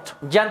este momento.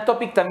 Jan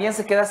Topic también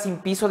se queda sin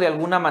piso de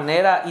alguna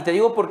manera, y te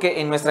digo porque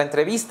en nuestra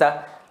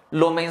entrevista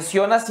lo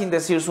menciona sin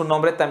decir su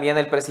nombre también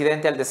el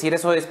presidente, al decir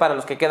eso es para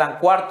los que quedan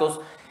cuartos.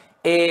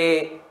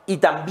 Y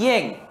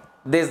también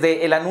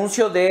desde el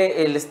anuncio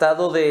del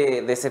estado de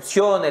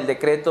excepción, el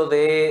decreto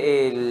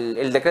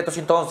el decreto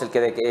 111, el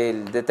que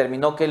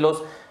determinó que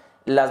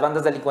las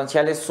bandas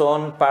delincuenciales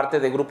son parte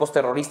de grupos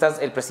terroristas,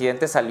 el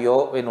presidente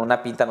salió en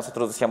una pinta,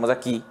 nosotros decíamos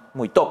aquí,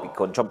 muy tópico,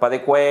 con chompa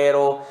de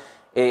cuero,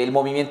 el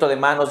movimiento de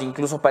manos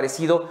incluso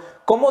parecido.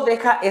 ¿Cómo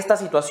deja esta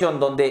situación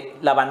donde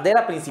la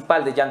bandera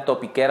principal de Jan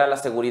Topic, que era la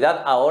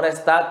seguridad, ahora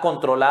está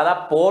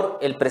controlada por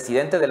el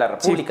presidente de la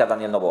República,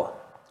 Daniel Noboa?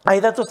 Hay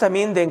datos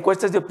también de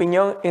encuestas de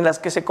opinión en las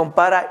que se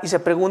compara y se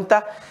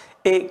pregunta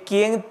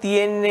quién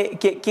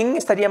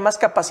estaría más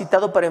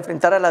capacitado para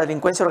enfrentar a la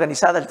delincuencia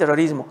organizada, el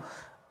terrorismo.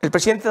 ¿El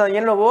presidente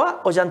Daniel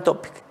Noboa o Jan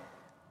Topic?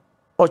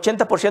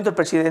 80% el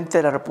presidente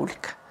de la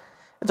República.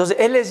 Entonces,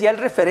 él es ya el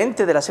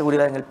referente de la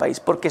seguridad en el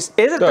país, porque es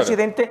el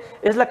presidente,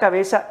 es la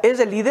cabeza, es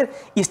el líder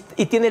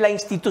y tiene la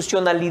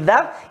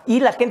institucionalidad,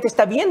 y la gente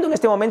está viendo en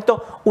este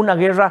momento una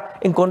guerra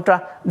en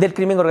contra del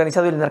crimen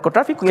organizado y el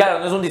narcotráfico. Claro,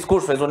 no es un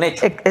discurso, es un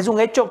hecho. Es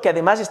un hecho que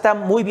además está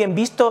muy bien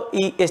visto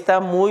y está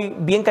muy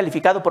bien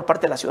calificado por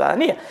parte de la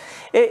ciudadanía.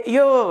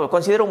 Yo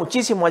considero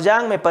muchísimo a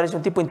Jan, me parece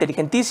un tipo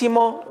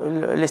inteligentísimo,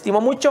 le estimo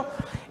mucho,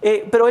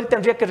 pero él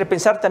tendría que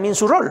repensar también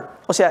su rol.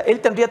 O sea, él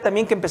tendría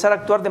también que empezar a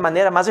actuar de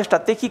manera más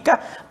estratégica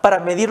para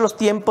medir los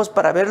tiempos,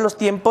 para ver los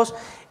tiempos,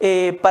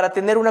 para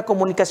tener una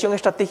comunicación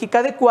estratégica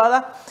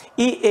adecuada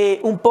y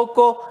un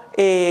poco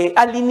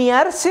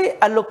alinearse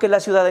a lo que la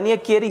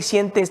ciudadanía quiere y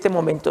siente en este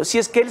momento. Si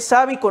es que él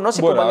sabe y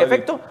conoce como en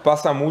efecto...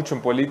 Pasa mucho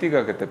en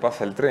política que te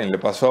pasa el tren. Le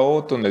pasó a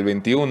Otto en el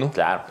 21.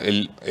 Claro.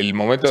 El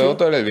momento de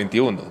Otto era el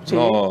 21, sí,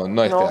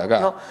 no este de acá.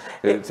 No.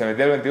 Se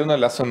metía el 21,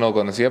 Lazo no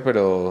conocía,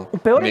 pero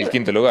en el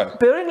quinto lugar.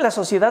 Peor en la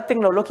sociedad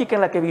tecnológica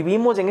en la que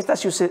vivimos, en esta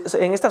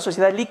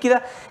sociedad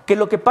líquida, que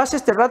lo que pasa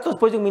este rato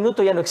después de un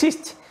minuto ya no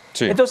existe.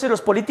 Sí. Entonces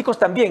los políticos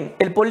también.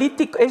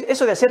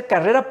 Eso de hacer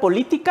carrera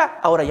política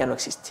ahora ya no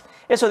existe.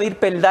 Eso de ir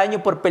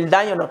peldaño por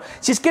peldaño, no.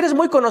 Si es que eres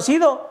muy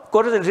conocido,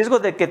 corres el riesgo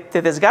de que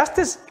te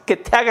desgastes, que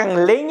te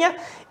hagan leña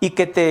y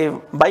que te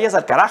vayas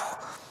al carajo.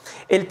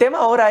 El tema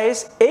ahora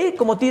es,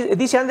 como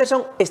dice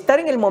Anderson, estar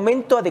en el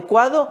momento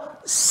adecuado,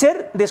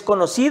 ser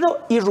desconocido,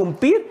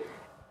 irrumpir,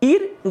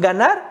 ir,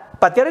 ganar,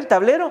 patear el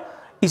tablero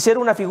y ser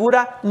una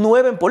figura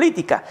nueva en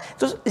política.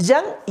 Entonces,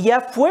 Jan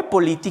ya fue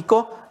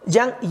político,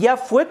 Jan ya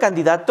fue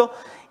candidato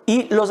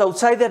y los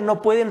outsiders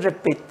no pueden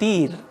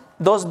repetir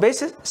 2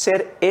 veces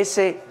ser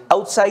ese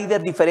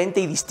outsider diferente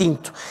y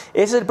distinto.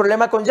 Ese es el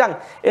problema con Jan.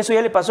 Eso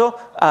ya le pasó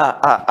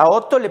a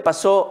Otto, le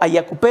pasó a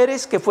Yacu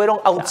Pérez, que fueron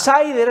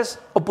outsiders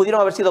o pudieron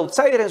haber sido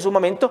outsiders en su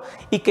momento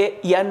y que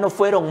ya no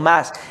fueron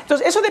más.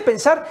 Entonces, eso de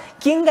pensar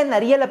quién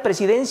ganaría la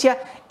presidencia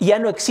ya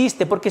no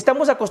existe, porque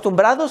estamos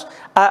acostumbrados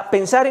a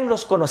pensar en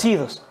los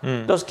conocidos.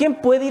 Entonces,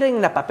 ¿quién puede ir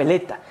en la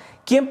papeleta?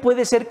 ¿Quién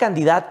puede ser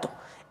candidato?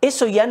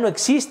 Eso ya no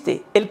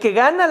existe. El que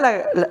gana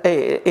las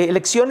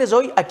elecciones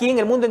hoy aquí en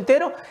el mundo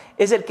entero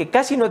es el que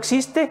casi no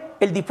existe,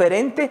 el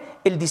diferente,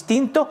 el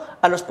distinto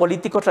a los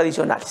políticos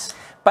tradicionales.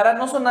 Para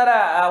no sonar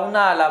a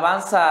una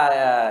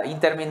alabanza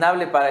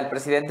interminable para el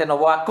presidente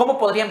Noboa, ¿cómo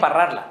podría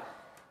embarrarla?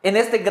 En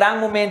este gran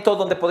momento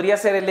donde podría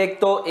ser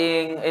electo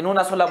en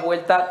una sola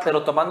vuelta,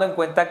 pero tomando en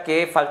cuenta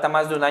que falta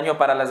más de un año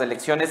para las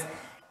elecciones,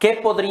 ¿qué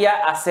podría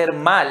hacer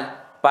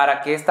mal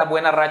para que esta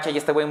buena racha y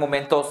este buen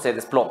momento se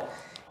desplome?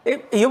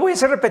 Yo voy a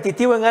ser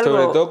repetitivo en algo.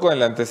 Sobre todo con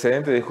el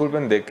antecedente,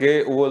 disculpen, de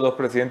que hubo 2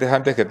 presidentes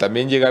antes que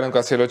también llegaron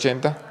casi al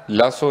 80,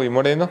 Lasso y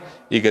Moreno,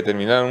 y que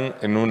terminaron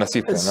en una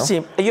cifra, ¿no?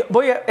 Sí,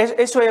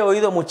 eso he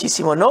oído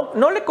muchísimo.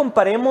 No le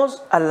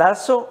comparemos a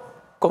Lasso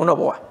con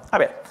Noboa. A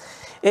ver,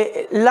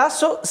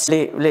 Lasso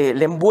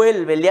le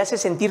envuelve, le hace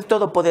sentir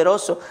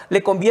todopoderoso,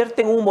 le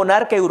convierte en un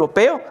monarca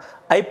europeo,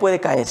 ahí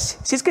puede caerse.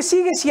 Si es que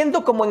sigue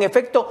siendo como en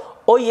efecto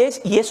hoy es,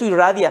 y eso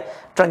irradia,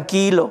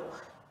 tranquilo,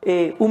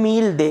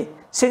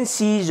 humilde,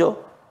 sencillo,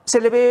 se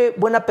le ve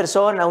buena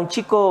persona, un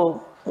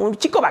chico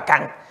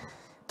bacán.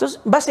 Entonces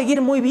va a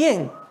seguir muy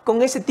bien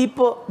con ese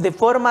tipo de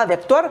forma de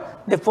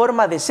actuar, de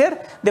forma de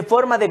ser, de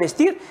forma de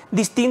vestir,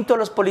 distinto a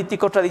los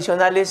políticos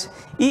tradicionales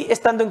y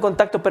estando en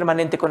contacto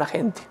permanente con la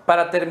gente.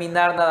 Para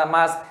terminar nada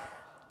más,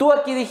 tú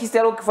aquí dijiste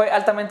algo que fue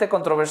altamente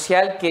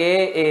controversial,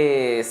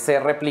 que se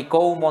replicó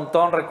un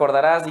montón,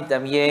 recordarás, y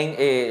también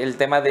el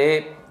tema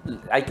de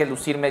hay que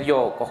lucir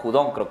medio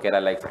cojudón, creo que era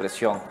la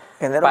expresión,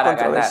 para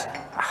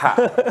ganar. Ajá.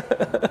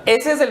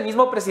 Ese es el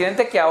mismo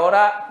presidente que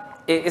ahora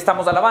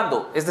estamos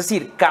alabando. Es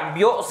decir,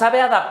 cambió, sabe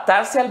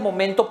adaptarse al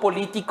momento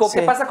político. Sí.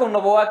 ¿Qué pasa con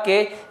Noboa,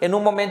 que en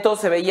un momento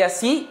se veía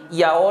así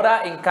y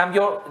ahora, en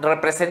cambio,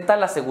 representa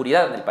la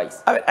seguridad en el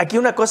país? A ver, aquí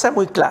una cosa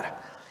muy clara.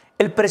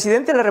 El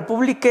presidente de la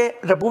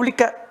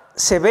República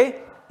se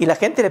ve y la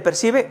gente le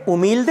percibe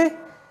humilde,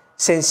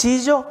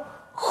 sencillo,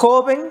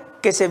 joven,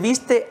 que se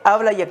viste,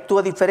 habla y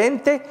actúa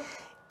diferente,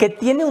 que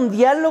tiene un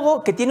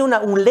diálogo, que tiene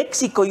un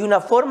léxico y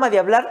una forma de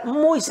hablar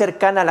muy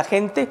cercana a la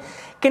gente,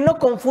 que no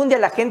confunde a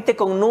la gente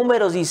con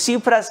números y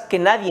cifras que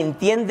nadie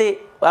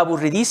entiende,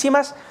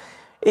 aburridísimas.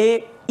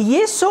 Y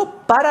eso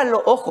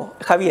ojo,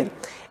 Javier,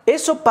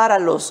 eso para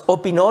los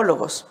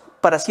opinólogos,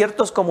 para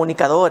ciertos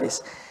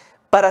comunicadores,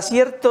 para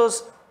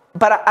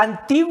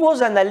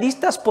antiguos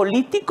analistas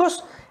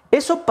políticos,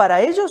 eso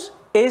para ellos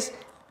es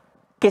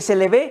que se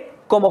le ve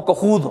como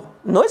cojudo.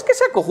 No es que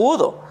sea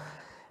cojudo.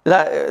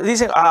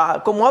 Dicen,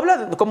 como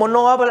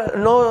no habla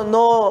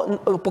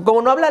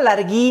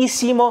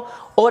larguísimo,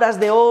 horas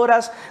de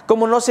horas,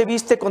 como no se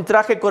viste con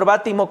traje,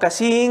 corbata y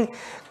mocasín,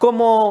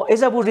 como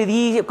es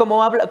aburridísimo,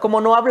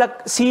 como no habla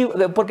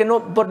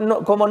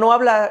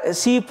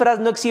cifras,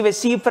 no exhibe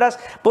cifras,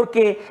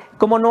 porque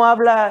como no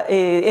habla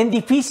en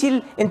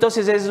difícil,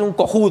 entonces es un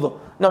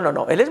cojudo.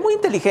 No, él es muy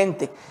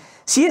inteligente.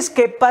 Si es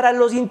que para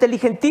los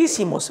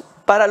inteligentísimos,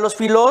 para los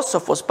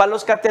filósofos, para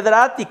los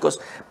catedráticos,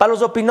 para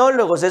los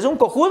opinólogos es un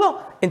cojudo,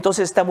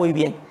 entonces está muy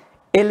bien.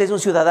 Él es un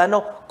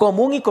ciudadano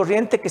común y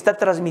corriente que está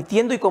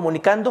transmitiendo y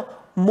comunicando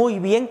muy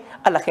bien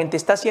a la gente.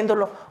 Está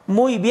haciéndolo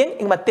muy bien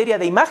en materia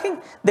de imagen,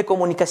 de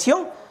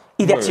comunicación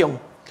y de acción.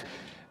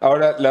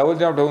 Ahora, la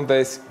última pregunta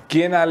es,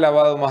 ¿quién ha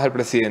alabado más al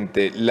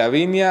presidente,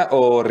 Lavinia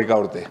o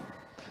Ricaurte?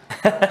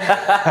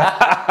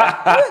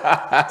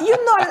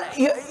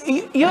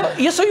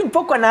 Yo soy un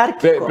poco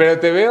anárquico. Pero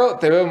te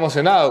veo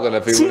emocionado con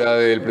la figura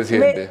del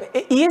presidente.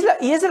 Y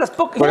es de las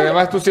pocas. Porque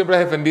además tú siempre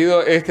has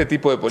defendido este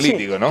tipo de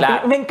político, ¿no?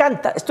 Claro. Me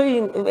encanta,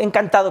 estoy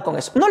encantado con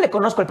eso. No le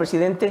conozco al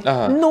presidente,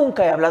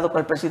 nunca he hablado con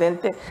el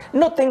presidente,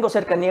 no tengo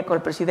cercanía con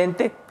el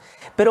presidente,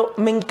 pero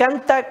me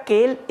encanta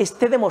que él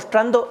esté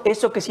demostrando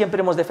eso que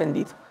siempre hemos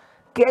defendido,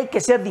 que hay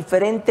que ser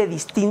diferente,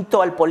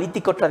 distinto al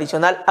político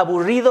tradicional,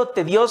 aburrido,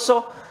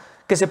 tedioso,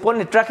 que se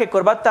pone traje,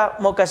 corbata,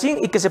 mocasín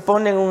y que se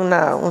pone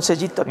un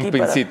sellito aquí. Un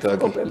pincito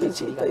aquí. Un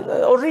pincito.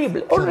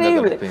 Horrible.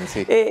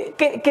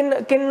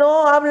 Que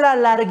no habla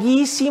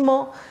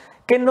larguísimo,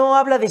 que no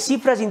habla de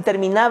cifras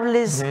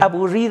interminables,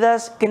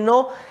 aburridas, que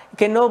no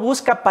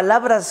busca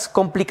palabras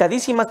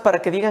complicadísimas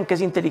para que digan que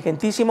es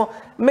inteligentísimo.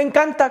 Me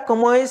encanta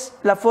cómo es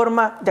la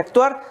forma de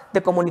actuar,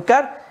 de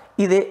comunicar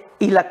y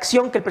la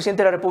acción que el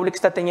presidente de la República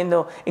está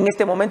teniendo en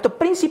este momento,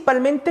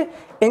 principalmente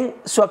en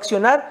su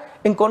accionar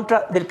en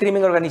contra del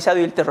crimen organizado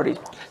y el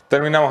terrorismo.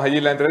 Terminamos allí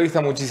la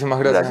entrevista. Muchísimas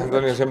gracias,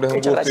 Antonio. Siempre es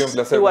un gusto y un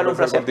placer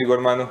conversar contigo,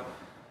 hermano.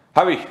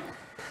 Javi.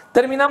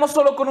 Terminamos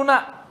solo con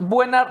una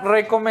buena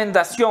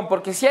recomendación,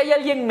 porque si hay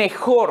alguien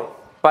mejor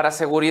para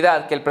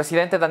seguridad que el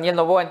presidente Daniel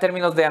Noboa en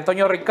términos de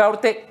Antonio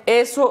Ricaurte,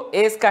 eso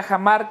es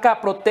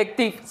Cajamarca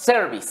Protective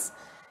Service.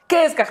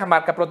 ¿Qué es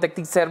Cajamarca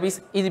Protective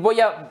Service? Y voy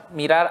a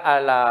mirar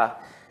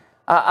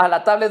a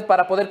la tablet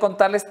para poder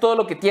contarles todo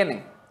lo que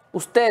tienen.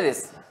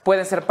 Ustedes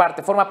pueden ser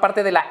parte, forma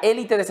parte de la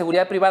élite de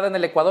seguridad privada en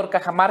el Ecuador.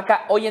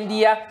 Cajamarca hoy en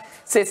día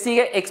se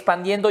sigue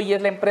expandiendo y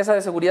es la empresa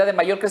de seguridad de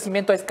mayor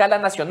crecimiento a escala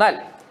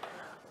nacional.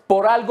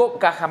 Por algo,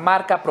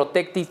 Cajamarca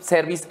Protective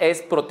Service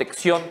es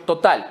protección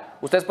total.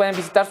 Ustedes pueden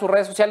visitar sus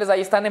redes sociales,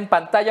 ahí están en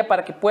pantalla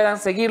para que puedan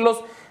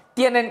seguirlos.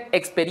 Tienen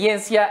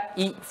experiencia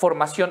y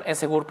formación en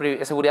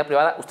seguridad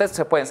privada. Ustedes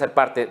se pueden ser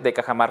parte de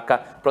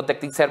Cajamarca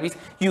Protective Service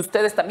y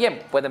ustedes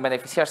también pueden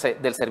beneficiarse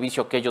del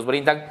servicio que ellos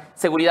brindan.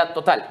 Seguridad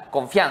total,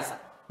 confianza.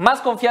 Más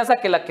confianza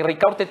que la que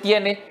Ricaurte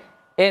tiene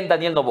en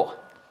Daniel Noboa.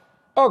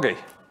 Ok.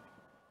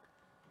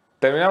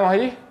 ¿Terminamos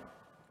allí?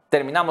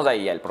 Terminamos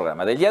ahí el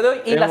programa del día de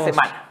hoy y la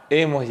semana.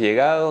 Hemos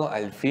llegado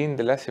al fin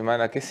de la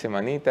semana. ¿Qué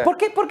semanita? ¿Por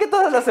qué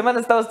todas las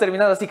semanas estamos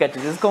terminando así,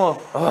 cachis? Es como...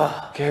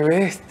 ¡Qué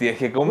bestia! Es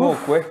que cómo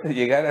cuesta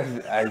llegar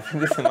al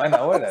fin de semana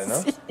ahora, ¿no?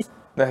 Sí.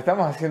 Nos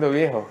estamos haciendo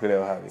viejos,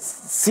 creo, Javi.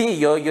 Sí,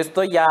 yo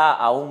estoy ya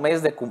a un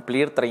mes de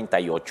cumplir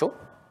 38.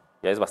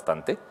 Ya es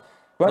bastante.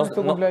 ¿Cuándo es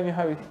tu cumpleaños,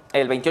 Javi?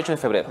 El 28 de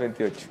febrero.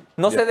 28.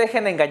 No se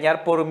dejen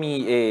engañar por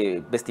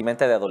mi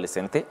vestimenta de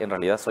adolescente. En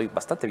realidad soy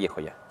bastante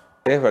viejo ya.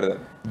 Es verdad.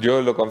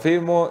 Yo lo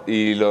confirmo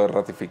y lo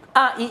ratifico.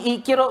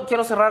 Y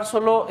quiero cerrar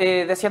solo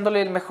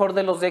deseándole el mejor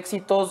de los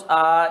éxitos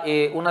a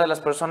una de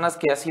las personas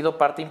que ha sido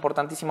parte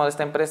importantísima de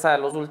esta empresa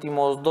los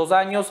últimos 2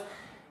 años.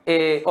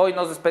 Hoy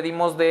nos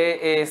despedimos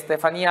de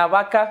Estefanía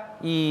Vaca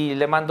y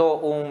le mando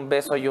un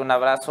beso y un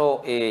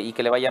abrazo y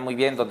que le vaya muy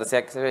bien donde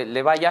sea que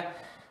le vaya,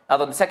 a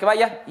donde sea que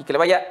vaya y que le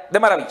vaya de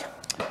maravilla.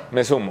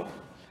 Me sumo.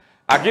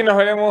 Aquí nos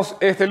veremos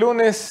este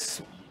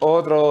lunes.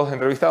 Otros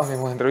entrevistados,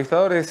 mismos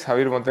entrevistadores,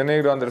 Javier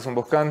Montenegro, Anderson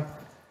Boscán.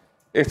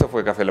 Esto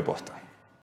fue Café la Posta.